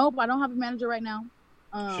 Nope, I don't have a manager right now.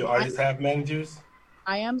 Should artists have managers?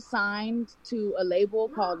 I am signed to a label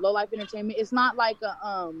called Low Life Entertainment. It's not like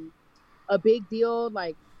a big deal,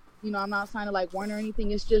 like, you know, I'm not signed to like Warner or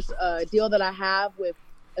anything. It's just a deal that I have with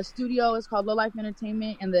a studio. It's called Low Life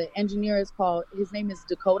Entertainment, and the engineer his name is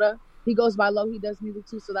Dakota. He goes by Low. He does music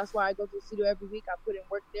too, so that's why I go to the studio every week. I put in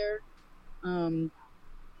work there.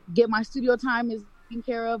 Get my studio time is taken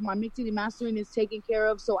care of. My mixing and mastering is taken care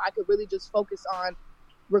of, so I could really just focus on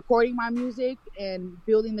recording my music and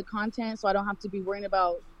building the content, so I don't have to be worrying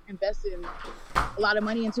about investing a lot of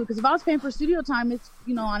money into it. Because if I was paying for studio time, it's,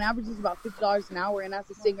 you know, on average it's about $50 an hour, and as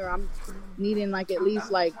a singer, I'm needing like at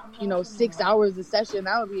least like, you know, 6 hours a session.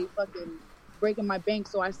 That would be fucking breaking my bank.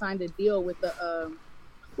 So I signed a deal with the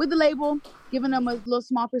label, giving them a little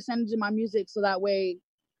small percentage of my music, so that way,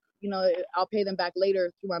 you know, I'll pay them back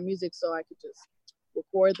later through my music, so I could just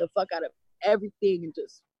record the fuck out of everything and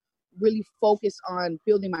just really focus on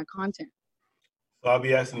building my content. So I'll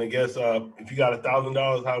be asking the guests, if you got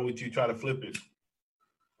 $1,000, how would you try to flip it?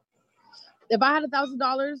 If I had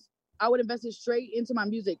 $1,000, I would invest it straight into my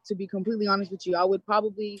music, to be completely honest with you. I would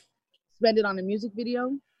probably spend it on a music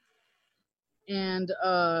video and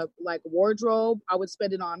like wardrobe. I would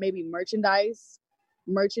spend it on maybe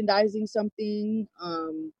merchandising something,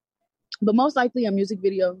 but most likely a music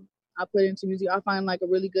video. I put into music. I find like a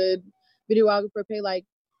really good videographer, pay like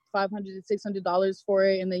 $500 to $600 for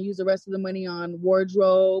it, and then use the rest of the money on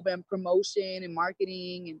wardrobe and promotion and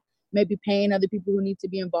marketing, and maybe paying other people who need to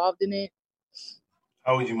be involved in it.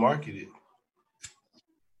 How would you market it?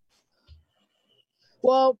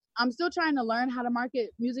 Well, I'm still trying to learn how to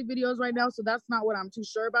market music videos right now, so that's not what I'm too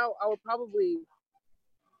sure about. I would probably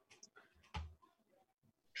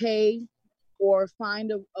pay or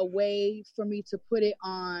find a way for me to put it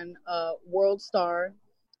on World Star.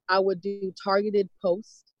 I would do targeted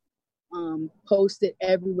posts, post it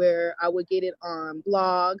everywhere. I would get it on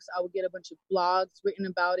blogs. I would get a bunch of blogs written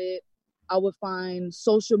about it. I would find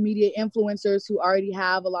social media influencers who already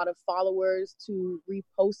have a lot of followers to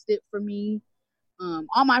repost it for me.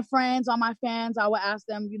 All my friends, all my fans, I would ask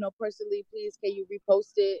them, you know, personally, please, can you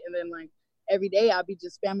repost it? And then like every day I'll be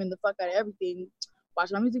just spamming the fuck out of everything.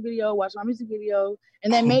 Watch my music video.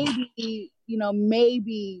 And then maybe, you know,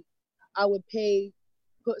 maybe I would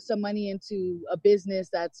put some money into a business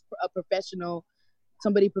that's a professional,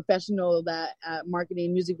 somebody professional that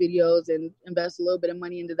marketing music videos, and invest a little bit of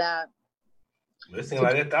money into that. It seems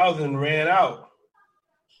like that 1,000 ran out.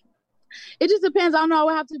 It just depends. I don't know. I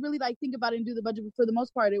would have to really like think about it and do the budget. But for the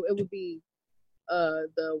most part, it would be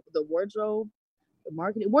the wardrobe, the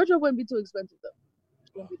marketing. Wardrobe wouldn't be too expensive though.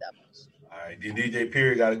 It wouldn't be that much. All right, the DJ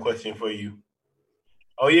Period got a question for you.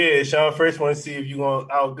 Oh yeah, Sean first want to see if you're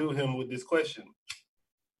gonna outdo him with this question.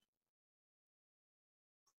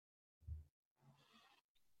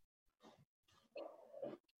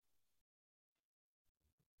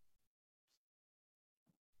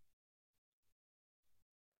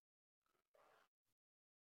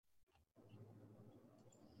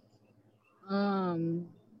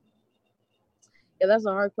 Yeah, that's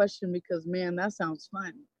a hard question because, man, that sounds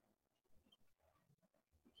fun.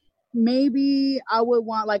 Maybe I would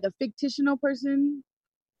want like a fictional person,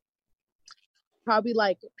 probably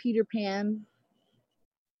like Peter Pan,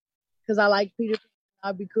 because I like Peter Pan.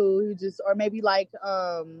 That'd be cool. Or maybe like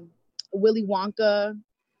Willy Wonka,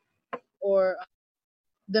 or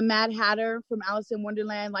the Mad Hatter from Alice in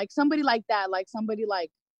Wonderland, like somebody like that, like somebody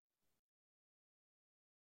like.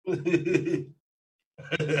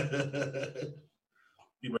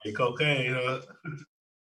 You bring cocaine, huh?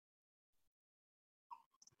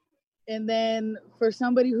 And then for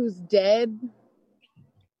somebody who's dead,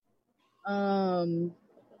 probably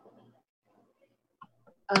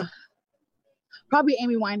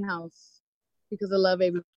Amy Winehouse, because I love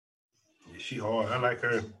Amy. Yeah, she hard. I like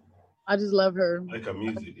her. I just love her. I like her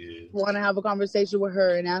music, yeah. Want to have a conversation with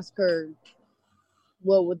her and ask her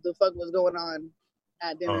what the fuck was going on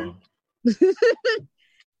at dinner.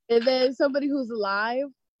 And then somebody who's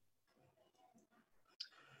alive,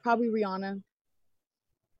 probably Rihanna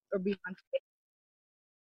or Beyonce.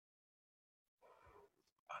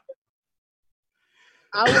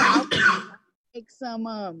 I would make some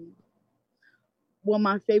one of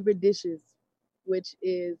my favorite dishes, which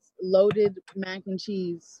is loaded mac and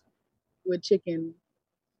cheese with chicken,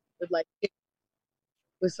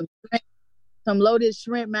 with some loaded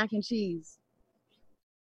shrimp mac and cheese.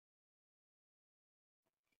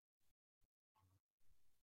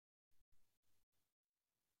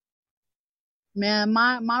 Man,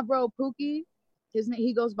 my bro Pookie,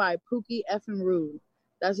 he goes by Pookie effing Rude.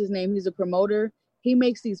 That's his name. He's a promoter. He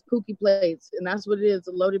makes these Pookie plates, and that's what it is,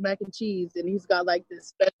 a loaded mac and cheese. And he's got like this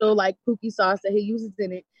special like Pookie sauce that he uses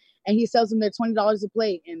in it, and he sells them. They're $20 a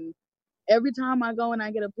plate. And every time I go and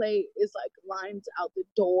I get a plate, it's like lines out the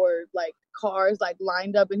door, like cars like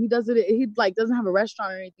lined up. And he does it. He like doesn't have a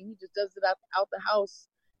restaurant or anything. He just does it out the house.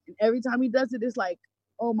 And every time he does it, it's like,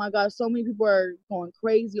 oh my gosh, so many people are going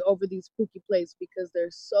crazy over these Pookie plates because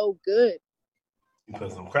they're so good. You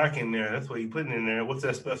put some crack in there. That's what you putting in there. What's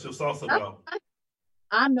that special sauce about?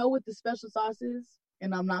 I know what the special sauce is,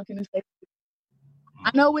 and I'm not going to say.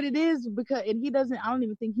 I know what it is because, and he doesn't. I don't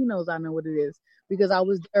even think he knows I know what it is because I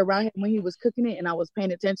was around him when he was cooking it, and I was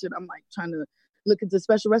paying attention. I'm like trying to look at the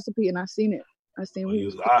special recipe, and I seen it. I seen. You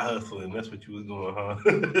was eye hustling. That's what you was doing, huh?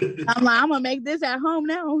 I'm like, I'm gonna make this at home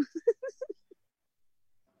now.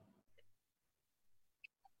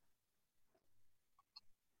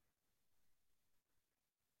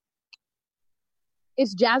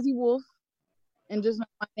 It's Jhazzy Wolf, and just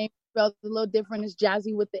my name spelled a little different. It's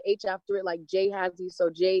Jhazzy with the H after it, like Jhazzy, so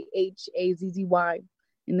Jhazzy,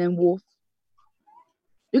 and then Wolf.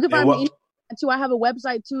 You can find me too. I have a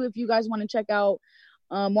website too if you guys want to check out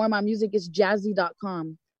more of my music. It's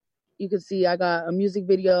jhazzy.com. You can see I got a music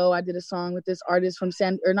video. I did a song with this artist from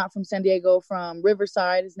not from San Diego, from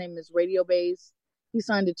Riverside. His name is Radio Bass. He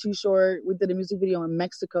signed to Too Short. We did a music video in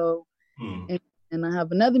Mexico. And I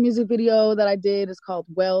have another music video that I did. It's called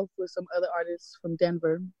Wealth with some other artists from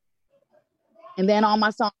Denver. And then all my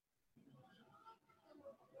songs.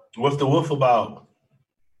 What's the Wolf about?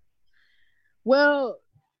 Well,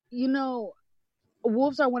 you know,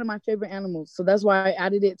 wolves are one of my favorite animals. So that's why I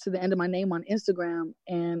added it to the end of my name on Instagram.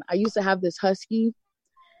 And I used to have this husky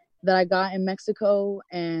that I got in Mexico,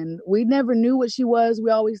 and we never knew what she was.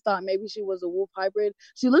 We always thought maybe she was a wolf hybrid.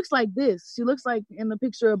 She looks like this. She looks like in the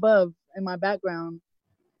picture above in my background.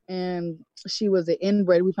 And she was an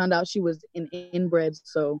inbred. We found out she was an inbred,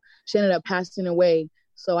 so she ended up passing away.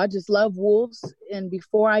 So I just love wolves. And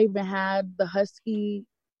before I even had the husky,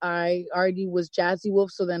 I already was Jhazzy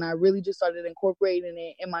Wolf. So then I really just started incorporating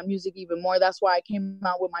it in my music even more. That's why I came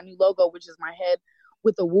out with my new logo, which is my head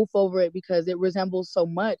with a wolf over it, because it resembles so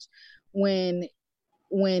much when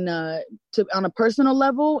on a personal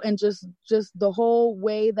level, and just the whole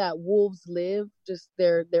way that wolves live, just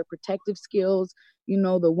their protective skills. You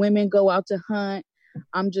know, the women go out to hunt.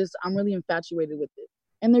 I'm really infatuated with it,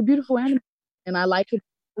 and they're beautiful animals, and I like it.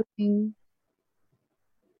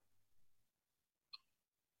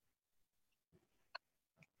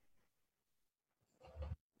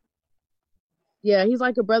 Yeah, he's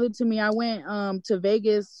like a brother to me. I went to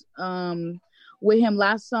Vegas with him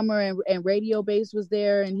last summer, and Radio Bass was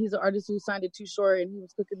there, and he's an artist who signed it Too Short, and he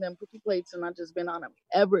was cooking them cookie plates, and I've just been on him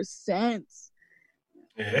ever since.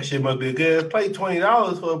 Yeah, that shit must be good. Plate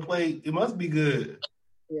 $20 for a plate. It must be good.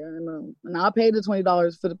 Yeah, I know. And I'll pay the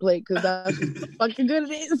 $20 for the plate because that's how fucking good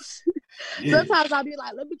it is. Yeah. Sometimes I'll be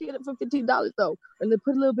like, let me get it for $15 though, or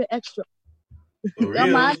put a little bit extra.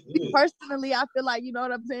 Personally, I feel like, you know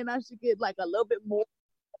what I'm saying, I should get like a little bit more.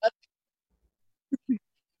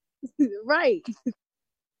 Right.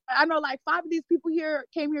 I know like 5 of these people here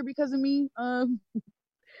came here because of me.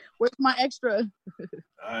 Where's my extra?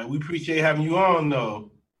 We appreciate having you on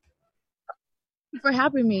though. For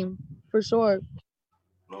having me, for sure.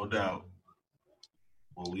 No doubt.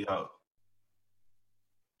 Well, we out.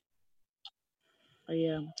 Oh,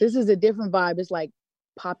 yeah, this is a different vibe. It's like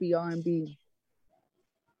poppy R&B.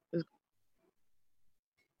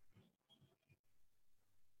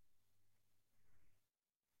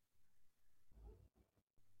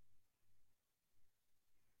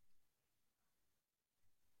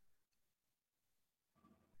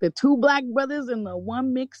 The 2 black brothers and the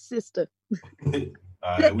 1 mixed sister. All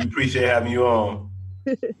right, we appreciate having you on.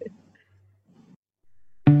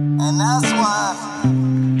 And that's why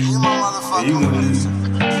you my motherfucking producer.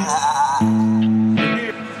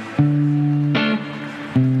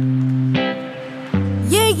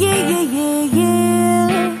 Yeah.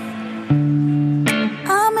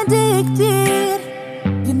 I'm addicted.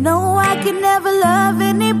 You know I can never love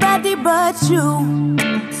anybody but you.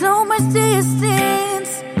 So much distance.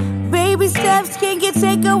 Baby steps can't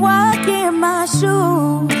take a walk in my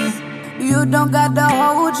shoes. You don't got to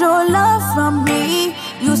hold your love from me.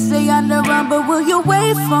 You say on the run, but will you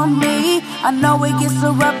wait for me? I know it gets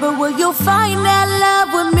so rough, but will you find that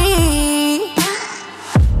love with me?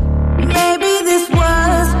 Maybe this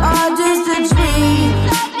was all just a dream,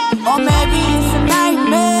 or maybe it's a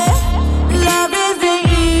nightmare. Love isn't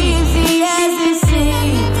easy as it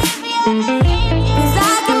seems, 'cause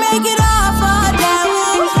I can make it all fall down.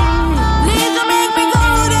 Please don't make me go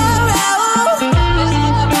that route.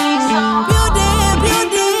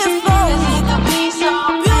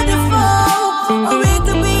 Beautiful, or it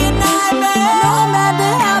could be a nightmare. No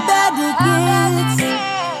matter how bad it gets,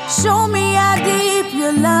 show me how deep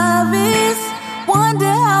your love is.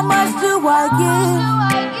 Wonder how much do I give?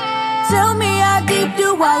 Tell me how deep do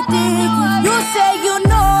I dig? If you say you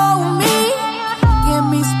know me, give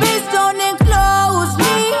me space, don't enclose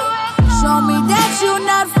me. Show me that you're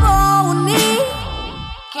not phony.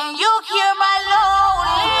 Can you hear my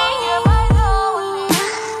lonely?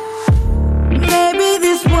 Maybe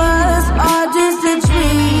this was all just a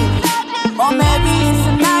dream, or maybe it's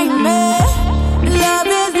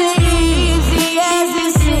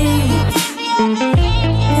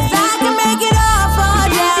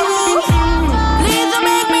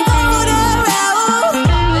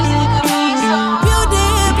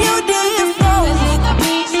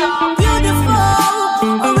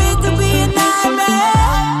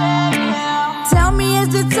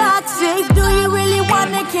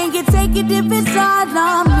it if it's all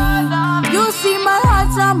on me. You see my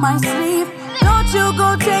heart's on my sleeve. Don't you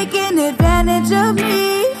go taking advantage of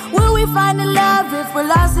me. Will we find the love if we're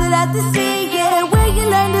lost at the sea? Yeah, will you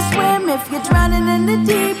learn to swim if you're drowning in the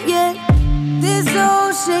deep? Yeah, this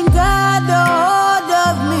ocean got a hold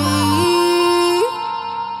of me.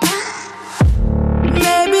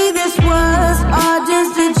 Maybe this was all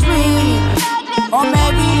just a dream, or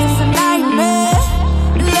maybe it's a nightmare.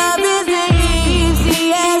 Love isn't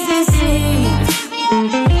easy as it seems,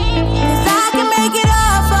 'cause I can make it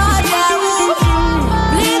all for you.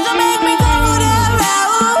 Please don't make me go that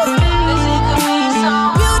route. 'Cause it could be so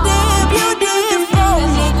beautiful,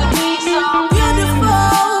 'cause it could be so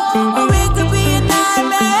beautiful, or it could be a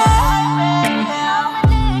nightmare.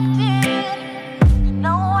 You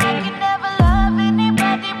know I can never love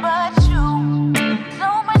anybody but you. So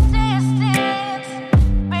much distance,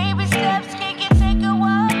 baby steps, can you take a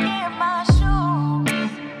walk in my shoes?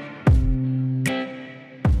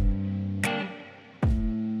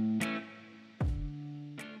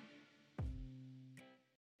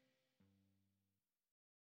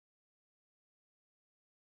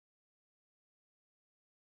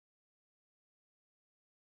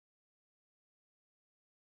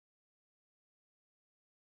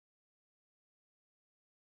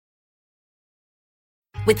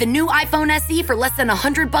 With the new iPhone SE for less than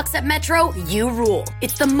 $100 at Metro, you rule.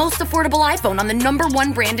 It's the most affordable iPhone on the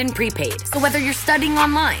 #1 brand in prepaid. So whether you're studying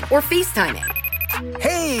online or FaceTiming.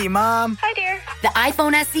 Hey, Mom. Hi, dear. The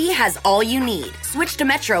iPhone SE has all you need. Switch to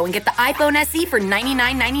Metro and get the iPhone SE for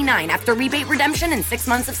 $99.99 after rebate redemption and 6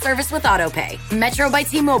 months of service with AutoPay. Metro by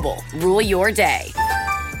T-Mobile. Rule your day.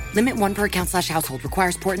 Limit 1 per account/household.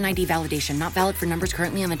 Requires port and ID validation. Not valid for numbers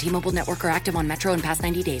currently on the T-Mobile network or active on Metro in past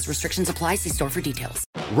 90 days. Restrictions apply. See store for details.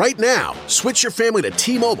 Right now, switch your family to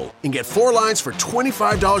T-Mobile and get 4 lines for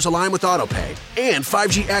 $25 a line with AutoPay and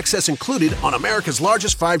 5G access included on America's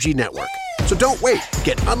largest 5G network. So don't wait.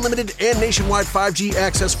 Get unlimited and nationwide 5G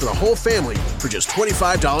access for the whole family for just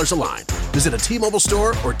 $25 a line. Visit a T-Mobile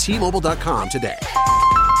store or T-Mobile.com today.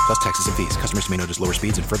 Plus taxes and fees. Customers may notice lower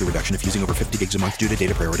speeds and further reduction if using over 50 gigs a month due to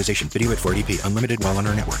data prioritization. Video at 480p. Unlimited while on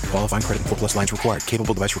our network. Qualifying credit and 4 plus lines required.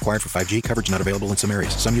 Capable device required for 5G. Coverage not available in some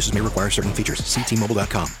areas. Some uses may require certain features. See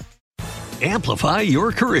T-Mobile.com. Amplify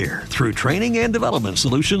your career through training and development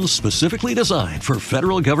solutions specifically designed for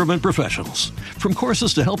federal government professionals. From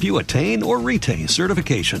courses to help you attain or retain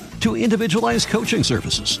certification, to individualized coaching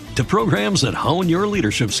services, to programs that hone your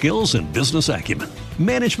leadership skills and business acumen,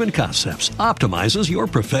 Management Concepts optimizes your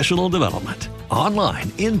professional development.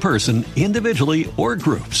 Online, in person, individually, or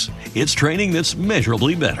groups, it's training that's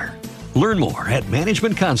measurably better. Learn more at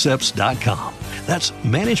managementconcepts.com. That's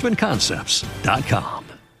managementconcepts.com.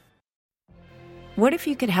 What if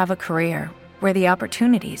you could have a career where the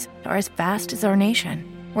opportunities are as vast as our nation,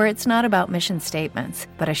 where it's not about mission statements,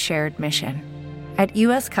 but a shared mission? At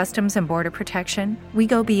U.S. Customs and Border Protection, we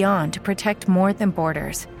go beyond to protect more than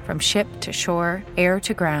borders. From ship to shore, air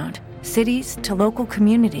to ground, cities to local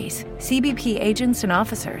communities, CBP agents and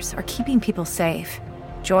officers are keeping people safe.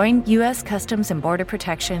 Join U.S. Customs and Border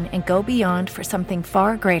Protection and go beyond for something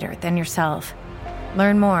far greater than yourself.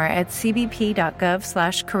 Learn more at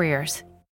cbp.gov/careers.